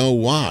at, you know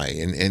why.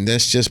 And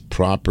that's just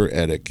proper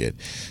etiquette.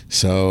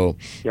 So,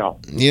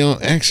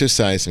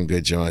 exercise some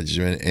good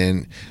judgment.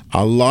 And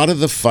a lot of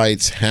the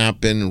fights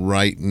happen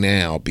right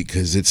now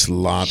because it's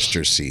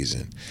lobster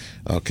season.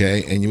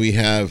 Okay? And we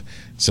have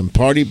some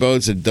party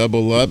boats that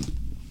double up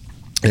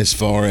as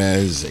far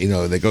as,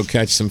 they go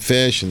catch some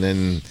fish and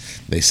then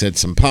they set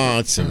some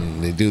pots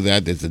and they do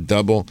that. There's a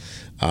double.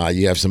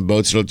 You have some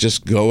boats that'll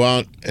just go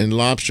out and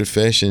lobster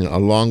fish, and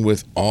along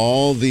with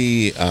all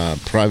the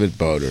private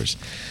boaters.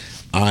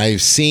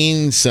 I've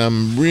seen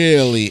some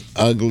really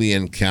ugly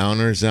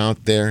encounters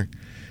out there.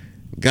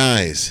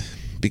 Guys,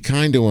 be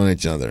kind to one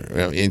another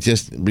and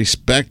just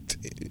respect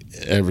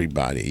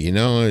everybody,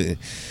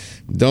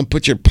 Don't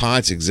put your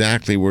pots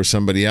exactly where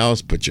somebody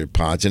else put your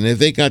pots. And if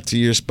they got to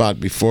your spot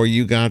before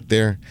you got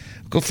there,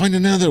 go find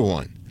another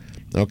one.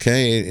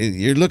 Okay,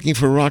 you're looking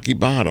for rocky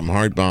bottom,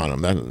 hard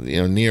bottom,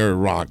 near a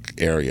rock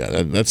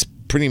area. That's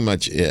pretty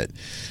much it.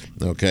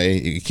 Okay,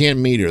 you can't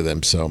meter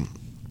them, so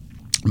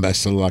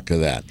best of luck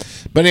with that.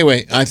 But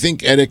anyway, I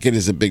think etiquette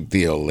is a big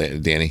deal,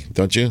 Danny,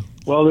 don't you?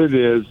 Well, it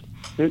is.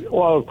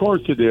 Well, of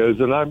course it is,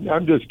 and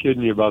I'm just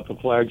kidding you about the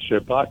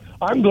flagship.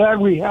 I'm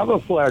glad we have a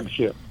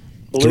flagship.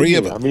 Three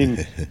of them. I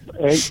mean,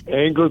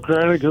 Angler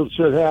Chronicles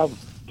should have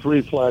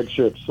 3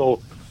 flagships.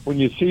 So when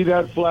you see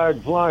that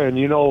flag flying,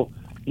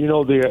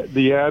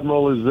 the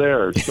admiral is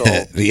there. So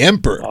the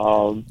emperor.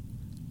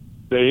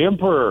 The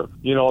emperor.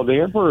 The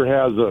emperor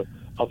has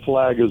a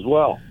flag as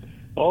well.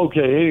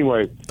 Okay.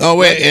 Anyway. Oh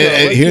wait,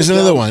 here's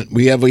another one.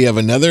 We have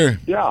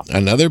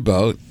another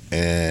boat,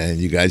 and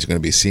you guys are going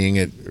to be seeing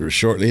it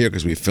shortly here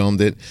because we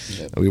filmed it.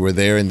 Yep. We were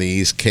there in the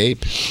East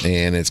Cape,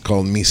 and it's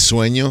called Mi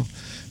Sueño.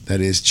 That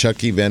is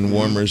Chucky Van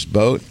Wormer's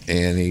boat,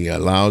 and he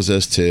allows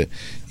us to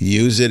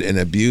use it and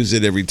abuse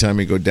it every time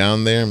we go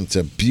down there. It's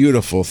a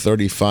beautiful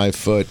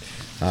 35-foot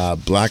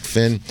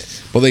blackfin.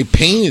 Well, they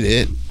painted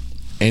it,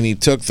 and he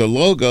took the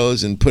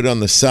logos and put it on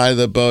the side of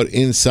the boat,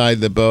 inside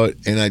the boat,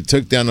 and I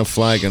took down a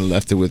flag and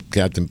left it with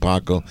Captain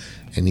Paco,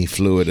 and he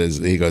flew it as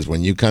he goes,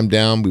 when you come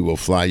down, we will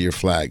fly your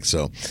flag.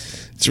 So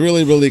it's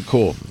really, really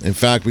cool. In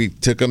fact, we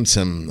took him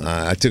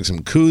I took some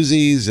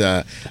koozies.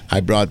 I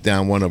brought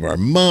down one of our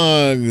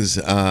mugs.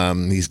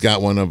 He's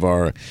got one of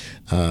our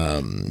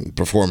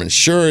performance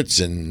shirts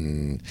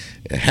and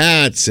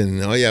hats.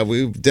 And,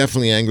 we've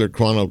definitely Angler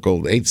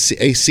Chronicled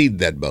AC'd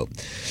that boat.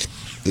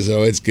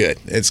 So it's good.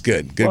 It's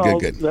good.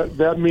 Good.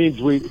 That means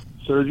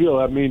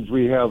Sergio, that means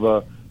we have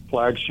a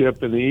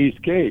flagship in the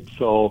East Cape.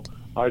 So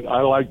I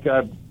like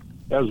that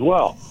as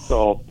well.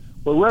 So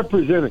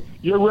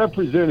you're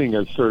representing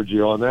us,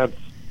 Sergio, and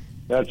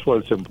that's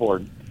what's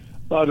important.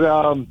 But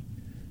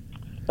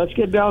let's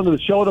get down to the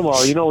show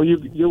tomorrow.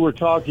 You were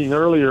talking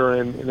earlier,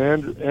 and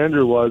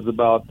Andrew was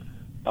about,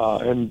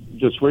 and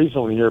just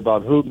recently here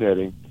about hoop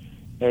netting,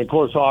 and of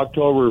course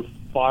October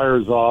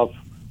fires off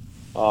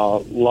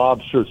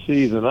lobster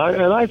season.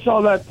 I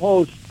saw that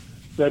post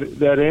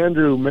that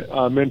Andrew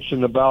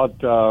mentioned about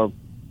the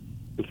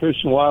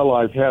Fish and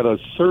Wildlife had a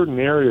certain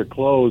area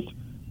closed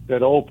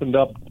that opened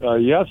up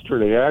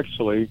yesterday,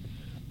 actually,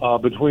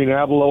 between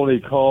Abalone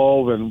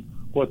Cove and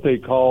what they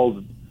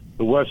called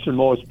the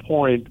westernmost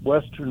point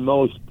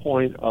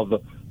of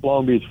the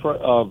Long Beach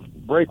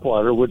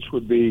breakwater, which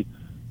would be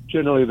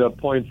generally the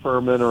Point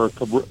Fermin or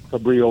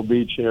Cabrillo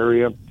Beach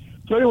area.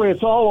 So anyway,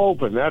 it's all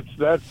open.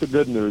 That's the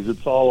good news.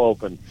 It's all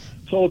open.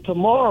 So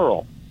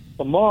tomorrow,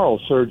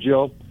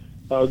 Sergio,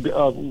 we're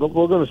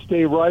going to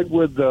stay right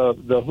with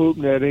the hoop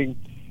netting,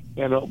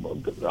 and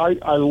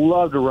I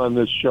love to run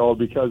this show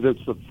because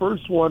it's the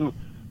first one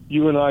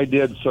you and I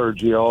did,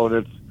 Sergio,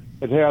 and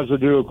it has to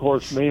do, of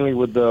course, mainly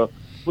with the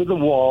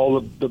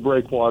wall, the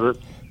breakwater,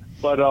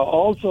 but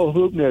also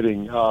hoop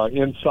netting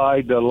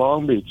inside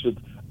Long Beach. It's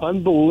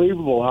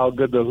unbelievable how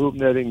good the hoop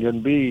netting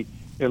can be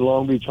in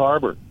Long Beach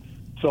Harbor.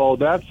 So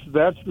that's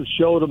the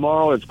show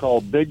tomorrow. It's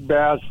called Big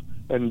Bass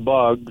and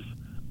Bugs.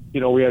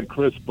 We had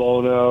Chris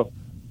Bona,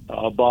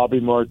 Bobby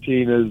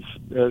Martinez,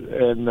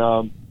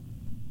 and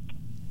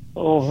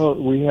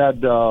we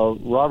had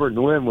Robert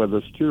Nguyen with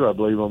us too, I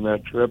believe, on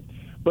that trip.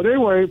 But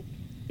anyway,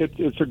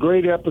 it's a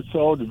great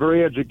episode. It's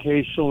very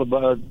educational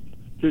about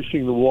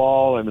fishing the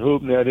wall and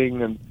hoop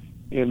netting and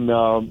in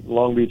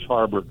Long Beach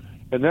Harbor.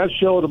 And that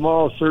show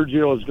tomorrow,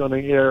 Sergio, is going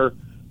to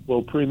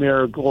will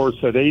premiere, of course,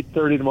 at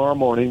 8:30 tomorrow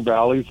morning,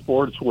 Valley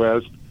Sports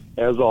West,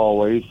 as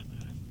always.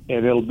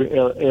 And it'll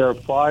air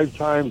 5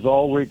 times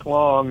all week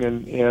long,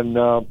 and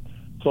so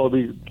there'll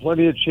be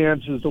plenty of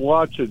chances to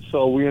watch it.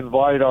 So we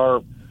invite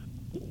our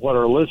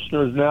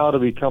listeners now to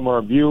become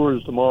our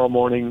viewers tomorrow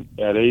morning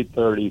at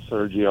 8:30,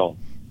 Sergio.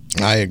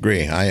 I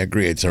agree.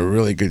 It's a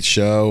really good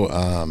show,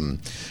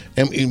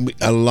 and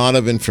a lot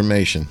of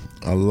information,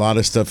 a lot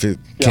of stuff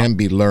can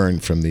be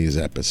learned from these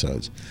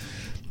episodes.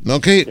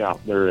 Okay. Yeah,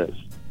 there is.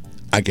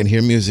 I can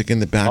hear music in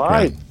the background. All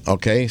right.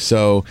 Okay,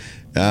 so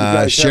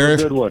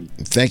Sheriff, have a good one.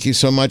 Thank you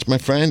so much, my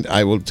friend.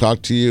 I will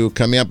talk to you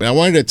coming up. And I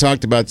wanted to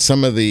talk about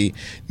some of the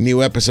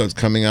new episodes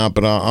coming out,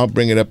 but I'll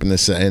bring it up in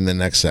the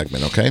next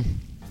segment. Okay.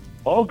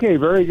 Okay,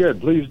 very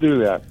good. Please do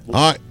that.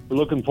 All right. We're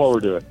looking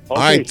forward to it. Okay, all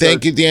right,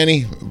 thank you,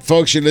 Danny.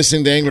 Folks, you're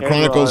listening to Angler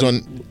Chronicles Ron.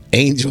 on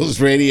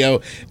Angels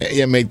Radio,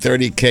 AM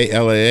 830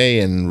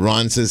 KLAA, and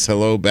Ron says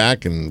hello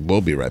back, and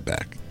we'll be right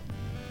back.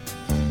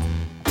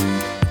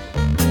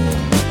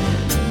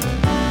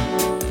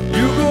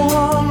 You go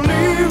on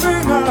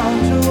leaving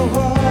out your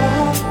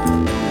heart,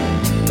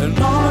 and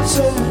all it's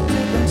so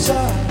deep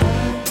inside.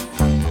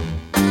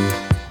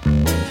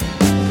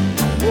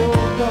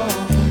 Oh,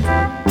 darling,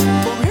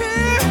 from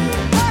here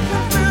I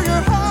can feel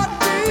your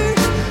heartbeat.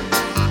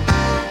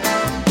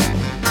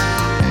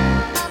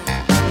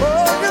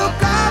 Oh, you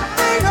got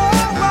me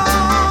all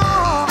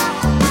wrong.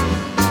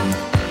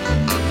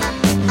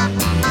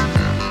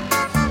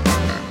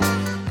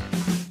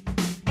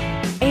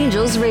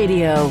 Angels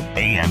Radio.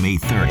 AM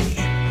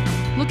 830.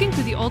 Looking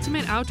for the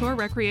ultimate outdoor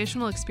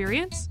recreational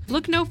experience?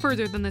 Look no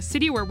further than the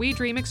city where we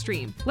dream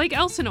extreme, Lake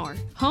Elsinore,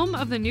 home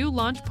of the new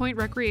Launch Point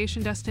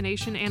Recreation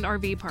Destination and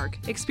RV Park.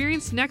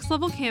 Experience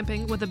next-level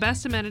camping with the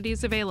best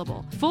amenities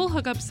available. Full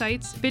hookup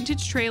sites,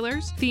 vintage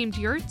trailers, themed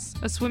yurts,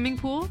 a swimming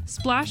pool,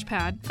 splash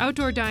pad,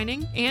 outdoor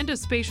dining, and a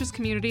spacious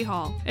community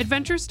hall.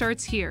 Adventure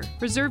starts here.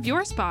 Reserve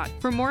your spot.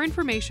 For more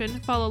information,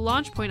 follow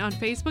Launch Point on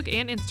Facebook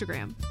and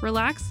Instagram.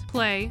 Relax,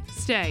 play,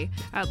 stay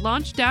at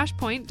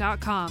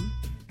launch-point.com.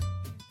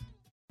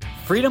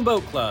 Freedom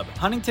Boat Club,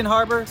 Huntington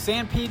Harbor,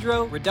 San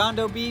Pedro,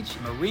 Redondo Beach,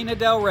 Marina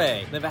del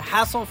Rey. Live a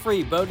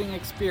hassle-free boating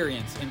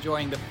experience,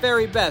 enjoying the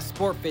very best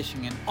sport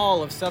fishing in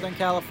all of Southern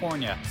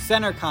California.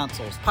 Center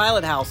consoles,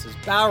 pilot houses,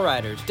 bow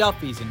riders,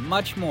 Duffys, and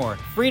much more.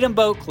 Freedom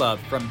Boat Club,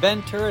 from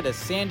Ventura to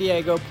San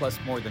Diego, plus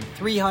more than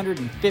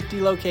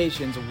 350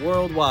 locations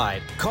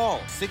worldwide. Call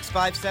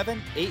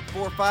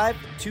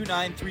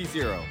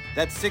 657-845-2930.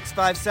 That's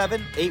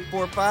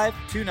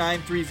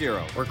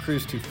 657-845-2930. Or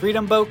cruise to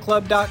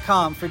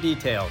freedomboatclub.com for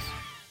details.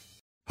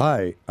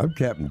 Hi, I'm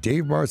Captain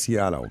Dave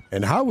Marciano,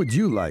 and how would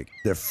you like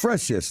the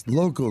freshest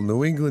local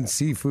New England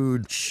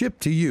seafood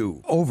shipped to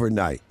you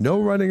overnight? No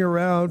running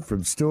around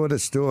from store to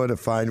store to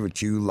find what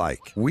you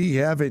like. We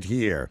have it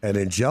here at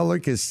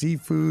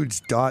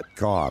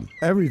angelicaseafoods.com.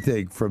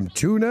 Everything from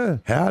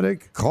tuna,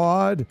 haddock,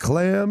 cod,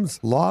 clams,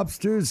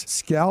 lobsters,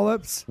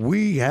 scallops,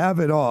 we have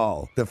it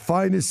all. The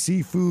finest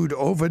seafood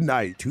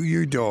overnight to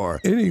your door,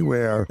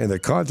 anywhere in the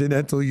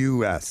continental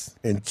U.S.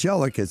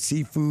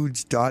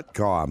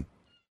 angelicaseafoods.com.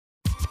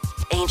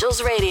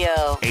 Angels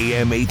Radio.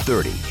 AM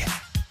 830.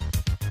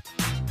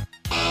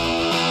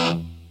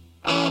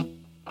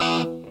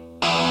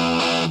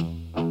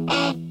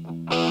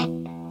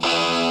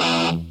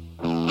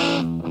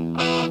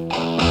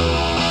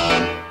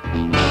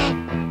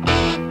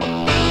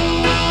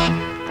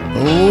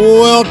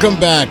 Welcome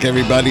back,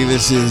 everybody.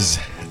 This is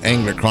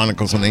Angler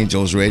Chronicles on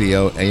Angels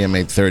Radio, AM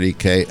 830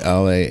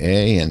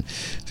 KLAA. And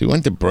so we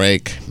went to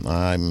break.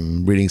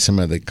 I'm reading some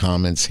of the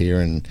comments here,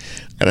 and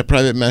got a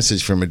private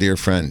message from a dear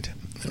friend,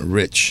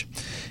 Rich.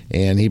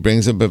 And he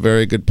brings up a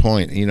very good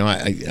point. You know,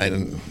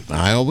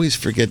 I always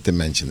forget to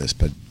mention this,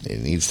 but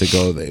it needs to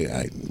go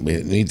there.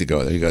 We need to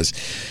go there. He goes,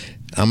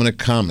 I'm going to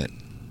comment.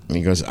 And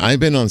he goes, I've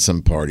been on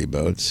some party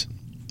boats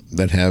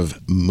that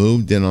have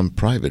moved in on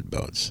private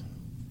boats.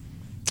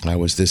 I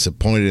was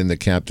disappointed in the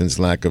captain's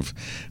lack of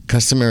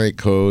customary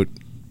code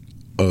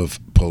of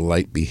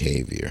polite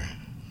behavior.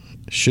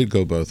 Should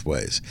go both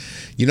ways.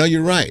 You know,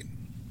 you're right.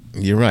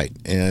 You're right.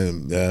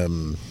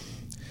 And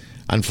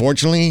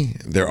unfortunately,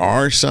 there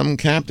are some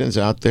captains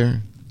out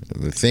there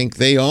that think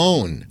they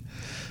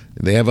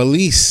have a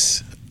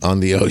lease on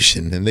the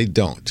ocean, and they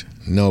don't.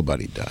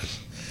 Nobody does.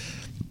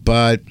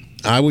 But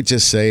I would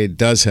just say it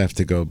does have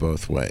to go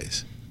both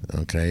ways.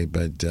 Okay,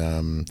 but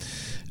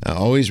I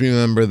always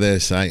remember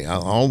this.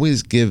 I'll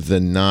always give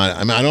the nod. I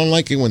mean, I don't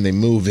like it when they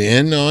move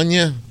in on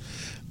you.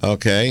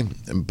 Okay,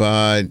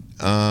 but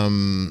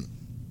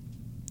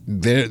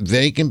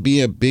they can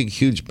be a big,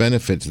 huge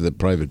benefit to the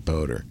private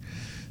boater,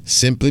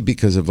 simply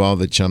because of all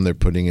the chum they're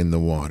putting in the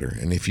water.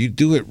 And if you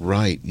do it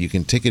right, you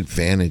can take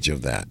advantage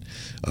of that.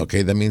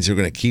 Okay, that means they're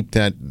going to keep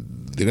that.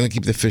 They're going to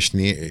keep the fish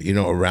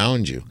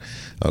around you.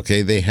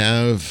 Okay, they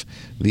have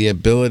the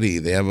ability.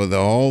 They have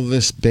all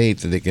this bait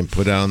that they can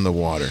put out in the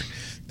water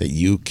that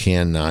you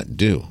cannot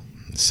do.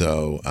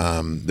 So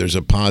there's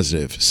a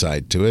positive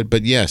side to it.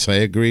 But yes, I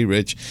agree,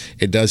 Rich.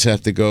 It does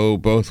have to go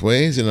both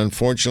ways. And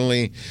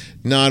unfortunately,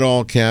 not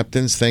all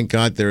captains. Thank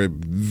God they're a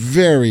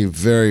very,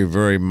 very,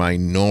 very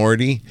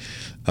minority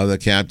of the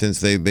captains.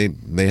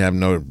 They have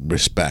no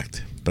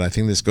respect. But I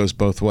think this goes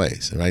both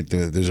ways, right?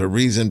 There's a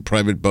reason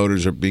private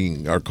boaters are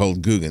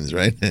called Googans,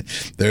 right?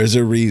 There's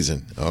a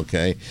reason,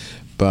 okay?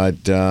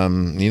 But,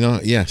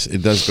 yes,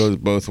 it does go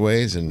both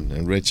ways,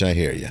 and Rich, I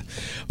hear you.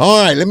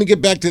 All right, let me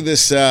get back to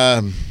this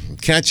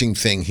catching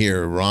thing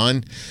here,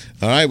 Ron.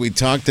 All right, we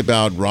talked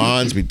about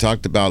rods. We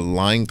talked about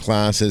line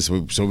classes.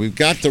 So we've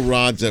got the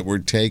rods that we're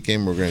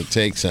taking. We're going to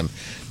take some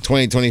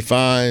 20,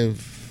 25,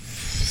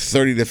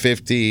 30 to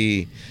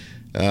 50,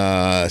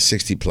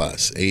 60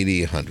 plus,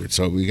 80, 100.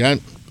 So we got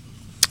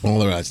all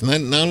the rods.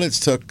 Now let's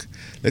talk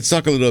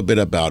a little bit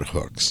about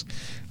hooks.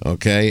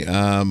 Okay,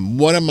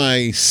 what am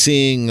I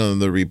seeing on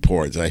the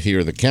reports? I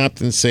hear the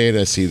captains say it.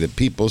 I see the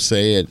people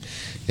say it.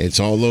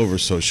 It's all over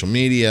social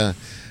media.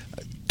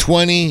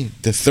 20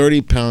 to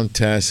 30 pound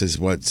test is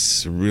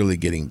what's really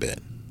getting bit.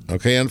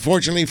 Okay,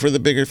 unfortunately for the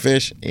bigger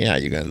fish, yeah,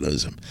 you're going to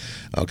lose them.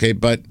 Okay,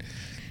 but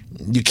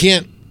you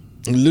can't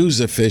lose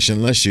a fish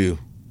unless you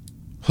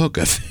hook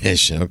a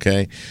fish,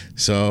 okay?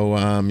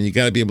 So you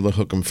got to be able to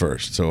hook them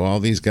first. So all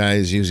these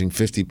guys using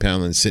 50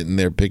 pound and sitting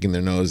there picking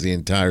their nose the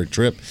entire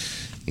trip,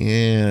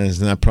 yeah, it's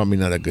probably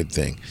not a good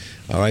thing.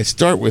 All right,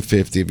 start with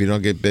 50. If you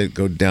don't get bit,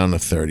 go down to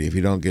 30. If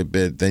you don't get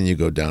bit, then you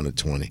go down to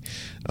 20.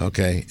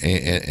 Okay,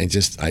 and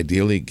just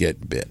ideally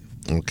get bit.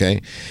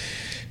 Okay.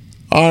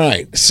 All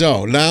right,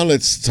 so now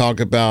let's talk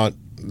about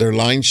their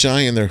line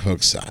shy and their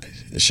hook shy.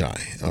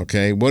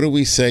 Okay, what do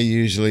we say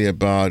usually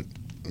about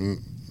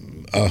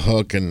a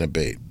hook and a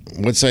bait?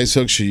 What size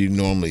hook should you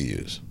normally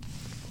use?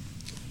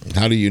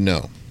 How do you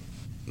know?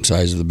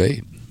 Size of the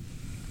bait.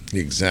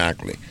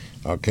 Exactly.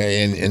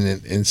 Okay,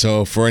 and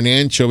so for an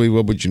anchovy,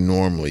 what would you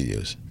normally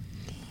use?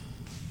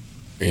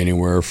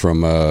 Anywhere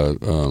from a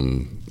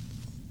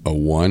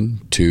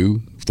 1,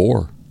 2,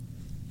 4.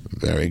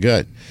 Very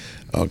good.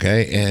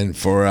 Okay, and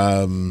for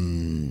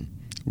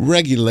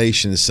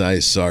regulation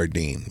size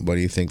sardine, what do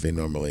you think they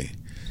normally?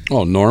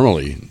 Oh,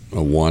 normally a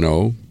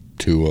 1.0,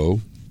 2.0.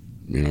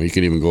 You know, you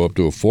can even go up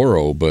to a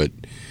 4.0, but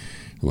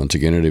once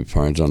again, it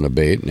depends on the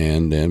bait,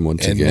 and then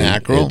once and again,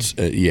 mackerel? It's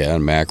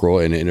and mackerel,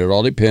 and it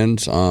all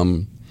depends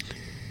on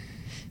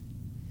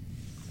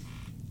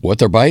what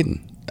they're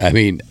biting. I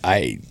mean,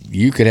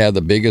 you could have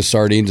the biggest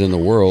sardines in the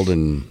world,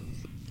 and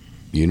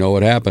you know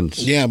what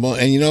happens. Yeah, well,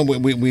 and you know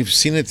we've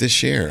seen it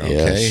this year. Okay,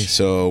 yes.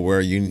 So where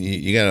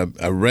you got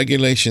a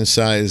regulation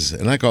size,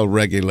 and I call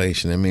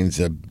regulation. It means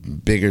a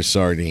bigger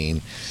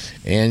sardine,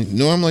 and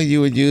normally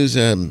you would use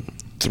a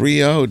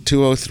 3.0,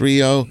 2.0,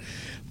 3.0,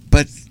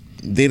 but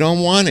they don't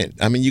want it.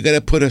 I mean, you got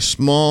to put a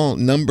small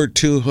number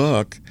 2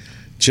 hook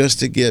just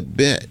to get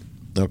bit.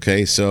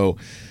 Okay, so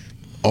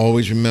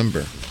always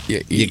remember.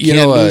 You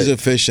can't lose a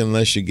fish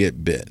unless you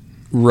get bit.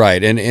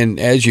 Right, and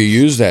as you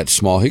use that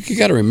small hook, you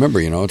got to remember,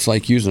 it's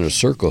like using a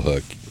circle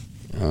hook.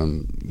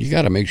 You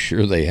got to make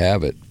sure they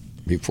have it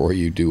before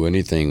you do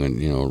anything,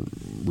 and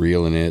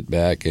reeling it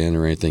back in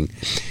or anything.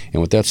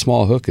 And with that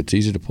small hook, it's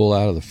easy to pull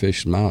out of the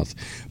fish's mouth.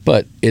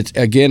 But it's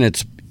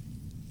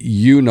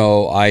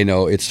I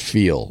know, it's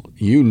feel.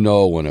 You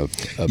know when a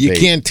you bait,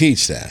 can't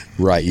teach that.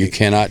 Right, you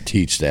cannot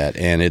teach that.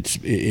 And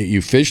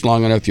you fish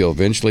long enough, you'll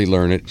eventually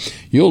learn it.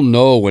 You'll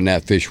know when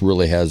that fish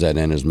really has that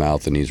in his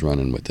mouth and he's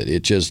running with it.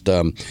 It just,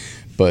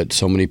 but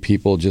so many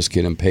people just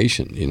get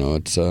impatient.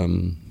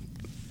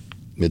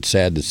 It's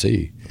sad to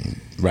see.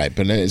 Right,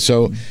 but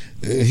so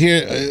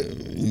here,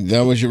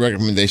 that was your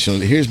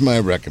recommendation. Here's my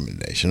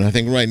recommendation. I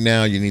think right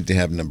now you need to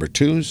have number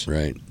 2s.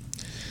 Right.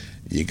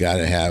 You got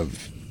to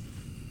have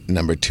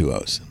number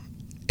 2.0s.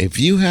 If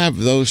you have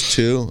those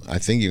two, I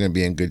think you're going to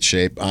be in good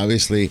shape.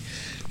 Obviously,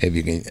 if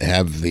you can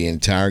have the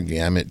entire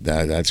gamut,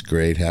 that's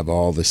great. Have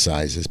all the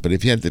sizes. But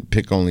if you had to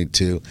pick only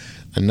two,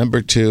 a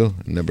number 2,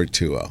 number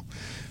 2.0.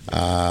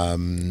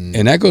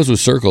 And that goes with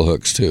circle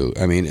hooks too.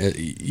 I mean,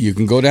 you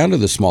can go down to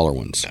the smaller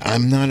ones.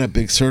 I'm not a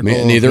big circle.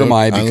 Neither hook, am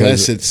I. Because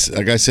unless it's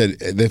like I said,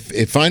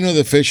 if I know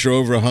the fish are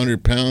over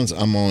 100 pounds,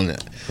 I'm on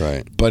it.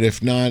 Right. But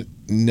if not,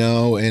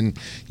 no. And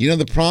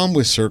the problem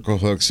with circle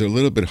hooks, they're a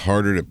little bit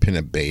harder to pin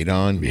a bait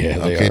on. Yeah,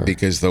 they are.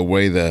 Because the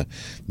way the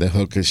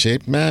hook is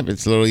shaped,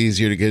 it's a little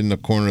easier to get in the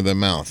corner of the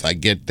mouth. I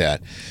get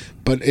that.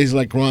 But it's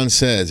like Ron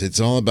says,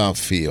 it's all about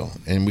feel.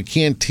 And we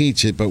can't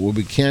teach it, but what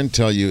we can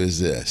tell you is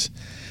this.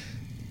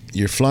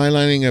 You're fly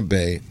lining a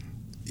bait,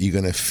 you're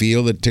going to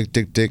feel the tick,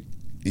 tick, tick,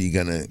 you're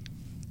going to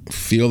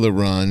feel the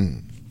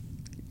run,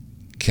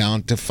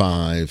 count to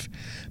 5,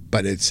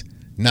 but it's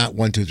not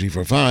 1, 2, 3,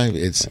 4, 5,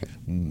 it's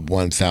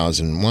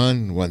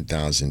 1001,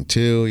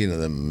 1002, do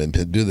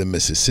the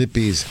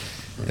Mississippis,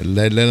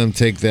 let them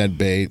take that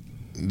bait,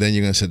 then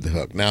you're going to set the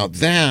hook. Now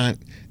that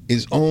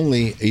is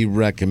only a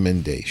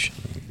recommendation.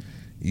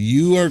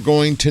 You are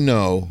going to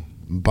know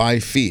by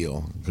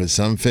feel, because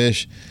some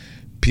fish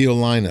peel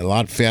line a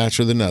lot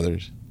faster than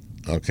others.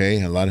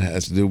 Okay, a lot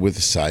has to do with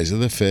the size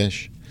of the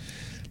fish,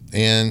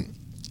 and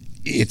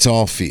it's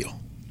all feel.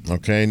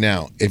 Okay,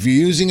 now if you're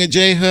using a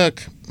J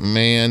hook,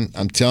 man,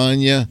 I'm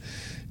telling you,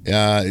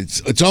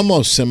 it's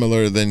almost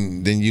similar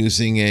than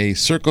using a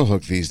circle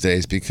hook these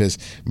days, because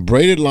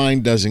braided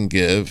line doesn't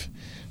give,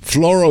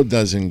 fluoro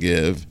doesn't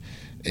give,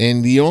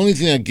 and the only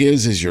thing that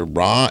gives is your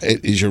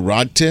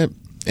rod tip.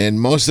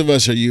 And most of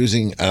us are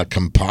using a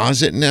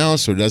composite now,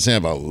 so it doesn't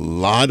have a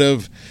lot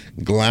of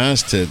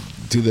glass to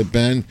the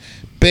bend.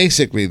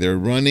 Basically, they're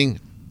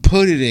running,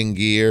 put it in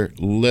gear,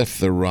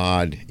 lift the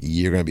rod,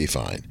 you're going to be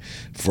fine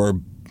for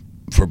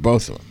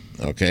both of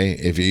them. Okay,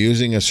 if you're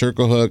using a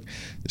circle hook,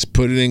 just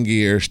put it in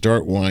gear,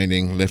 start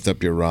winding, lift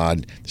up your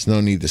rod. There's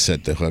no need to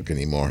set the hook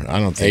anymore. I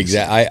don't think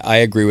exactly. So. I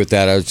agree with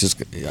that. I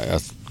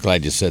was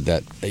glad you said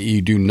that.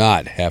 You do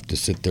not have to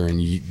sit there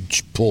and you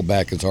pull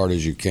back as hard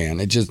as you can.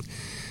 It just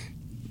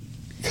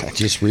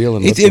reel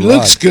and lift it the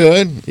looks rod.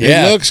 good.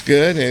 Yeah. It looks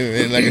good.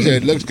 And like I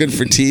said, it looks good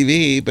for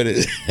TV, but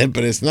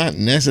it's not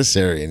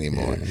necessary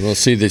anymore. Yeah. Well,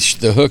 see,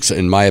 the hooks,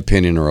 in my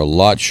opinion, are a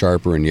lot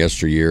sharper in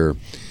yesteryear,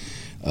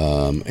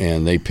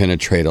 and they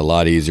penetrate a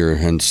lot easier,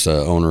 hence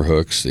owner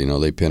hooks.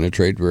 They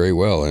penetrate very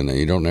well, and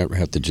you don't ever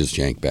have to just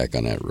yank back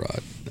on that rod.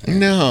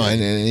 No,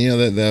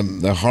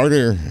 and the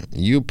harder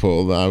you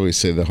pull, I always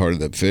say the harder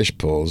the fish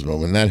pulls, but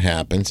when that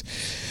happens,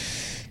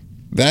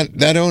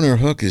 That owner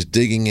hook is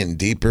digging in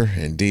deeper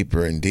and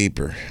deeper and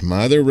deeper.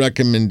 My other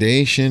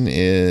recommendation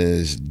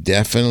is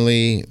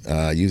definitely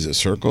use a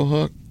circle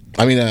hook.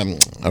 I mean,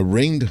 a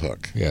ringed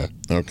hook. Yeah.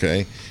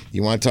 Okay.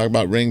 You want to talk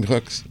about ringed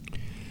hooks?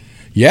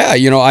 Yeah,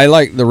 I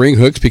like the ring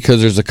hooks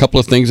because there's a couple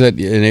of things that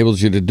it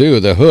enables you to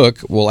do. The hook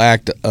will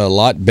act a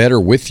lot better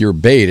with your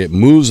bait. It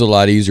moves a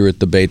lot easier with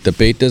the bait. The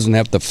bait doesn't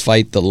have to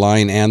fight the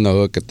line and the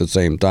hook at the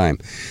same time.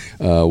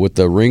 With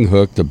the ring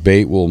hook, the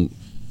bait will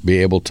be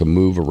able to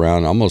move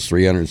around almost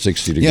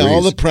 360 degrees. Yeah,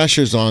 all the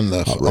pressure's on the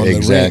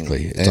exactly.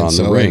 ring. It's on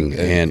the ring.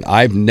 And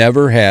I've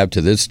never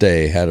to this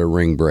day, had a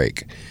ring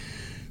break.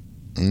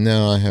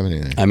 No, I haven't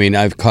either. I mean,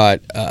 I've caught.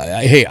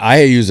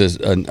 I use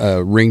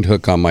a ringed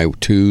hook on my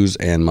 2s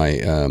and my.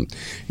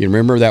 You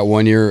remember that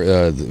one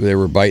year they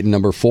were biting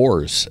number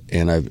 4s,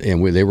 and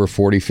they were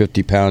 40,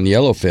 50 pound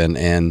yellowfin,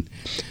 and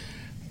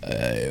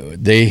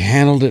they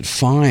handled it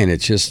fine.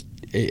 It's just.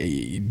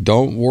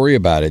 Don't worry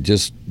about it.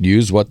 Just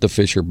use what the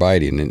fish are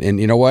biting. And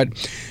you know what?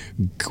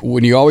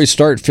 When you always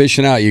start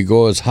fishing out, you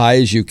go as high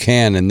as you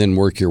can and then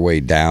work your way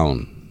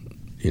down.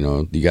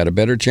 You got a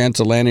better chance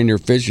of landing your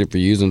fish if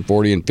you're using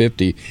 40 and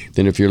 50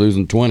 than if you're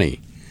losing 20.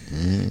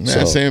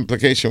 That's the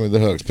implication with the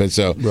hooks. But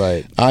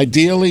right.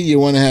 Ideally, you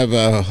want to have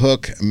a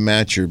hook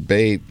match your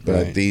bait,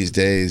 but these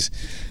days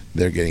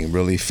they're getting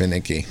really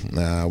finicky.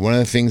 One of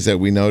the things that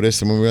we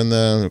noticed when we were on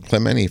the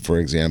Clemente, for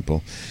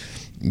example,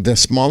 the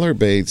smaller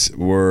baits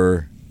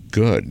were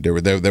good. They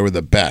were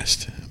the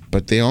best,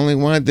 but they only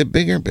wanted the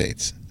bigger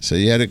baits. So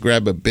you had to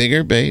grab a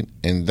bigger bait,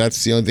 and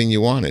that's the only thing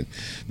you wanted.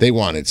 They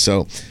wanted.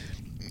 So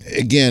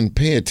again,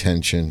 pay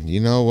attention.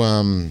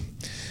 When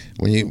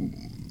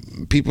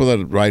people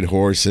that ride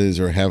horses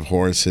or have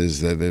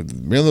horses,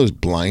 those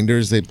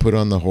blinders they put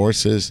on the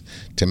horses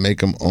to make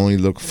them only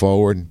look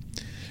forward.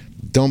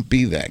 Don't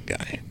be that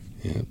guy.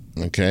 Yeah.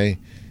 Okay,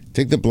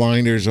 take the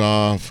blinders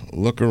off.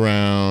 Look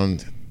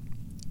around.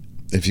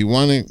 If you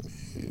want to,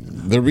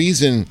 the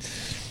reason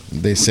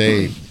they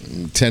say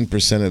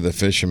 10% of the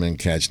fishermen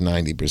catch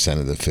 90%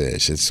 of the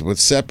fish, it's what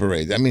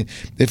separates. I mean,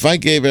 if I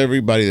gave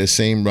everybody the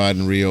same rod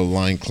and reel,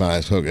 line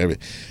class, hook,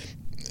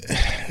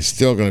 it's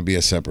still going to be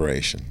a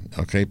separation.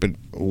 Okay, but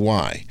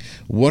why?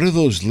 What are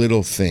those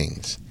little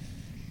things?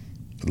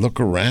 Look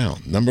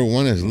around. Number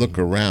one is look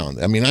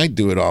around. I mean, I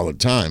do it all the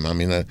time. I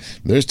mean,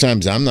 there's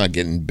times I'm not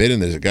getting bit,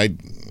 and there's a guy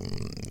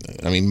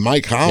I mean,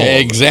 Mike Howell. Yeah,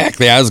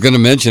 exactly. I was going to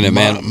mention it,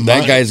 man.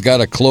 That guy's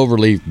got a clover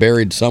leaf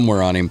buried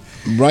somewhere on him.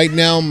 Right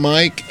now,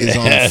 Mike is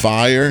on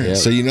fire. Yep.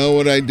 So you know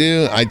what I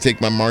do? I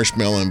take my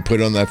marshmallow and put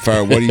it on that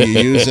fire. What are you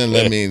using?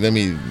 Let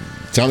me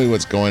tell me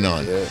what's going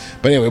on. Yeah.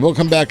 But anyway, we'll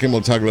come back and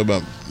we'll talk a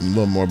little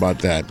more about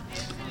that.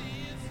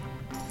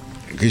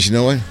 Because you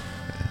know what?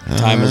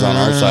 Time is on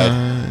our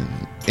side.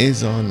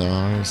 Is on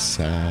our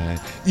side.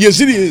 Yes,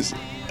 it is.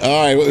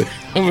 All right, we'll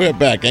be right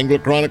back. Angler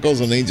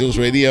Chronicles on Angels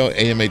Radio,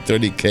 AM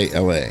 830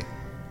 KLA.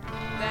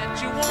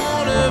 That you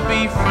wanna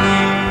be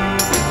free,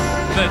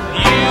 but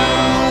you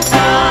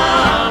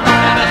come running.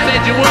 I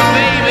said you would,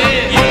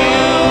 baby.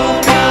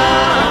 You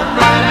come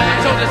running.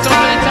 I told you so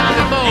many times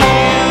before.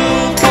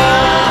 You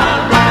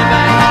come running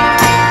back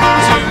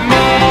to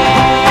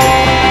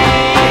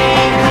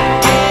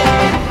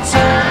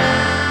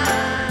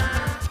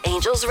me.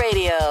 Angels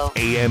Radio.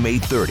 AM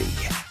 830.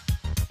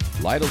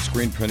 Lytle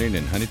Screen Printing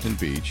in Huntington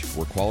Beach,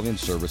 where quality and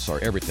service are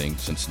everything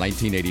since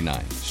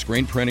 1989.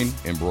 Screen printing,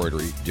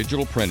 embroidery,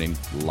 digital printing,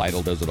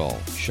 Lytle does it all.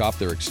 Shop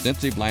their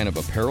extensive line of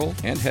apparel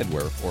and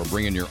headwear, or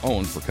bring in your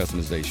own for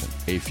customization.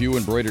 A few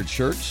embroidered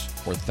shirts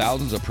or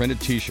thousands of printed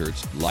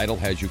t-shirts, Lytle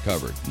has you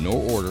covered. No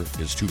order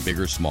is too big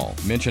or small.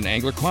 Mention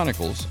Angler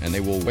Chronicles and they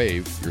will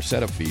waive your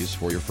setup fees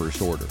for your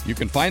first order. You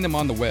can find them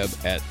on the web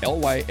at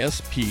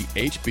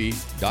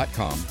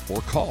lyspHB.com or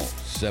call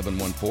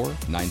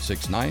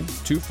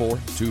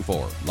 714-969-2424.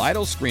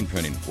 Lytle Screen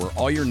Printing, where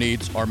all your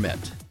needs are met.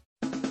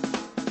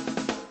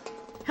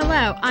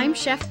 Hello, I'm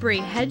Chef Brie,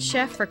 head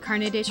chef for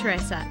Carne de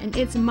Teresa, and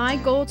it's my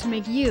goal to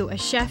make you a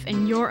chef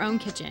in your own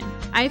kitchen.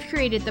 I've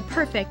created the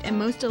perfect and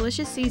most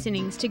delicious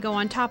seasonings to go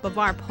on top of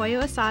our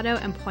pollo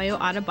asado and pollo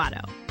adobado.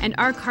 And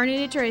our Carne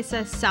de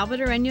Teresa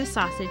Salvadoreño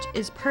sausage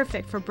is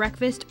perfect for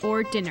breakfast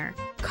or dinner.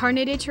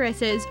 Carne de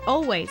Teresa is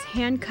always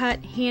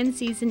hand-cut,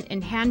 hand-seasoned,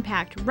 and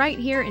hand-packed right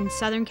here in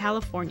Southern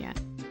California.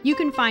 You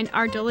can find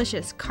our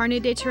delicious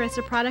Carne de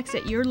Teresa products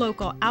at your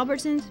local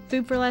Albertsons,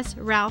 Food for Less,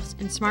 Ralph's,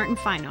 and Smart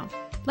 & Final.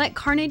 Let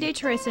Carne de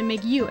Teresa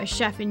make you a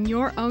chef in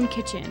your own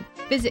kitchen.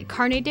 Visit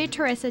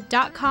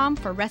carnedeteresa.com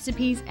for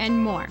recipes and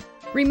more.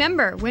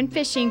 Remember, when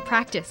fishing,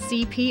 practice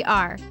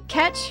CPR.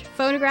 Catch,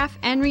 photograph,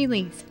 and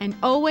release, and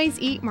always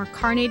eat more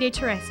Carne de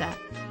Teresa.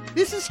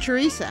 This is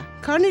Teresa.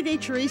 Carne de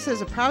Teresa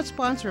is a proud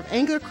sponsor of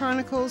Angler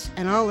Chronicles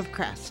and Olive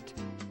Crest.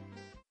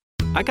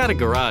 I got a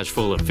garage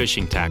full of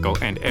fishing tackle,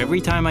 and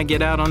every time I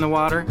get out on the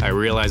water, I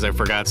realize I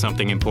forgot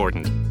something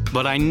important.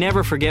 But I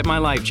never forget my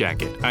life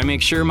jacket. I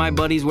make sure my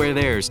buddies wear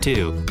theirs,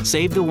 too.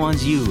 Save the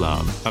ones you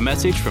love. A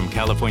message from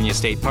California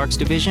State Parks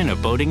Division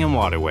of Boating and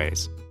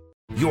Waterways.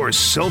 Your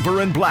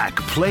Silver and Black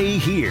play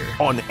here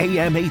on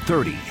AM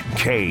 830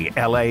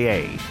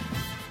 KLAA.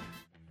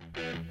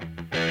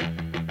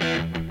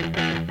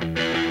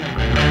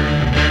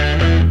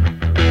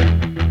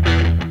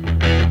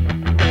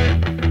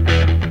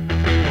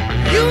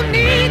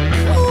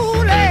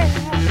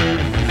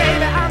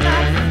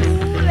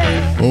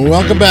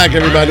 Welcome back,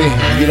 everybody.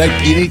 You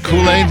need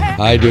Kool-Aid?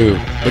 I do.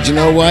 But you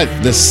know what?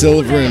 The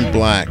Silver and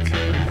Black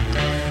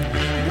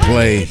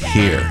play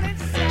here.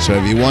 So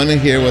if you want to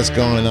hear what's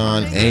going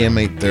on, AM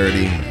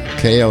 830,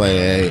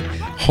 KLAA,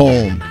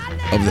 home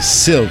of the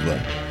Silver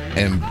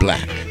and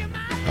Black.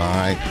 All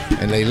right?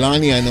 And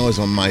Leilani, I know, is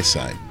on my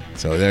side.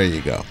 So there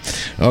you go.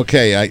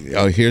 Okay,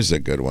 here's a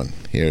good one.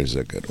 Here's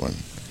a good one.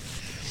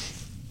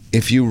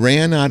 If you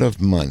ran out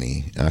of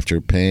money after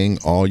paying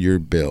all your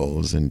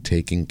bills and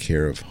taking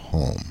care of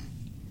home,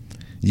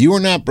 you are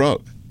not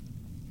broke.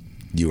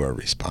 You are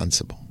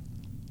responsible.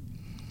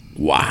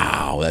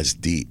 Wow, that's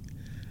deep.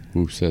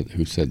 Who said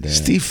that?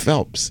 Steve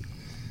Phelps.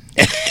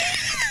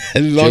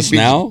 Just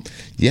now?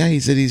 Yeah, he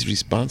said he's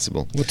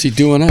responsible. What's he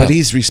doing up? But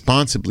he's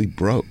responsibly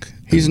broke.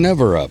 He's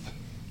never up.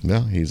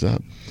 No, he's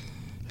up.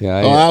 Yeah,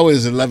 I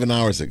was 11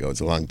 hours ago. It's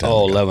a long time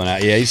ago. 11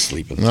 hours. Yeah, he's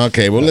sleeping.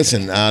 Okay, well,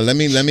 listen, let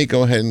me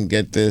go ahead and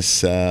get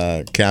this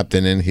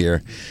captain in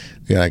here.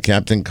 We got a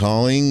captain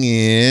calling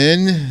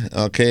in.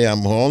 Okay,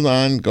 hold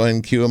on. Go ahead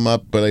and cue him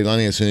up, but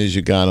Leilani, as soon as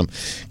you got him.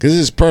 Because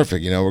this is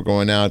perfect. We're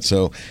going out.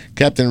 So,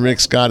 Captain Rick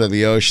Scott of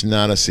the Ocean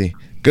Odyssey.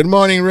 Good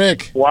morning,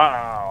 Rick.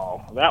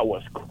 Wow, that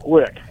was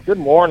quick. Good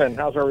morning.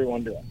 How's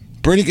everyone doing?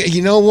 Pretty good.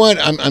 You know what?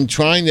 I'm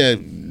trying to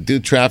do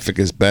traffic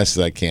as best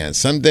as I can.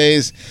 Some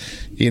days,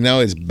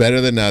 it's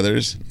better than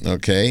others.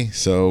 Okay,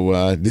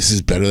 so this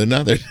is better than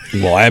others.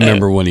 Well, I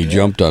remember when he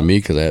jumped on me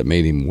because I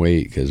made him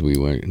wait because we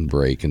went and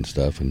break and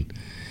stuff, and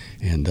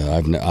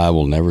I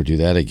will never do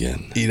that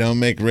again. You don't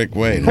make Rick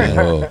wait.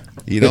 No.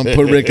 You don't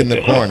put Rick in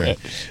the corner.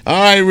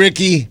 All right,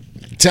 Ricky,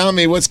 tell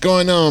me what's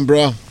going on,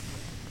 bro.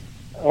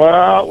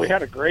 Well, we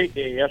had a great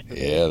day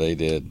yesterday. Yeah, they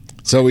did.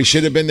 So we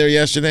should have been there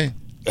yesterday?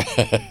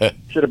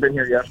 Should have been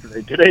here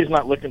yesterday. Today's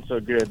not looking so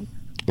good.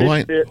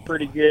 Fish bit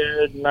pretty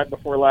good night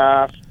before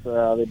last.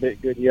 They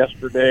bit good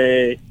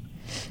yesterday.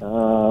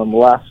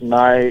 Last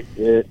night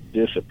it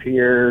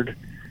disappeared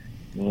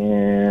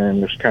and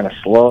it was kind of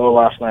slow.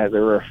 Last night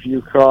there were a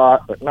few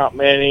caught, but not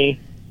many.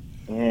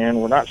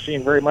 And we're not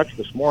seeing very much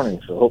this morning,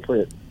 so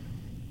hopefully it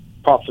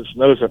pops its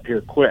nose up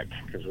here quick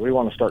because we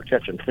want to start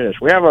catching fish.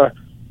 We have a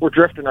we're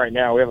drifting right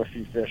now. We have a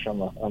few fish on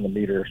the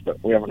meters,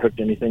 but we haven't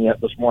hooked anything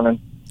yet this morning.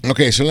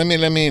 Okay, so let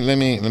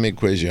me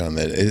quiz you on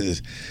that.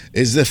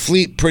 Is the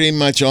fleet pretty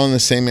much all in the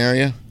same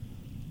area?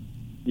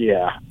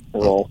 Yeah,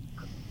 we're all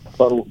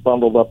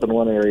bundled up in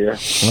one area.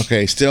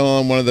 Okay, still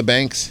on one of the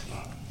banks?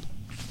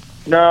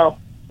 No,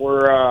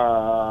 we're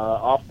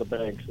off the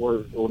banks.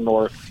 We're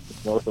north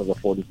of the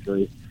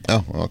 43.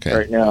 Oh, okay.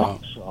 Right now,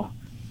 so. All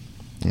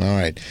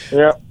right.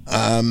 Yeah.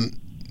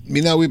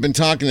 We've been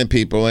talking to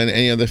people,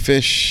 and the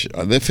fish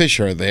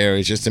are there.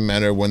 It's just a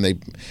matter of when they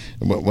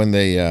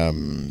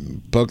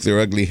poke their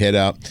ugly head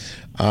out.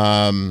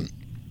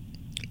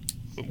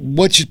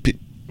 What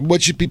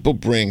should people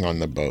bring on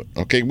the boat?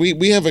 Okay,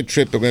 we have a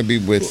trip we're going to be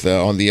with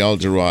on the El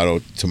Dorado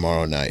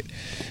tomorrow night,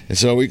 and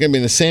so we're going to be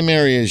in the same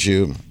area as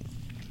you.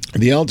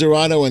 The El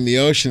Dorado and the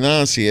Ocean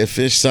Odyssey have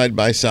fished side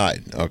by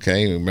side.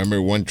 Okay,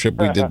 remember one trip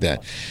we did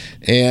that,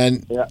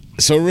 and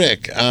so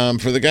Rick,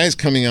 for the guys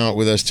coming out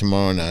with us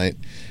tomorrow night,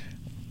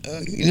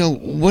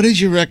 what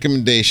is your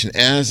recommendation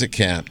as a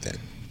captain?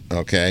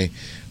 Okay,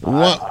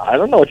 I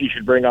don't know what you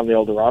should bring on the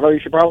El Dorado.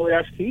 You should probably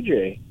ask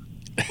TJ.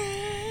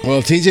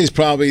 Well, TJ's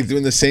probably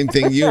doing the same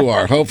thing you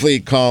are. Hopefully,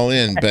 he'd call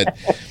in, but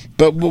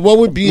what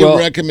would be your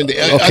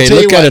recommendation? Okay,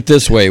 look at it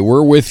this way: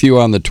 we're with you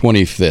on the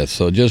 25th,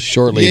 so just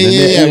shortly.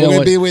 Yeah. We're going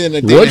to be within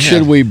a day. What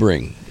should we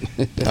bring?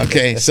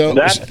 Okay, so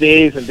that's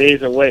days and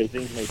days away.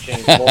 Things may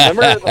change. Well,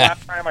 remember the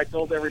last time I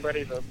told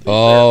everybody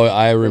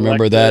I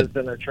remember that.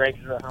 And their tranks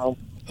at home.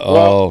 Oh,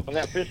 well, when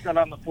that fish got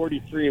on the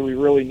 43, we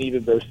really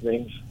needed those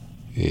things.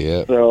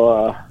 Yeah.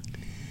 So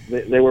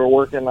they were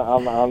working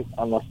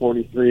on the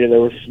 43. There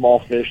was small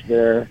fish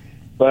there,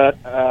 but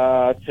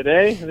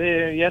yesterday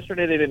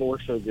they didn't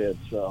work so good.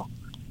 So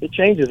it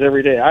changes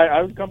every day.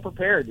 I would come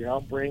prepared.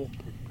 Bring.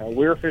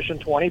 We were fishing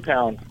 20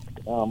 pound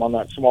on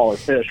that smaller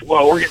fish.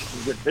 Well, we're getting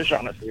some good fish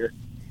on us here.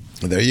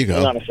 There you go.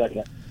 Hang on a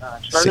second.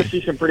 Starting to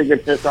see some pretty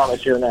good fish on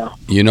us here now.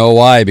 You know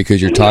why?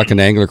 Because you're talking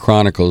to Angler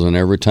Chronicles, and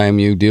every time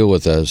you deal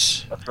with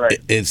us, that's right.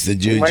 It's the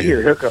juju. You might hear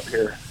a hookup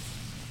here.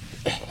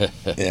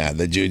 Yeah,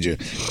 the juju.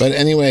 But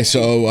anyway,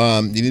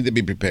 so you need to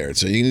be prepared.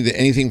 So you need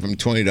anything from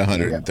 20 to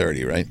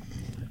 130, right?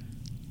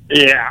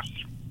 Yeah.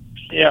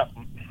 Yeah.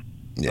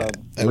 Yeah.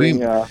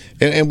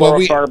 And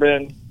what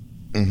carbon.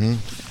 Mm-hmm.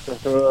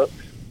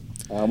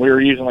 We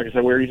were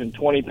using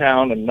 20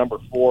 pound and number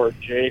 4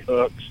 J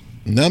hooks.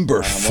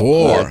 Number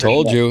 4. I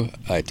told you.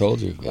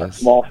 Yes.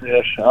 Small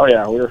fish. Oh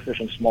yeah, we were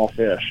fishing small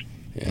fish.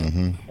 Yeah.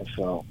 Mm-hmm.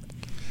 So.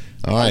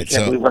 All right. I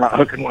can't believe we're not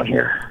hooking one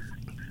here.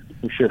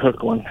 We should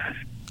hook one.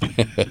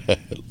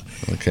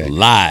 Okay.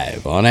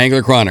 Live on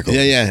Angler Chronicles.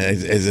 Yeah,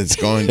 as it's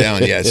going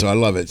down. Yeah, so I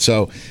love it.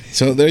 So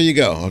there you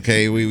go.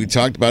 Okay, we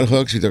talked about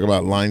hooks. We talked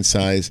about line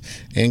size.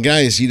 And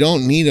guys, you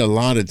don't need a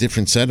lot of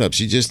different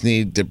setups. You just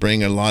need to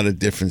bring a lot of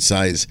different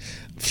size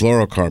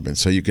fluorocarbon.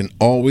 So you can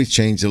always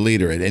change the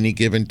leader. At any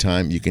given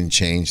time, you can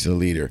change the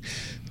leader.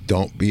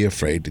 Don't be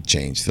afraid to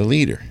change the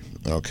leader.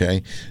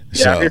 Okay?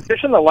 Yeah, if you're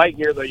fishing the light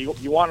gear, though,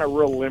 you want a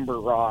real limber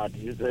rod.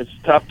 It's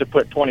tough to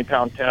put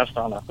 20-pound test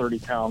on a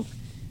 30-pound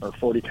or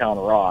 40-pound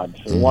rod.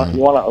 So you want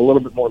a little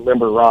bit more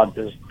limber rod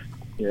because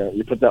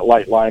you put that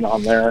light line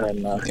on there.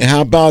 And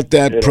how about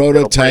that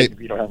prototype?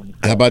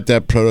 How about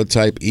that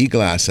prototype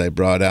E-glass I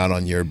brought out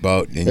on your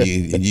boat, and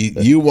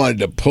you wanted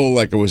to pull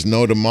like it was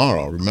no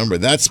tomorrow? Remember,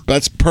 that's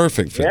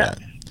perfect for that.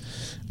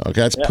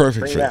 Okay, that's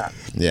perfect for that.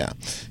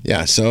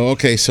 Yeah. So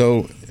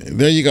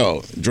there you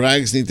go.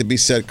 Drags need to be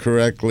set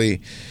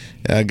correctly.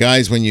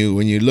 Guys, when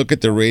you look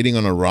at the rating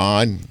on a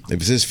rod,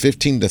 if it says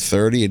 15 to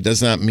 30, it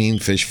does not mean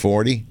fish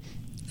 40.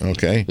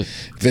 Okay,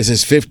 if it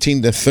says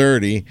 15 to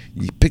 30,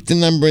 you pick the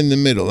number in the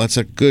middle. That's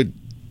a good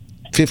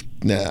a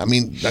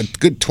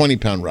good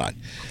 20-pound rod.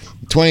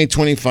 20,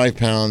 25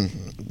 pound,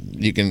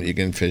 you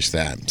can fish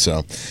that.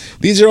 So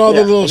these are all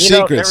the little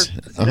secrets.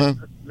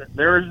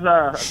 There was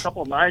a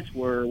couple of nights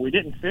where we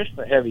didn't fish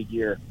the heavy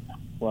gear.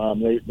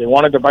 They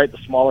wanted to bite the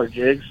smaller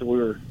jigs, so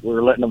we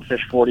were letting them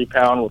fish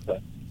 40-pound with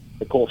the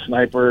Colt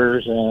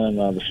snipers and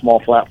the small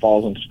flat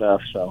falls and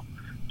stuff. So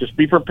just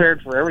be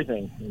prepared for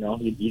everything.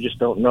 You just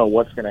don't know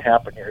what's going to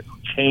happen here. It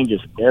changes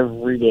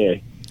every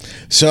day.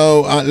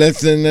 So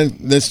let's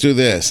do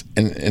this.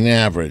 An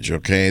average,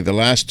 okay? The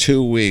last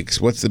 2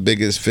 weeks, what's the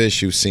biggest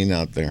fish you've seen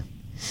out there?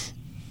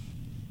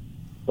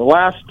 The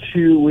last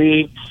 2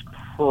 weeks,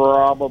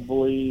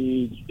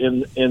 probably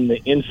in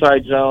the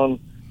inside zone,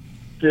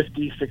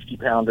 50,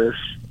 60-pounders.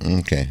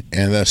 Okay.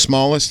 And the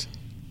smallest?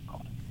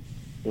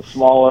 The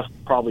smallest,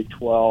 probably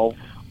 12.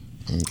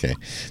 Okay.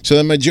 So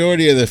the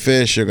majority of the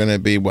fish are going to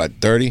be, what,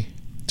 30?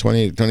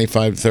 20,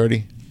 25,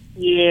 30?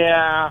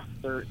 Yeah,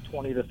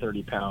 20 to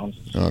 30 pounds.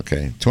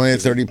 Okay. 20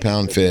 to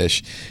 30-pound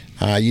fish.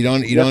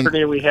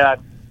 Yesterday we had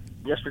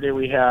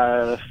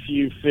a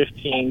few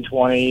 15,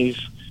 20s.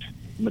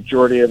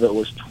 Majority of it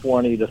was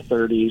 20 to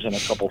 30s and a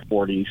couple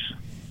 40s.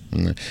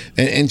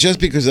 And just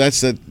because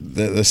that's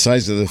the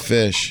size of the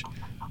fish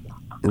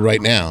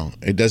right now,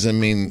 it doesn't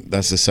mean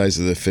that's the size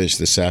of the fish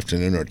this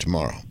afternoon or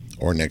tomorrow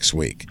or next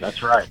week.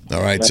 That's right.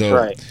 All right. That's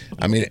right.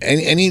 I mean,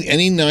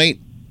 any night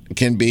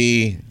can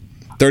be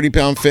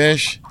 30-pound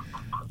fish,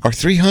 or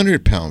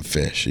 300-pound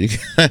fish. You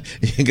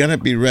got to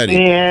be ready.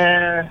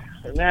 Yeah,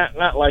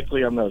 not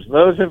likely on those.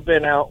 Those have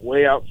been out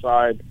way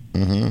outside.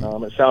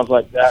 Mm-hmm. It sounds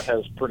like that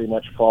has pretty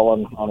much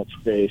fallen on its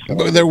face.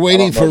 But they're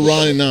waiting for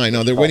Ron and I.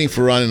 No, they're waiting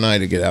for Ron and I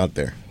to get out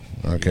there.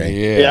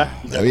 Okay. Yeah.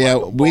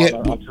 We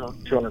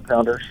 200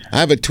 pounders. I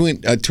have a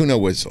tuna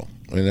whistle,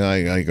 and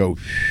I go.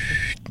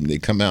 They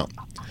come out.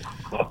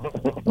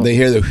 They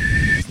hear the,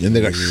 and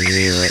they go,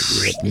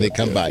 and they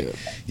come by.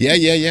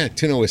 Yeah.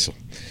 Tuna whistle.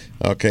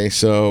 Okay,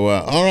 so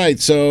all right.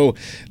 So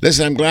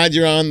listen, I'm glad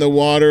you're on the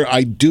water.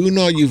 I do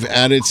know you've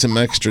added some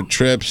extra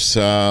trips.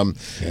 I'm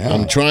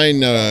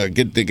trying to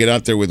get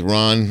out there with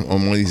Ron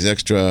on one of these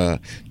extra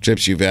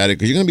trips you've added,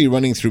 because you're going to be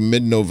running through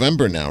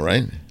mid-November now,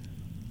 right?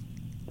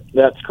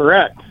 That's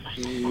correct.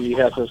 She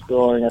has us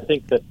going. I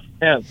think the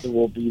 10th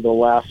will be the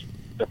last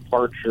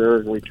departure,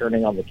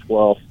 returning on the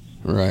 12th.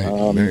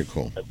 Right. Very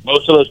cool.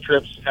 Most of those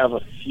trips have a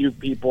few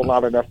people,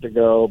 not enough to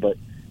go, but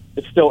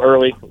it's still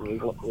early.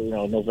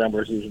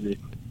 November is usually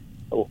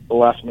a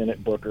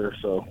last-minute booker,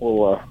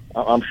 so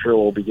I'm sure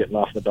we'll be getting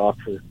off the dock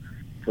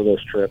for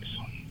those trips.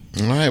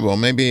 All right. Well,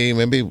 maybe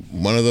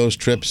one of those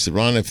trips,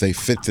 Ron, if they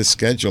fit the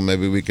schedule,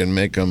 maybe we can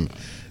make them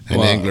an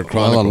Angler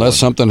Chronicle. Well, unless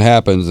something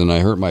happens and I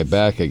hurt my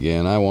back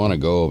again, I want to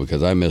go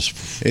because I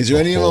miss. Is there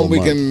anyone we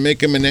can make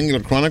them an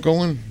Angler Chronicle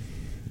one?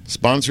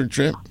 Sponsored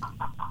trip?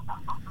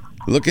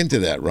 Look into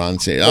that, Ron.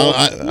 Say,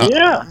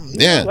 yeah,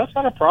 yeah. That's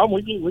not a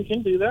problem. We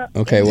can do that.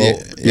 Okay, well,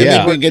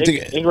 yeah. We can get to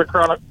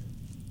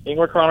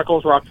Angler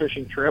Chronicles rock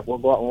fishing trip. We'll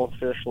go out and we'll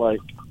fish like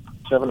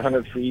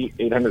 700 feet,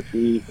 800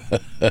 feet.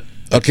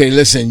 Okay,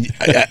 listen.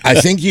 I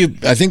think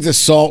the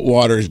salt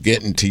water is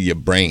getting to your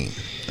brain.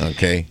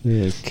 Okay.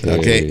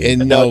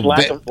 And no,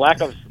 lack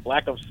of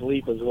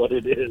sleep is what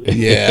it is.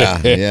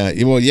 Yeah.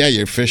 Well, yeah.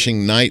 You're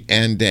fishing night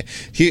and day.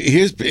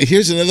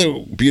 Here's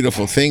another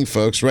beautiful thing,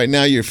 folks. Right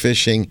now, you're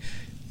fishing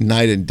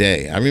night and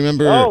day. I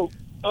remember.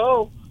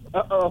 Uh-oh.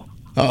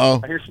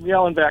 I hear some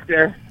yelling back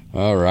there.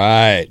 All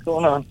right. What's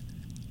going on?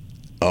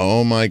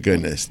 Oh my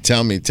goodness!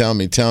 Tell me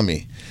something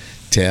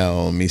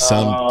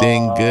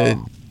good.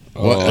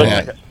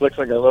 Looks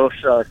like a little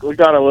shark. We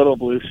got a little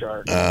blue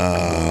shark.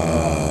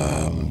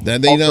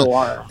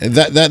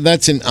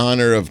 That's in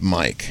honor of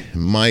Mike.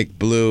 Mike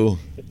Blue.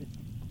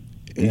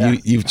 Yeah.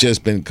 You've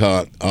just been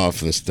caught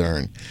off the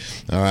stern.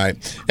 All right.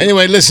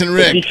 Anyway, listen,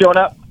 Rick. Is he showing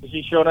up? Is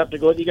he showing up to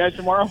go with you guys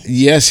tomorrow?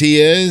 Yes, he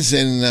is,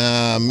 and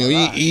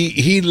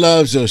he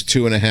loves those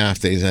 2.5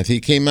 days. I think he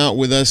came out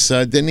with us,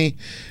 didn't he,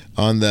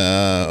 on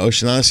the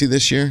Ocean Odyssey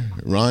this year?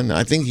 Ron,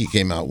 I think he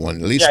came out at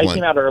least one. Yeah, he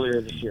came out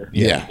earlier this year.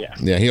 Yeah.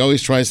 He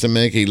always tries to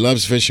make. He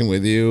loves fishing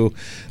with you.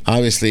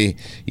 Obviously,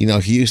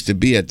 he used to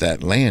be at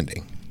that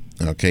landing.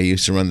 Okay, he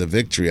used to run the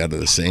Victory out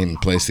of the same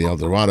place the El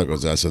Dorado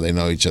goes out, so they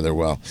know each other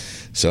well.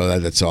 So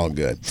that's all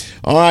good.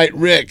 All right,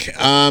 Rick.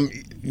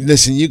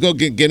 Listen, you go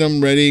get them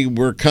ready.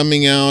 We're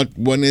coming out.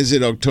 When is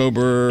it?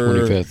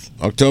 October 25th.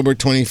 October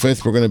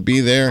 25th. We're going to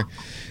be there,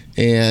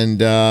 and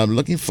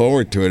looking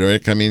forward to it,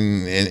 Rick. I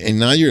mean, and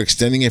now you're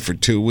extending it for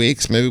 2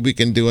 weeks. Maybe we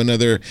can do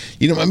another.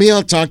 Maybe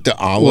I'll talk to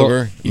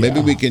Oliver. Maybe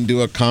we can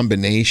do a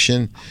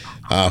combination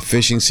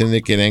fishing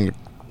syndicate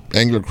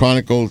Angler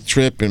Chronicle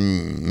trip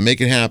and make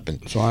it happen.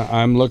 So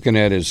I'm looking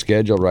at his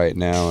schedule right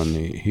now, and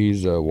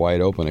he's wide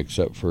open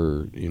except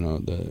for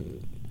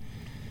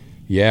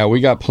Yeah, we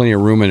got plenty of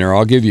room in there.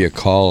 I'll give you a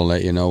call and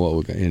let you know what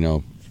we got.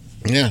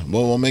 Yeah,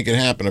 well, we'll make it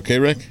happen. Okay,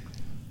 Rick.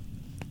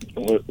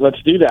 Let's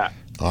do that.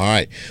 All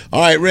right,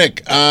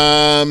 Rick.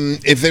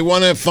 If they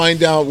want to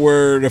find out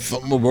where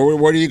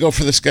do you go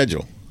for the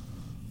schedule?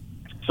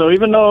 So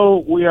even though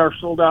we are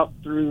sold out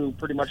through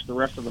pretty much the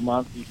rest of the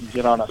month, you can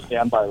get on a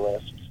standby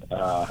list.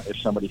 If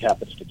somebody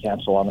happens to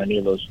cancel on any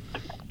of those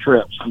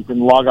trips, you can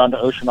log on to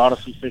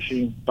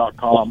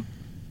oceanodysseyfishing.com,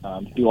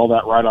 do all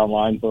that right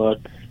online, book,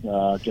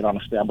 get on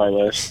a standby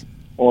list.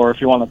 Or if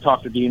you want to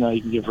talk to Dina,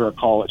 you can give her a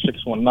call at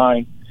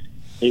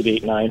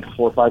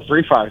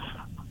 619-889-4535.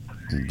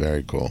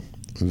 Very cool.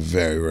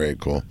 Very, very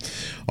cool.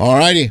 All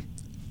righty.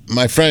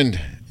 My friend,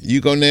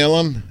 you go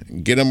nail them,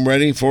 get them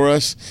ready for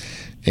us,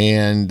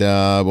 and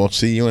we'll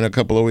see you in a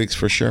couple of weeks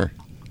for sure.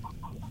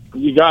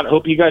 You got it.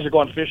 Hope you guys are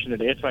going fishing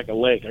today. It's like a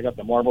lake. I got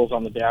the marbles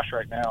on the dash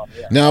right now.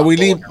 Yeah, no, we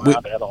leave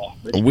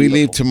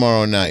leave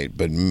tomorrow night.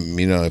 But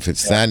if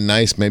it's that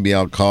nice, maybe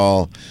I'll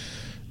call.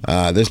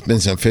 There's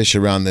been some fish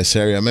around this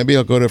area. Maybe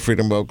I'll go to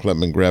Freedom Boat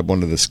Club and grab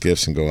one of the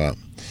skiffs and go out.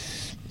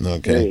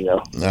 Okay. There you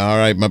go. All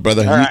right, my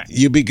brother. All right.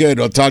 You be good.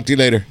 I'll talk to you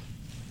later.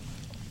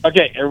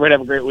 Okay. Everybody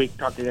have a great week.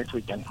 Talk to you next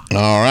weekend.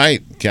 All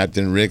right.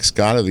 Captain Rick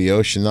Scott of the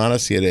Ocean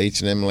Odyssey at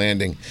H&M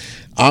Landing.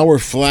 Our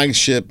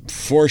flagship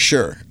for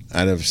sure.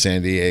 Out of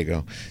San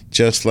Diego,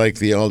 just like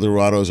the El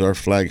Dorado's our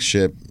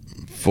flagship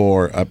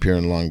for up here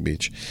in Long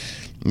Beach.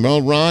 Well,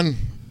 Ron,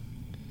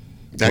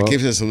 that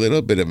gives us a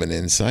little bit of an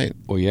insight.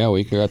 Well, yeah,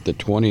 we got the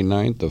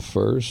 29th, the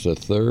 1st, the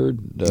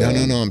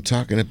 3rd. No, I'm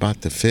talking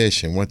about the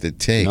fish and what they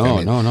take.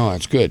 No,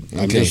 that's good.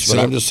 Okay,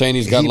 I'm just saying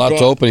he's got lots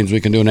of openings.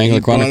 We can do an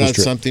Angler Chronicles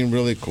trip. Something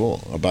really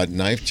cool about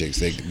knife jigs.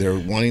 They're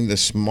wanting the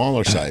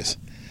smaller size.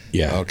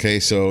 Yeah. Okay,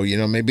 so,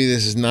 maybe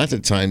this is not the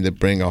time to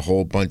bring a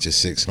whole bunch of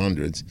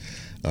 600s.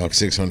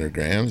 600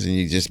 grams, and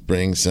you just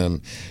bring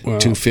some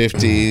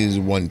 250s,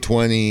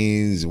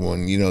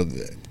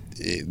 120s,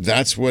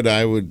 that's what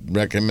I would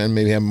recommend.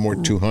 Maybe have more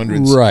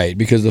 200s. Right,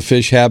 because the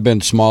fish have been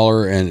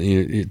smaller, and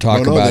you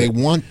talk about they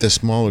want the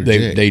smaller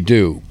jig. They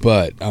do,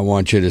 but I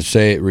want you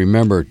to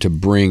remember to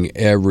bring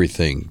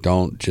everything.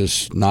 Don't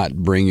just not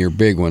bring your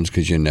big ones,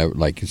 because you never,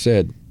 like you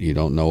said, you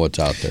don't know what's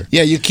out there.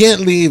 Yeah, you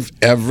can't leave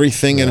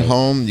everything at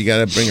home. You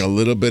got to bring a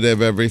little bit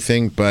of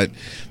everything, but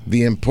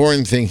the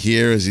important thing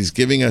here is he's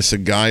giving us a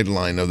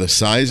guideline of the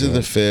size of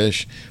the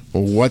fish,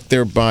 what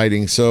they're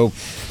biting. So,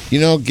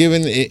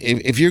 given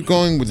if you're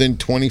going within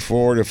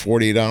 24 to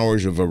 48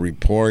 hours of a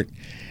report,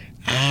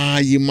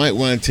 you might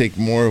want to take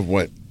more of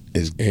what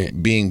is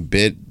being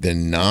bit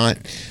than not.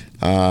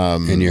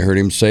 And you heard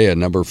him say a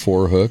number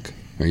 4 hook.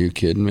 Are you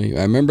kidding me?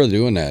 I remember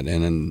doing that,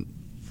 and then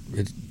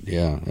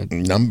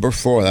number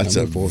 4. That's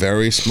a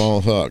very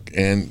small hook.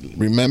 And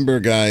remember,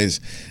 guys,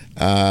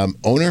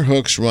 owner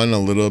hooks run a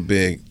little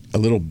big.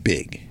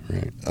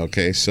 Right.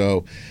 Okay,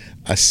 so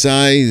a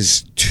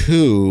size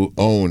 2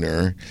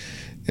 owner,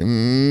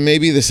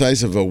 maybe the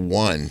size of a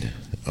 1,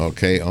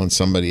 okay, on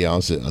somebody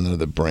else,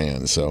 another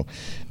brand. So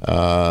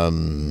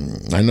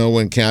I know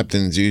when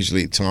captains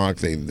usually talk,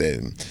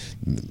 that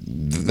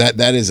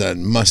is a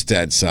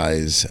mustad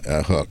size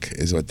hook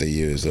is what they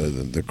use,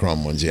 the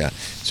chrome ones, yeah.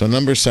 So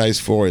number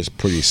size 4 is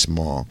pretty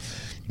small.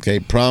 Okay,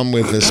 problem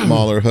with a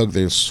smaller hook,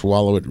 they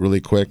swallow it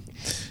really quick.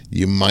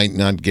 You might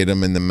not get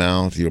them in the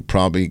mouth. You'll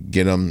probably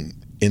get them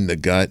in the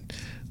gut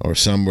or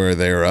somewhere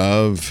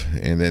thereof,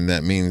 and then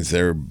that means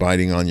they're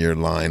biting on your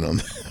line on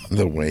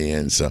the way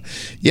in. So,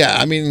 yeah,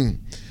 I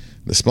mean,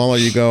 the smaller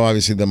you go,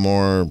 obviously, the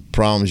more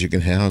problems you can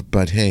have.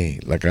 But,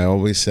 hey, like I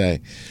always say,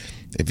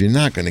 if you're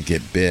not going to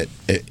get bit,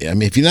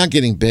 if you're not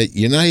getting bit,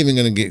 you're not even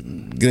going to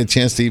get a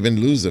chance to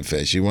even lose a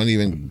fish. You won't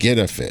even get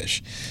a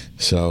fish.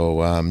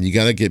 So you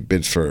got to get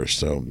bit first.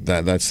 So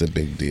that's the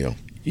big deal.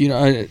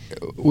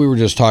 We were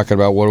just talking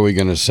about what are we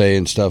going to say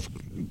and stuff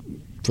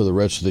for the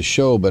rest of the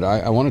show, but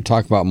I want to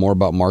talk more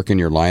about marking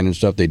your line and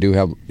stuff. They do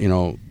have,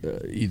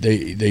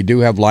 they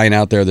do have line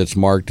out there that's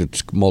marked.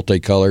 It's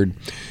multicolored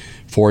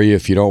for you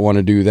if you don't want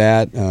to do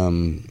that.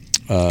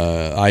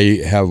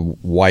 I have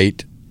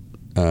white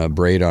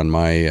braid on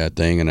my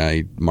thing, and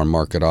I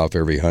mark it off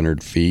every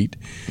 100 feet.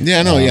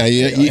 Yeah, no,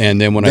 and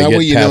then when I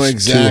get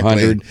past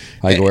 200,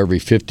 I go every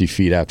 50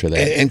 feet after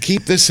that. And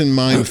keep this in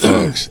mind,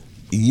 folks.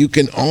 You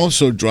can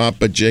also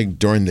drop a jig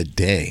during the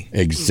day.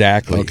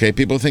 Exactly. Okay,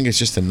 people think it's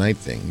just a night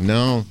thing.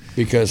 No.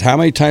 Because how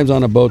many times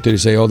on a boat did you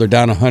say, they're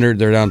down 100,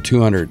 they're down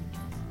 200?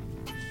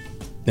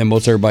 Then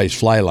most everybody's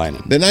fly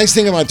lining. The nice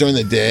thing about during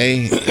the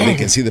day, they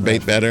can see the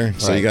bait better,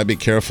 so you got to be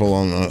careful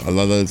on a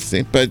lot of those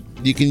things. But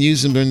you can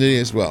use them during the day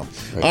as well.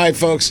 Right. All right,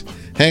 folks,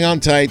 hang on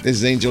tight. This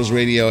is Angels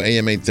Radio,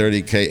 AM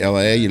 830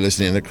 KLAA. You're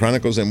listening to The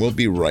Chronicles, and we'll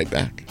be right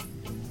back.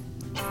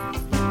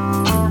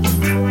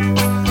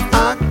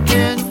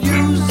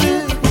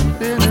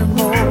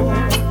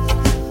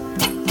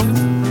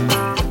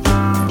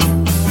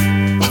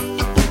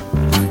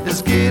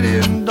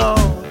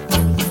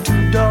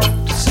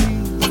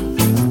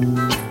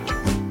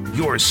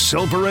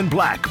 Silver and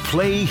Black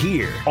play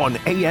here on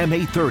AM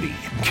 830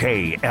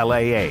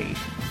 KLAA.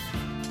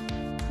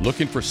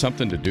 Looking for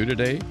something to do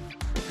today?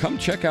 Come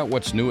check out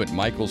what's new at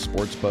Michael's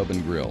Sports Pub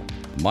and Grill.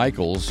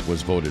 Michael's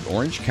was voted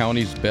Orange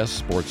County's best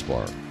sports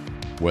bar.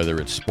 Whether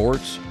it's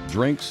sports,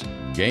 drinks,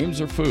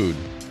 games, or food,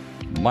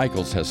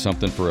 Michael's has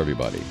something for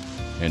everybody.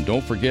 And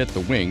don't forget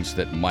the wings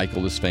that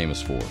Michael is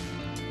famous for.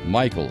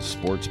 Michael's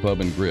Sports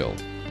Pub and Grill,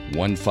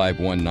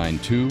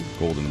 15192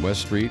 Golden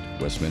West Street,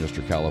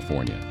 Westminster,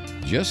 California.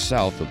 Just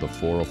south of the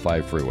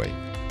 405 freeway.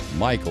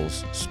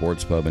 Michael's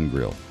Sports Pub and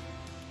Grill.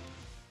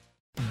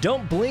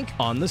 Don't blink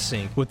on the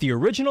sink with the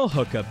original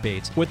hookup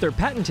baits. With their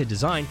patented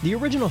design, the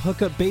original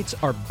hookup baits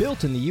are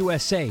built in the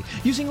USA,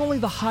 using only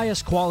the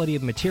highest quality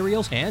of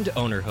materials and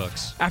owner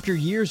hooks. After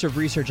years of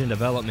research and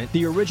development,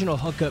 the original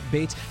hookup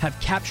baits have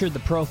captured the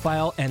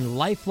profile and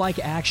lifelike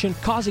action,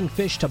 causing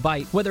fish to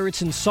bite, whether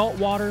it's in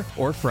saltwater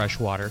or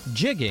freshwater,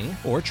 jigging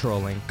or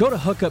trolling. Go to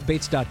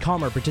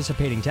hookupbaits.com or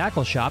participating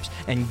tackle shops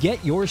and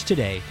get yours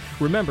today.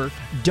 Remember,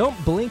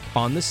 don't blink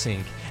on the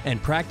sink,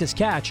 and practice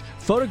catch,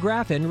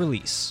 photograph, and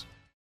release.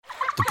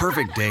 The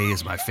perfect day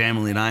is my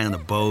family and I on the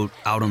boat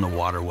out on the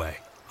waterway.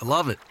 I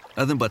love it.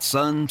 Nothing but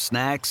sun,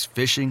 snacks,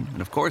 fishing,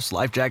 and of course,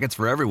 life jackets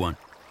for everyone.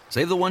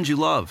 Save the ones you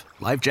love.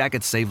 Life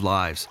jackets save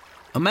lives.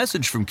 A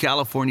message from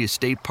California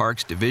State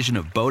Parks Division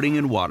of Boating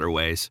and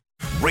Waterways.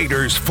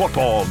 Raiders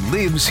football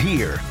lives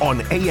here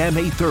on AM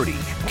 830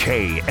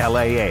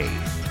 KLAA.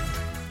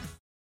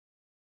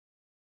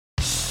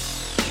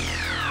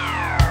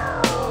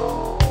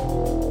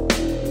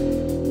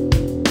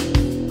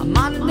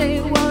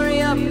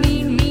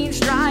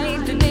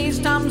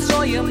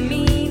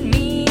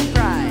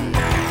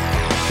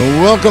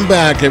 Welcome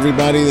back,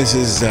 everybody. This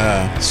is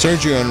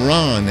Sergio and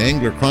Ron,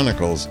 Angler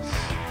Chronicles,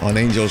 on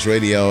Angels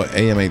Radio,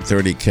 AM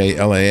 830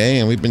 KLAA,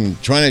 and we've been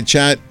trying to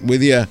chat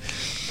with you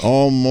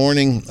all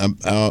morning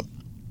about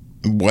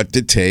what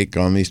to take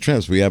on these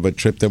trips. We have a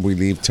trip that we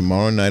leave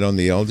tomorrow night on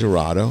the El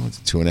Dorado. It's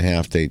a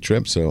 2.5-day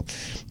trip, so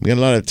we got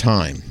a lot of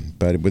time.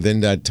 But within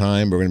that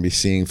time, we're going to be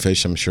seeing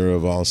fish, I'm sure,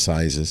 of all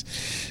sizes.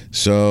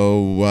 So,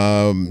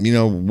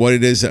 what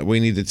it is that we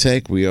need to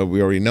take, we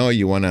already know.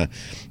 You want to,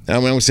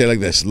 I'm going to say it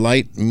like this: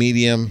 light,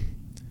 medium,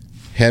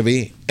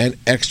 heavy, and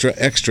extra,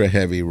 extra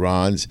heavy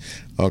rods.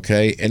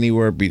 Okay,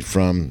 anywhere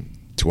from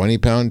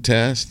 20-pound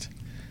test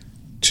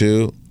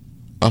to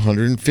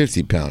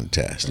 150-pound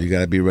test. You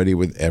got to be ready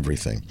with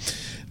everything.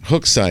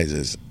 Hook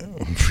sizes.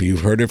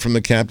 You've heard it from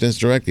the captains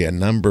directly. A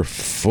number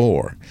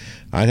 4.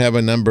 I'd have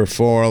a number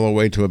 4 all the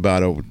way to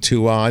about a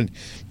 2-odd.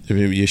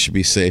 You should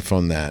be safe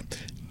on that.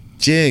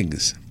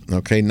 Jigs.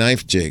 Okay,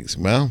 knife jigs.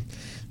 Well,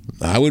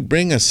 I would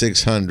bring a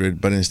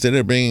 600, but instead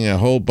of bringing a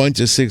whole bunch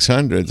of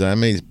 600s, I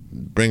may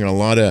bring a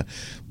lot of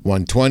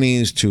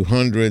 120s,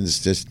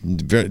 200s, just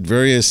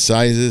various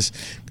sizes,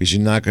 because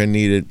you're not going to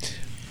need it.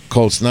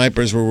 Cold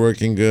snipers were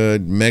working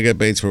good. Mega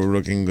baits were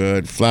working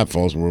good.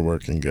 Flatfalls were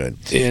working good.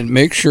 And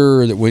make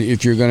sure that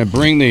if you're going to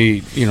bring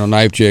the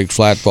knife jigs,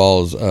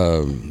 flatfalls,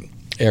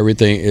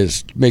 everything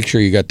is, make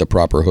sure you got the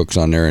proper hooks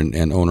on there,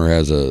 and owner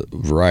has a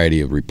variety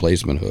of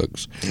replacement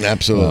hooks.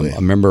 Absolutely.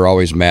 Remember,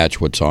 always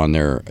match what's on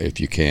there if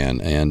you can,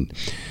 and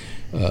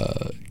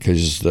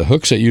because the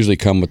hooks that usually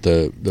come with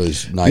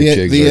those knife jigs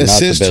are not the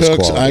best assist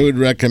hooks quality. I would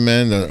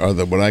recommend are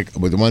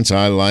the ones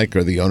I like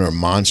are the Owner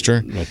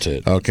Monster. That's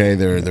it. Okay,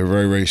 they're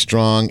very, very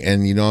strong,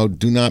 and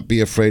do not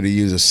be afraid to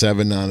use a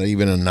 7-knot or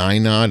even a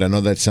 9-knot. I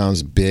know that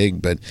sounds big,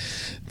 but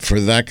for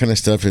that kind of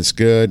stuff, it's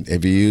good.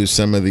 If you use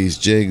some of these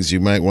jigs, you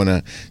might want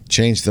to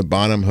change the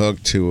bottom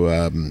hook to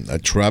a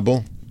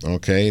treble.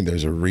 Okay,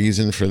 there's a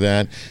reason for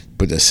that.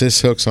 Put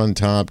assist hooks on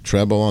top,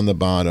 treble on the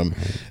bottom.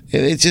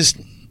 It just,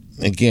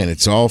 again,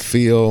 it's all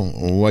feel,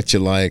 what you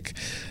like.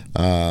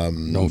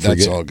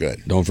 That's all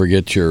good. Don't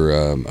forget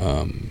your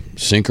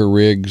sinker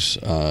rigs,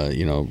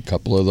 a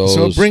couple of those.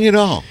 So bring it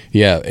all.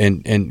 Yeah,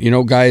 and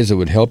guys, that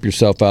would help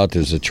yourself out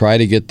is to try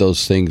to get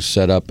those things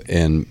set up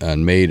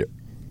and made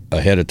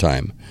ahead of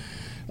time.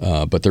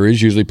 But there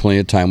is usually plenty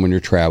of time when you're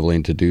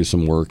traveling to do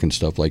some work and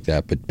stuff like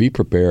that. But be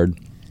prepared.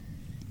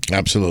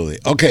 Absolutely.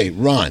 Okay,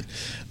 Ron,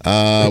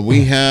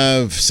 we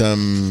have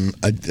some,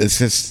 let's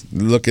just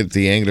look at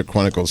the Angler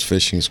Chronicles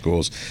fishing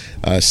schools.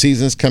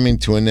 Season's coming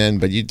to an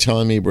end, but you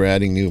telling me we're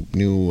adding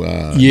new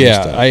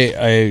stuff.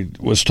 I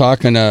was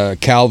talking to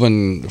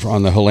Calvin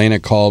on the Helena,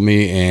 called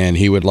me, and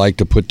he would like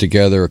to put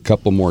together a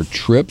couple more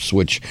trips,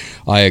 which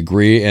I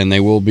agree, and they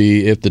will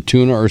be, if the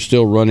tuna are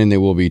still running, they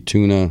will be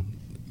tuna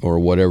or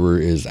whatever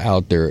is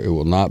out there. It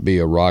will not be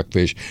a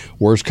rockfish.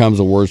 Worst comes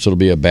to worst, it'll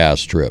be a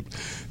bass trip.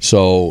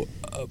 So,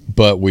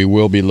 but we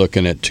will be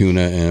looking at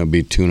tuna, and it'll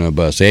be tuna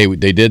bus. Hey,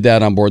 they did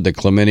that on board the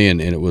Clemente,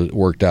 and it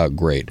worked out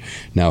great.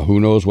 Now, who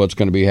knows what's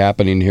going to be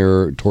happening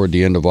here toward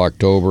the end of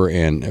October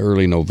and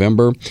early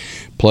November.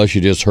 Plus,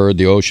 you just heard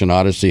the Ocean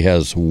Odyssey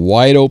has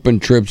wide open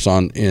trips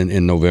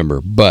in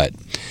November. But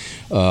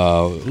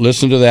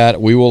listen to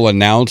that. We will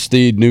announce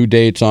the new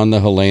dates on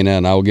the Helena,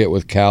 and I'll get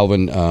with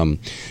Calvin.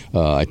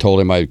 I told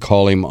him I'd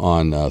call him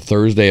on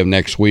Thursday of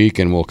next week,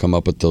 and we'll come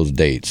up with those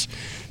dates.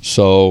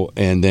 So,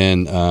 and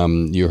then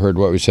you heard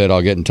what we said.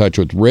 I'll get in touch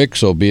with Rick,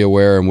 so be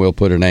aware, and we'll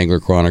put an Angler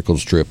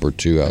Chronicles trip or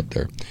two out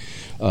there.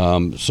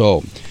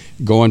 So,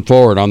 going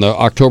forward, on the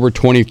October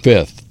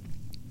 25th,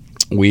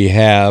 we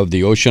have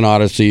the Ocean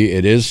Odyssey.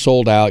 It is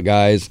sold out,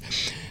 guys,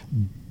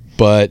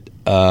 but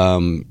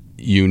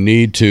you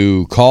need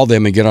to call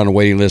them and get on a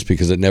waiting list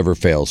because it never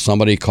fails.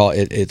 Somebody call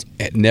it.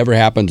 It never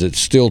happens. It's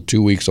still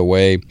 2 weeks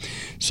away,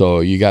 so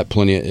you got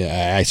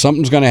plenty.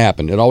 Something's going to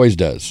happen. It always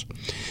does.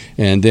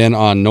 And then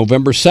on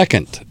November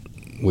 2nd,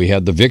 we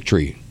have the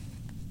Victory.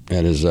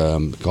 That is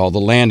called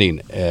the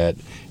Landing. They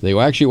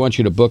actually want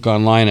you to book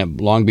online at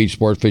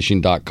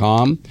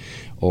longbeachsportfishing.com,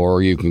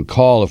 or you can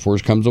call, if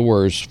worse comes to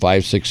worse,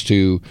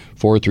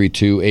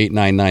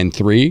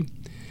 562-432-8993.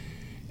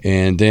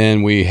 And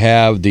then we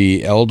have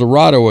the El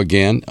Dorado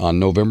again on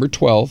November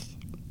 12th.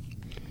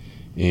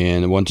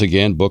 And once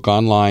again, book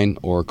online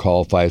or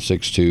call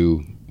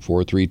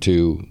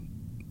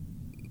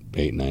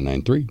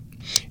 562-432-8993.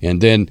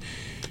 And then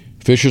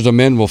Fishers of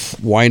Men will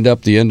wind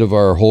up the end of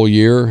our whole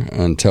year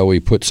until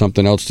we put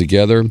something else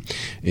together,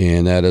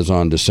 and that is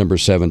on December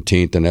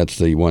 17th, and that's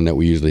the one that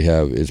we usually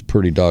have. It's a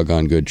pretty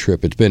doggone good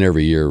trip. It's been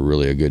every year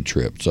really a good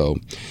trip. So,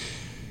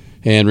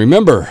 and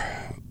remember,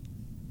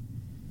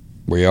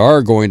 we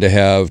are going to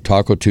have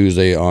Taco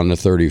Tuesday on the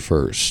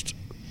 31st.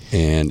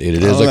 And it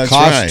is a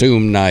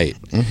costume night,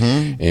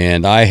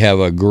 and I have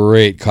a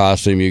great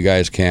costume. You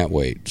guys can't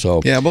wait. So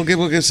yeah, we'll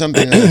give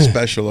something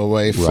special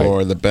away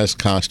for the best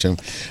costume.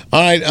 All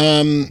right,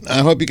 I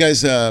hope you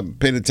guys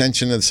paid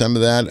attention to some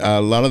of that.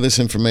 A lot of this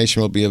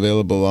information will be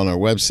available on our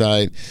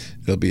website.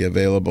 It'll be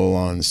available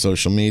on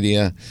social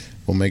media.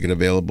 We'll make it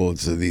available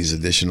to these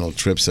additional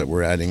trips that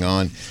we're adding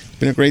on. It's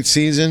been a great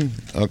season,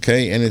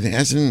 okay, and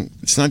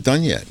it's not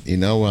done yet.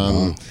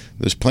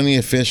 There's plenty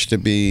of fish to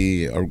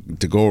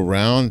go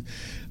around.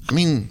 I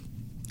mean,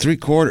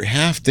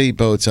 half-day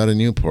boats out of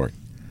Newport.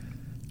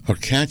 or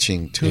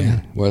catching tuna.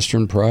 Yeah,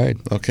 Western Pride.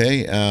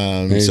 Okay,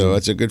 so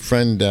it's a good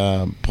friend,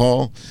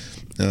 Paul.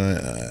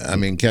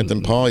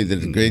 Captain Paul, he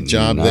did a great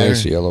job there.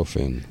 Nice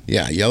yellowfin.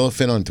 Yeah,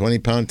 yellowfin on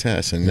 20-pound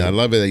test. And I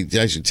love it. He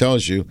actually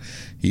tells you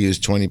he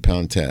used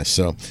 20-pound test.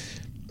 So,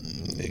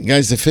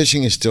 guys, the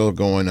fishing is still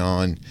going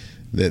on.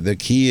 The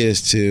key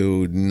is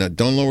to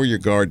don't lower your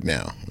guard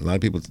now. A lot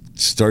of people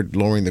start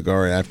lowering the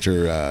guard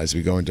after as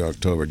we go into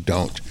October.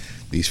 Don't.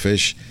 These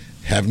fish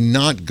have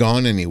not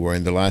gone anywhere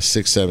in the last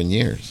 6-7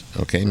 years.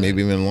 Okay,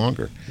 maybe even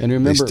longer. And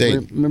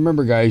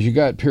remember, guys, you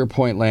got Pier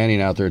Point Landing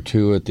out there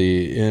too at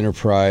the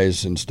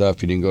Enterprise and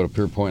stuff. You can go to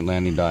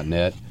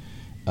pierpointlanding.net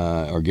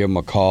or give them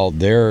a call.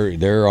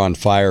 They're on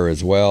fire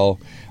as well.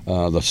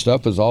 The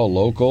stuff is all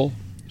local.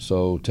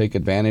 So take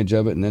advantage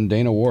of it. And then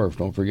Dana Wharf.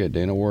 Don't forget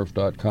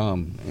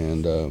DanaWharf.com.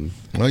 And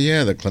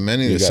the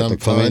Clemente, the Sun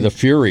Fun. The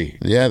Fury.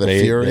 Yeah, the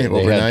Fury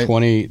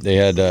overnight. They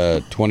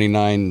had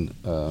 29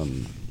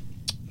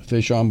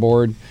 fish on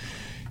board.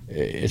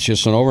 It's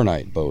just an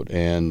overnight boat.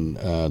 And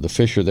the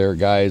fish are there,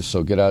 guys.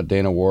 So get out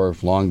Dana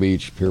Wharf, Long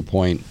Beach, Pier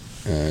Point.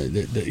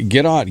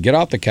 Get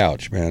off the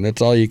couch, man.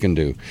 That's all you can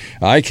do.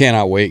 I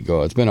cannot wait.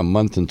 It's been a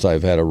month since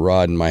I've had a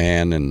rod in my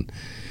hand and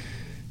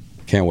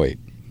can't wait.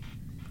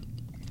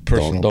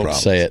 Don't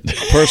say it.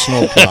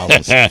 Personal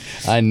problems.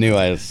 I knew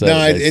I said it.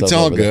 No, it's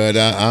all good.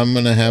 I'm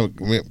going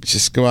to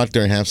just go out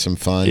there and have some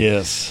fun.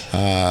 Yes.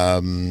 I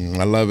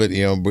love it.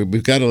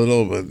 We've got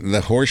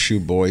the Horseshoe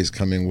Boys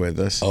coming with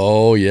us.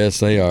 Oh, yes,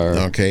 they are.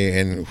 Okay,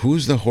 and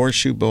who's the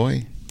Horseshoe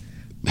Boy?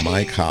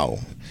 Mike Howell.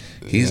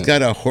 He's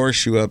got a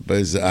horseshoe up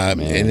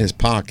in his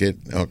pocket.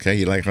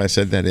 Okay, like I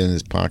said, that in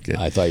his pocket.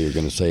 I thought you were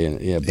going to say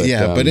it.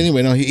 But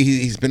anyway, no,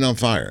 he's been on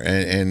fire.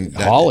 And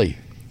Holly.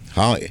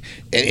 And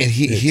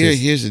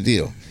here's the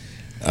deal.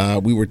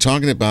 We were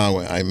talking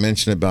about, I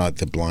mentioned about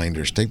the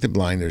blinders. Take the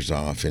blinders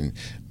off. And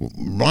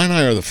Ryan and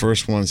I are the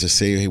first ones to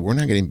say, hey, we're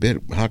not getting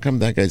bit. How come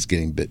that guy's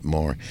getting bit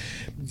more?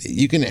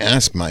 You can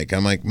ask Mike.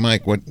 I'm like,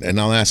 Mike, what? And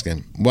I'll ask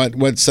him,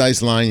 what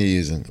size line are you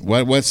using?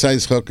 What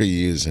size hook are you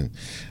using?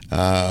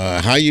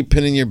 How are you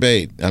pinning your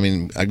bait? I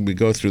mean, we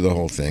go through the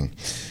whole thing.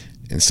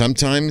 And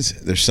sometimes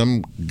there's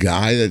some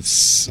guy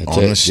that's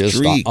on a streak,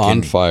 just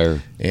on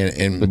fire.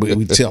 And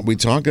we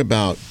talk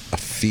about a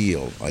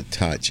feel, a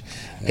touch,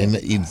 and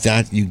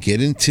that you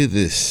get into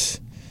this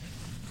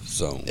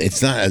zone.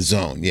 It's not a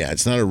zone. Yeah,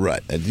 it's not a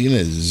rut. It's in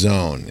a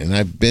zone. And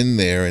I've been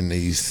there, and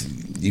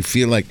you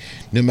feel like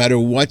no matter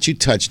what you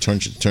touch,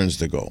 turns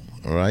to gold.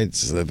 All right,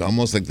 it's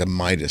almost like the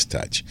Midas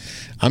touch.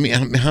 I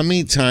mean, how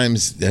many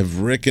times have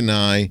Rick and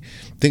I,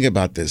 think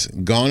about this,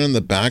 gone on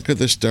the back of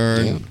the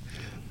stern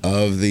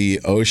of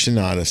the Ocean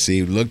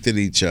Odyssey, looked at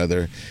each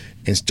other,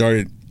 and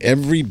started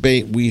every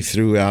bait we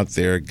threw out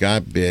there,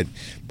 got bit,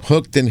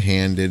 hooked and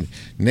handed.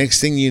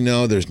 Next thing you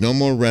know, there's no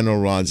more rental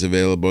rods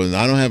available, and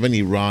I don't have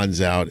any rods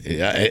out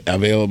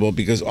available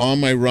because all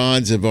my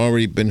rods have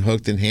already been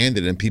hooked and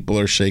handed, and people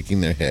are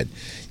shaking their head.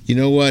 You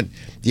know what?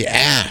 You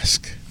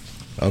ask.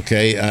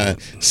 Okay?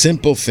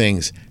 Simple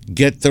things.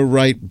 Get the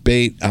right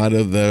bait out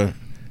of the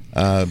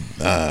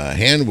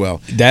hand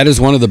well. That is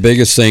one of the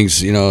biggest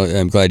things,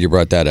 I'm glad you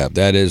brought that up.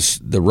 That is,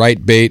 the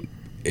right bait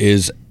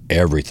is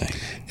everything.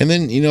 And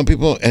then,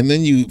 and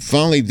then you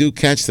finally do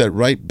catch that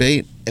right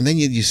bait, and then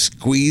you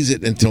squeeze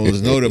it until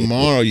there's no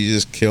tomorrow. You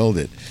just killed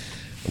it.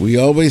 We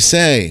always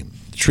say,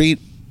 treat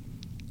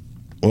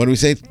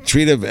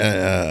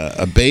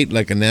a bait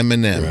like an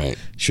M&M. Right.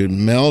 Should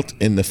melt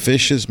in the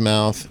fish's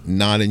mouth,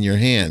 not in your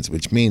hands,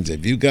 which means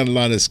if you've got a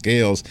lot of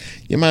scales,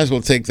 you might as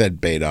well take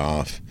that bait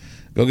off.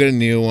 Go get a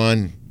new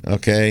one,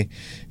 okay?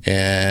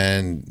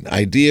 And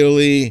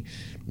ideally,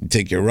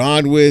 take your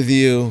rod with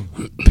you,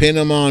 pin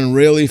them on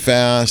really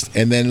fast,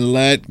 and then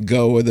let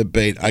go of the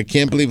bait. I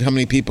can't believe how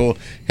many people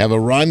have a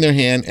rod in their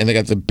hand and they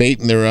got the bait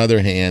in their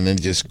other hand and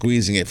just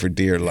squeezing it for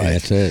dear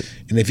life. That's it.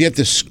 And if you have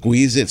to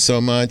squeeze it so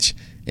much,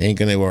 it ain't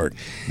going to work.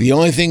 The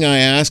only thing I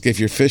ask, if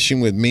you're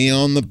fishing with me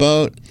on the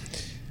boat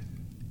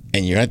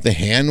and you're at the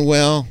hand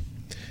well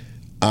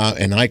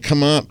and I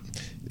come up,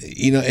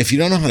 if you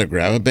don't know how to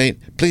grab a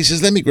bait, please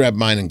just let me grab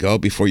mine and go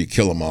before you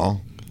kill them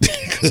all.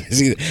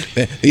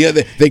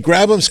 They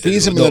grab them,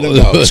 squeeze them, and let them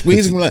go.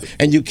 Squeeze them,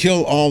 and you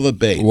kill all the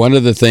bait. One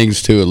of the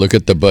things too, look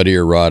at the butt of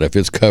your rod. If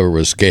it's covered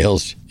with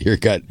scales, you're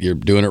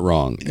doing it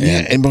wrong.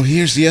 But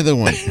here's the other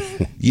one.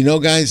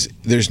 Guys,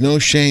 there's no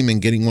shame in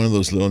getting one of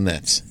those little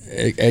nets.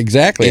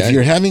 Exactly. If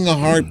you're having a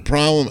hard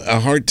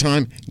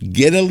time,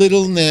 get a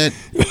little net.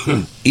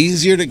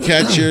 Easier to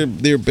catch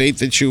your bait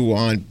that you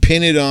want.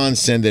 Pin it on,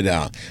 send it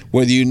out.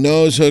 Whether you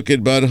nose hook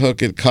it, butt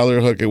hook it,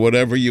 color hook it,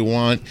 whatever you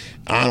want,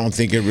 I don't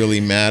think it really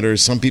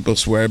matters. Some people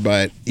swear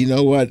by it. You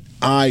know what?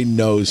 I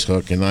nose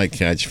hook and I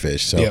catch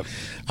fish. So yep.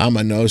 I'm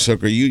a nose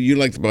hooker. You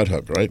like the butt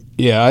hook, right?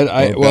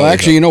 Yeah. Well,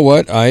 actually, you know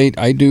what?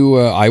 I do.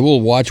 I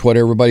will watch what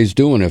everybody's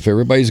doing. If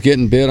everybody's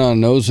getting bit on a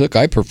nose hook,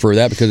 I prefer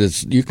that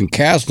because you can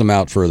cast them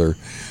out further.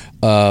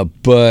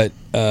 But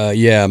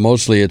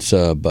mostly it's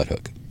a butt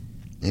hook.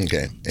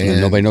 Okay.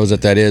 And nobody knows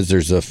what that is.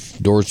 There's a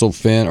dorsal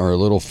fin or a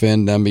little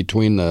fin down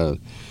between the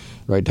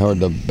right toward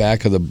the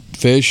back of the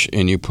fish,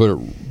 and you put it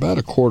about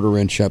a 1/4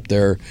 inch up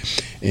there.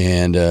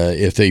 And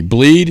if they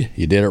bleed,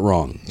 you did it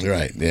wrong.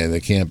 Right. Yeah, they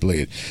can't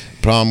bleed.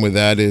 Problem with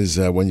that is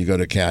when you go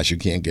to cast, you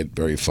can't get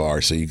very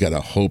far. So you got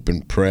to hope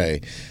and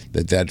pray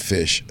that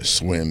fish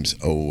swims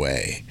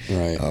away.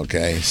 Right.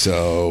 Okay.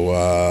 So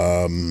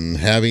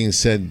having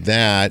said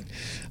that,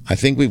 I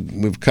think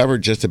we've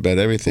covered just about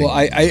everything. Well,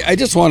 I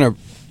just want to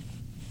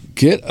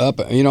get up.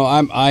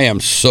 I am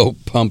so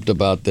pumped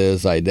about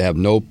this. I have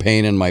no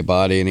pain in my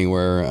body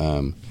anywhere.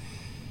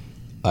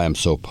 I am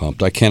so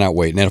pumped. I cannot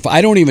wait. And if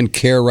I don't even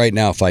care right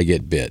now if I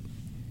get bit,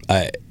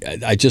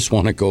 I just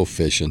want to go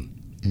fishing.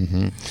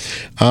 Mm-hmm.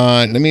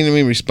 Let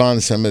me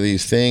respond to some of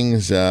these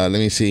things. Let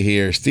me see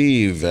here,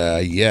 Steve.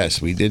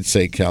 Yes, we did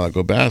say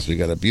calico bass. We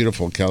got a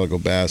beautiful calico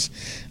bass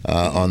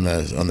on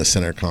the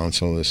center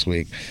console this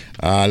week.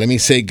 Let me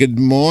say good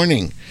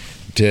morning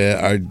to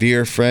our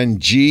dear friend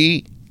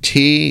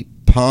G.T.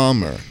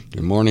 Palmer.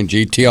 Good morning,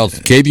 GT. I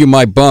gave you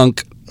my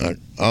bunk. I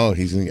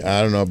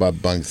don't know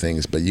about bunk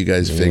things, but you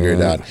guys figure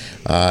it out.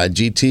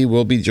 GT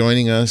will be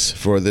joining us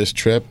for this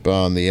trip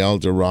on the El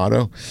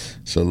Dorado,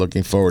 so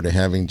looking forward to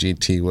having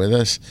GT with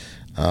us.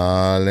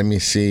 Let me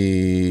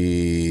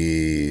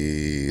see.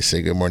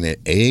 Say good morning to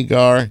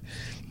Agar.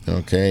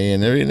 Okay,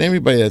 and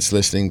everybody that's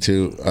listening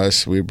to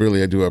us, we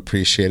really do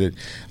appreciate it.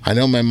 I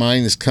know my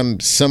mind has come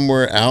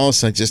somewhere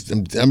else.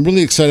 I'm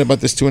really excited about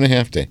this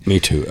 2.5 day. Me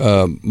too.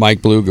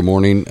 Mike Blue, good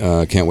morning.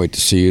 Can't wait to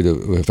see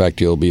you. In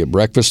fact, you'll be at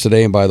breakfast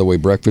today. And by the way,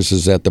 breakfast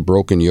is at the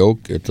Broken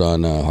Yoke. It's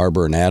on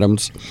Harbor and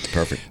Adams.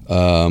 Perfect.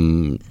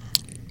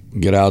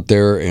 Get out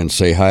there and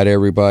say hi to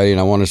everybody. And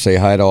I want to say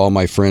hi to all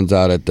my friends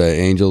out at the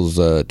Angels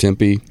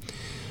Tempe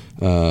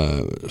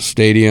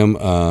Stadium.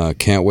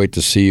 Can't wait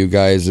to see you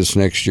guys this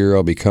next year.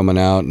 I'll be coming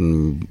out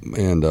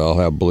and I'll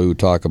have Blue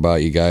talk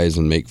about you guys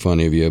and make fun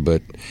of you,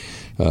 but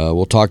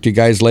we'll talk to you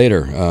guys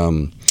later.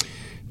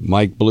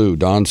 Mike Blue,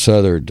 Don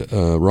Southard,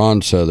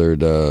 Ron Southard,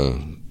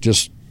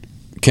 just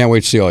can't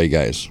wait to see all you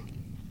guys.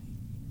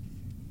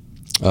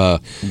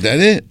 That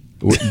it?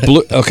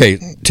 Blue, okay,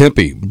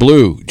 Tempe,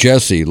 Blue,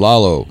 Jesse,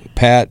 Lalo,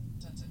 Pat,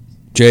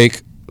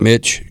 Jake,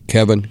 Mitch,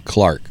 Kevin,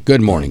 Clark.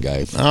 Good morning,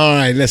 guys. All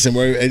right, listen,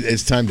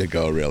 it's time to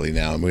go really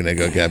now. I'm going to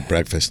go get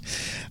breakfast.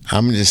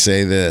 I'm going to just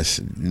say this.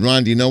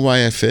 Ron, do you know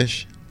why I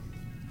fish?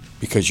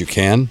 Because you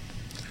can?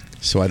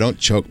 So I don't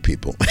choke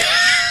people.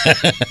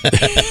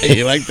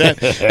 You like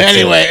that?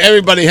 Anyway,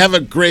 everybody have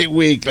a great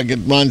week. Like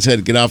Ron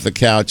said, get off the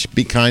couch,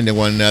 be kind to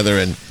one another,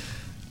 and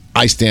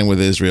I stand with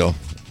Israel.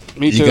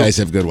 Me too. You guys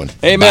have a good one.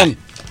 Amen. Bye.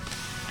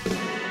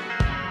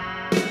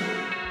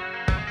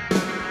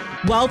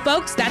 Well,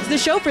 folks, that's the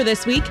show for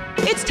this week.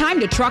 It's time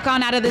to truck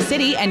on out of the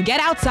city and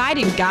get outside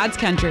in God's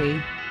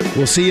country.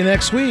 We'll see you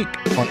next week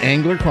on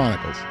Angler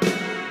Chronicles.